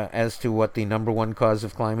earlier as to what the number one cause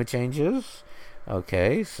of climate change is?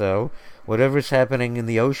 Okay, so whatever's happening in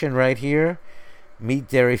the ocean right here, meat,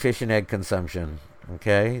 dairy, fish, and egg consumption.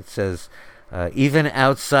 Okay, it says even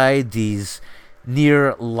outside these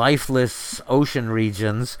near lifeless ocean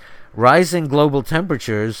regions, rising global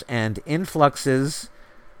temperatures and influxes,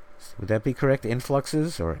 would that be correct?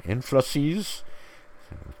 Influxes or influxes?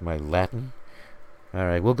 My Latin. All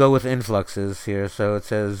right, we'll go with influxes here. So it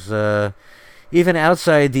says even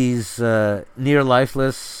outside these near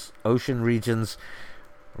lifeless ocean regions,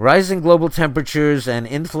 rising global temperatures and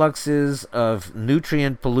influxes of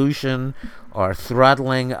nutrient pollution are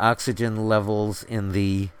throttling oxygen levels in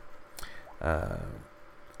the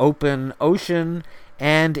open ocean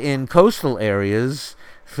and in coastal areas,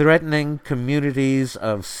 threatening communities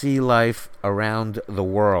of sea life around the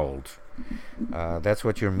world. That's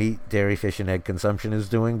what your meat, dairy, fish, and egg consumption is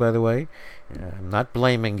doing, by the way. I'm not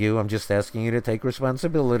blaming you. I'm just asking you to take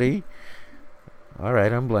responsibility. All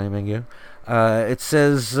right, I'm blaming you. It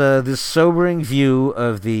says this sobering view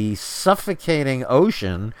of the suffocating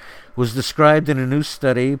ocean was described in a new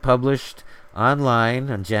study published online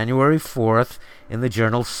on January 4th in the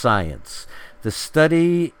journal Science. The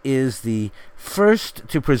study is the first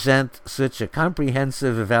to present such a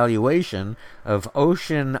comprehensive evaluation of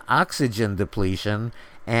ocean oxygen depletion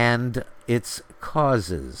and its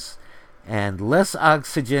causes. And less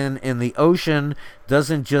oxygen in the ocean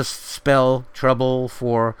doesn't just spell trouble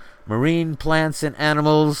for marine plants and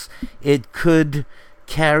animals, it could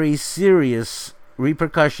carry serious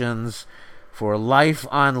repercussions for life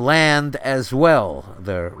on land as well,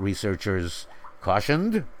 the researchers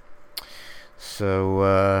cautioned. So,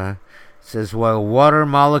 it says, while water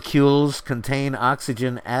molecules contain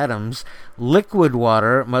oxygen atoms, liquid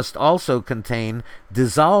water must also contain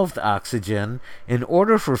dissolved oxygen in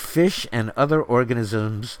order for fish and other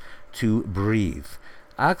organisms to breathe.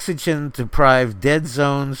 Oxygen-deprived dead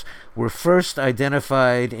zones were first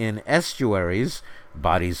identified in estuaries,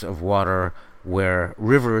 bodies of water where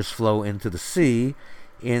rivers flow into the sea,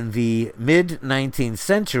 in the mid-19th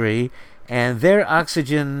century, and their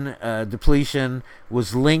oxygen depletion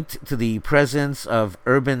was linked to the presence of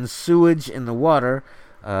urban sewage in the water.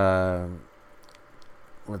 Let's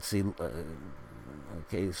see.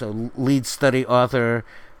 Okay, so lead study author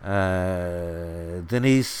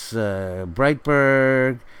Denise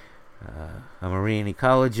Breitberg, a marine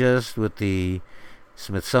ecologist with the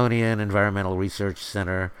Smithsonian Environmental Research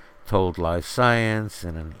Center, told Live Science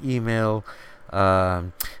in an email.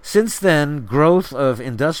 Since then, growth of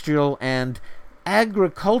industrial and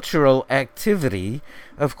agricultural activity,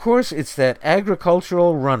 of course, it's that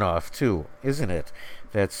agricultural runoff, too, isn't it?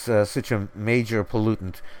 That's such a major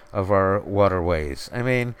pollutant of our waterways. I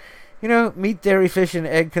mean, you know, meat, dairy, fish, and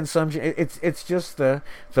egg consumption, it's just the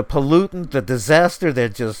pollutant, the disaster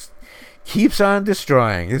that just keeps on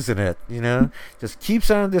destroying, isn't it? You know, just keeps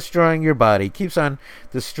on destroying your body, keeps on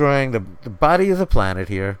destroying the body of the planet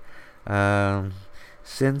here.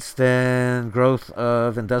 Since then, growth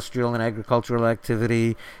of industrial and agricultural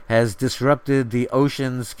activity has disrupted the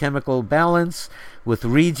ocean's chemical balance, with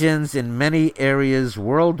regions in many areas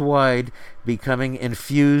worldwide becoming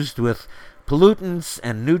infused with pollutants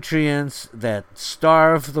and nutrients that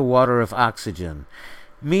starve the water of oxygen.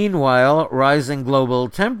 Meanwhile, rising global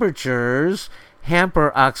temperatures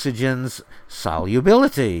hamper oxygen's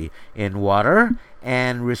solubility in water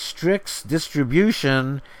and restricts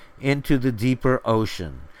distribution into the deeper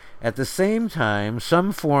ocean. At the same time,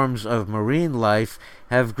 some forms of marine life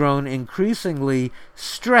have grown increasingly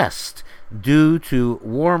stressed due to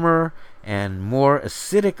warmer and more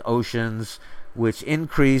acidic oceans, which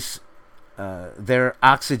increase their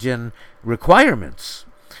oxygen requirements.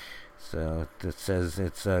 So it says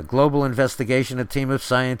it's a global investigation. A team of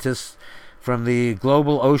scientists from the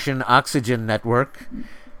Global Ocean Oxygen Network,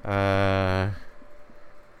 or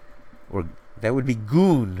that would be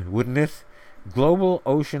GOON, wouldn't it? Global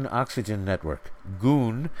Ocean Oxygen Network,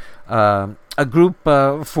 GOON, a group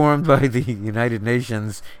formed by the United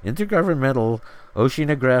Nations Intergovernmental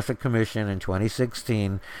Oceanographic Commission in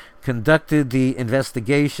 2016, conducted the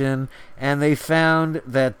investigation, and they found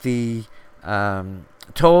that the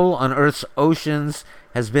toll on Earth's oceans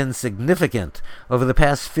has been significant. Over the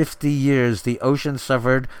past 50 years, the ocean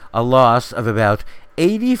suffered a loss of about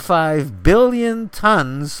 85 billion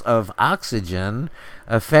tons of oxygen,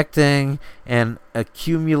 affecting an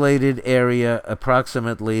accumulated area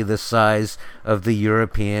approximately the size of the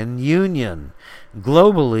European Union.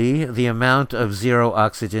 Globally, the amount of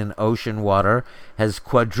zero-oxygen ocean water has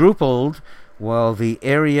quadrupled, while the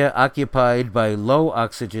area occupied by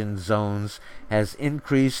low-oxygen zones has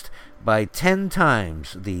increased by 10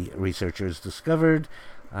 times, the researchers discovered.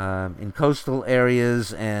 In coastal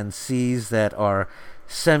areas and seas that are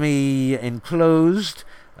semi-enclosed,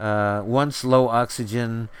 once low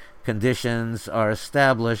oxygen conditions are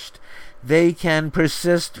established, they can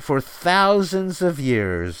persist for thousands of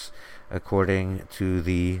years, according to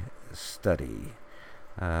the study.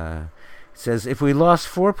 It says, if we lost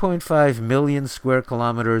 4.5 million square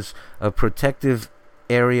kilometers of protective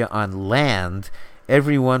area on land,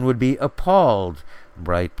 everyone would be appalled.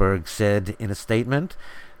 Brightberg said in a statement.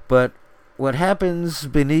 But what happens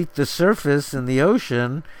beneath the surface in the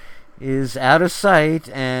ocean is out of sight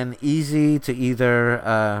and easy to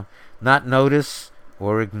either not notice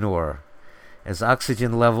or ignore. As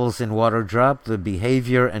oxygen levels in water drop, the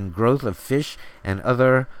behavior and growth of fish and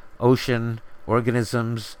other ocean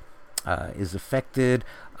organisms is affected.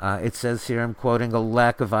 It says here, I'm quoting, a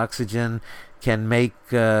lack of oxygen can make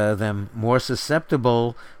them more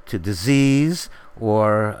susceptible to disease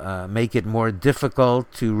or make it more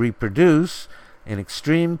difficult to reproduce. In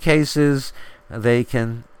extreme cases, they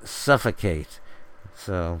can suffocate.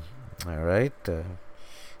 So, all right,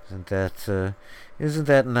 isn't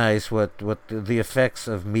that nice? What the effects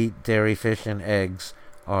of meat, dairy, fish, and eggs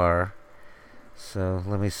are. So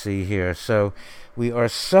let me see here. So we are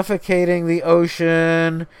suffocating the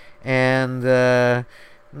ocean, and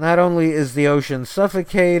not only is the ocean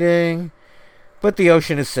suffocating, but the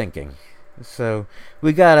ocean is sinking. So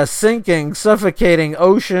we got a sinking, suffocating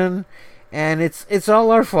ocean, and it's all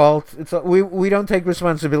our fault. We don't take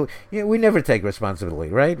responsibility. We never take responsibility,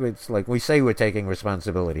 right? It's like we say we're taking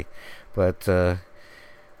responsibility, but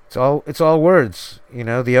it's all words.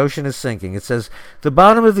 The ocean is sinking. It says the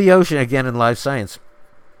bottom of the ocean, again in Live Science,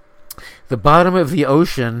 the bottom of the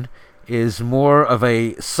ocean is more of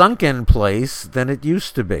a sunken place than it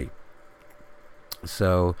used to be.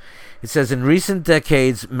 So it says in recent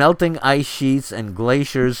decades, melting ice sheets and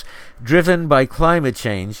glaciers driven by climate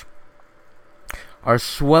change are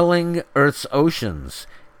swelling Earth's oceans,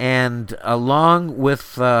 and along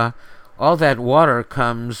with all that water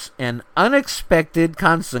comes an unexpected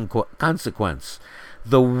consequence.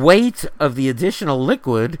 The weight of the additional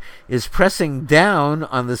liquid is pressing down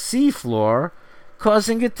on the seafloor,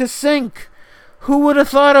 causing it to sink. Who would have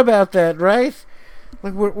thought about that, right?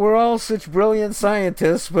 Like we're all such brilliant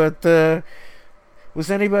scientists, but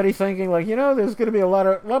was anybody thinking like, there's going to be a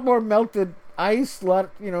lot more melted ice, a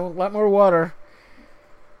lot more water.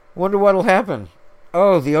 Wonder what'll happen.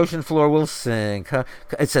 Oh, the ocean floor will sink.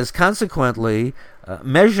 It says, consequently,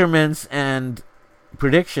 measurements and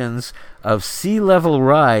predictions of sea level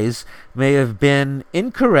rise may have been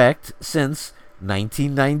incorrect since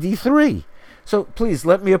 1993. So please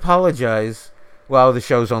let me apologize. Well, the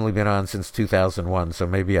show's only been on since 2001, so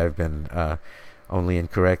maybe I've been only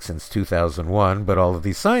incorrect since 2001, but all of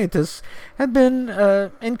these scientists have been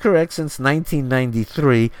incorrect since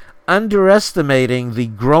 1993, underestimating the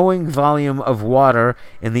growing volume of water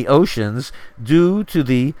in the oceans due to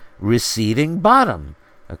the receding bottom,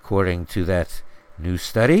 according to that new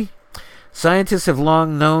study. Scientists have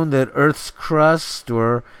long known that Earth's crust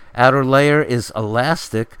or outer layer is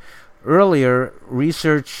elastic. Earlier,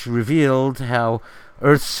 research revealed how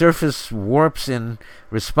Earth's surface warps in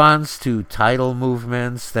response to tidal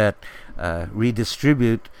movements that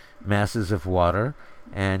redistribute masses of water.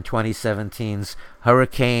 And 2017's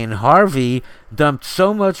Hurricane Harvey dumped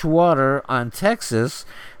so much water on Texas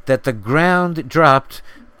that the ground dropped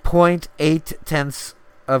 0.8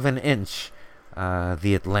 of an inch,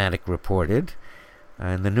 the Atlantic reported.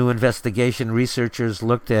 In the new investigation, researchers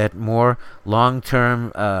looked at more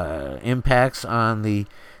long-term impacts on the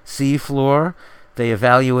seafloor. They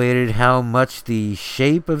evaluated how much the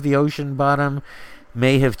shape of the ocean bottom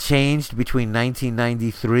may have changed between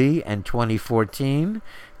 1993 and 2014,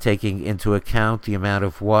 taking into account the amount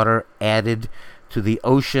of water added to the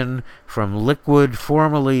ocean from liquid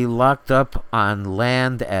formerly locked up on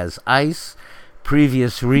land as ice.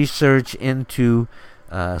 Previous research into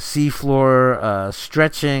seafloor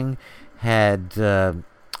stretching had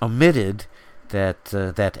omitted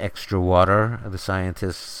that extra water, the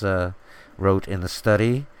scientists wrote in the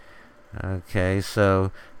study. Okay,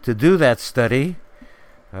 so to do that study,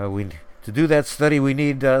 we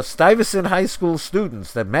need Stuyvesant High School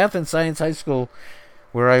students, the Math and Science High School,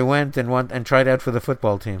 where I went and tried out for the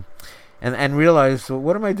football team, and realized, well,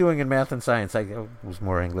 what am I doing in math and science? I was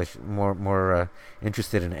more English, more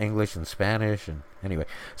interested in English and Spanish, and anyway.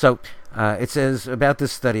 So it says about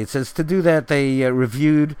this study. It says to do that they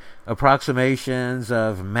reviewed approximations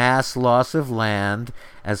of mass loss of land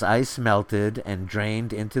as ice melted and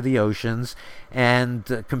drained into the oceans,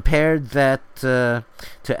 and compared that to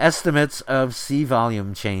estimates of sea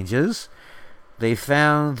volume changes. They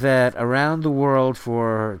found that around the world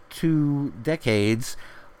for 2 decades,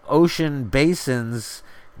 ocean basins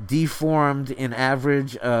deformed in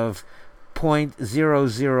average of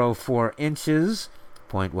 0.004 inches,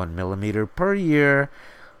 0.1 millimeter per year,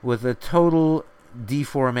 with a total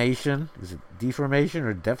deformation, is it deformation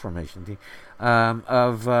or deformation,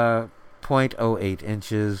 of 0.08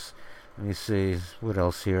 inches. Let me see, what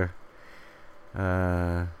else here?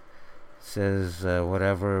 says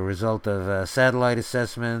whatever result of satellite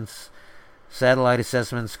assessments. Satellite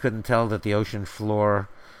assessments couldn't tell that the ocean floor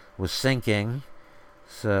was sinking.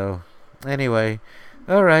 So anyway,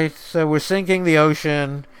 all right. So we're sinking the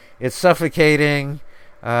ocean. It's suffocating.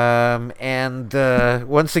 And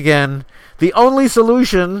once again, the only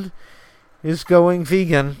solution is going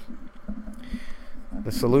vegan.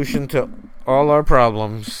 The solution to all our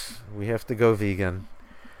problems. We have to go vegan.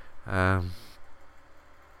 That's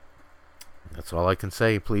all I can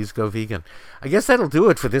say. Please go vegan. I guess that'll do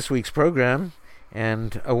it for this week's program.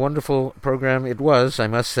 And a wonderful program it was, I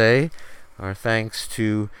must say. Our thanks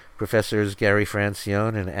to Professors Gary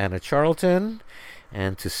Francione and Anna Charlton,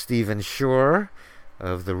 and to Stephen Shore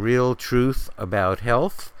of The Real Truth About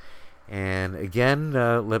Health. And again,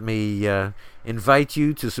 let me invite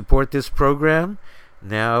you to support this program,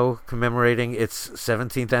 now commemorating its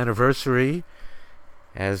 17th anniversary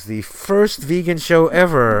as the first vegan show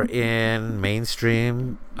ever in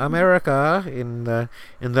mainstream America, in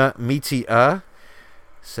the media.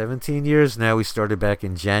 17 years now. We started back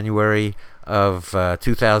in January of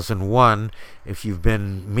 2001. If you've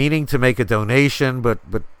been meaning to make a donation but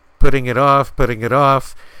putting it off,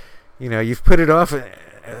 you've put it off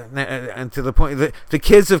and to the point that the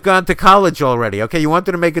kids have gone to college already. Okay, you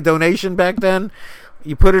wanted to make a donation back then,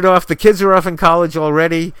 you put it off. The kids are off in college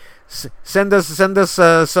already. Send us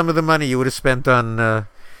some of the money you would have spent on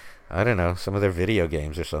I don't know, some of their video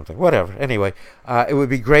games or something. Whatever. Anyway, it would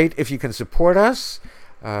be great if you can support us.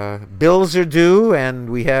 Bills are due, and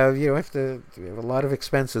we have we have a lot of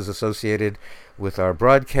expenses associated with our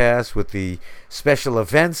broadcast, with the special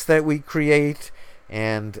events that we create.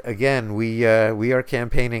 And again, we are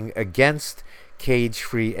campaigning against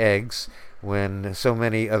cage-free eggs when so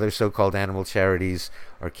many other so-called animal charities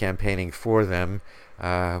are campaigning for them.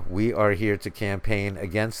 We are here to campaign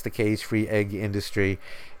against the cage-free egg industry,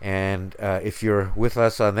 and if you're with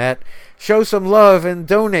us on that, show some love and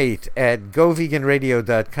donate at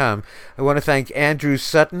goveganradio.com. I want to thank Andrew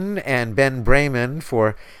Sutton and Ben Brayman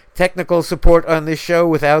for technical support on this show.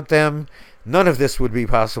 Without them, none of this would be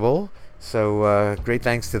possible. So great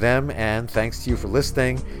thanks to them, and thanks to you for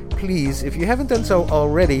listening. Please, if you haven't done so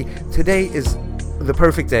already, today is the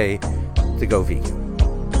perfect day to go vegan.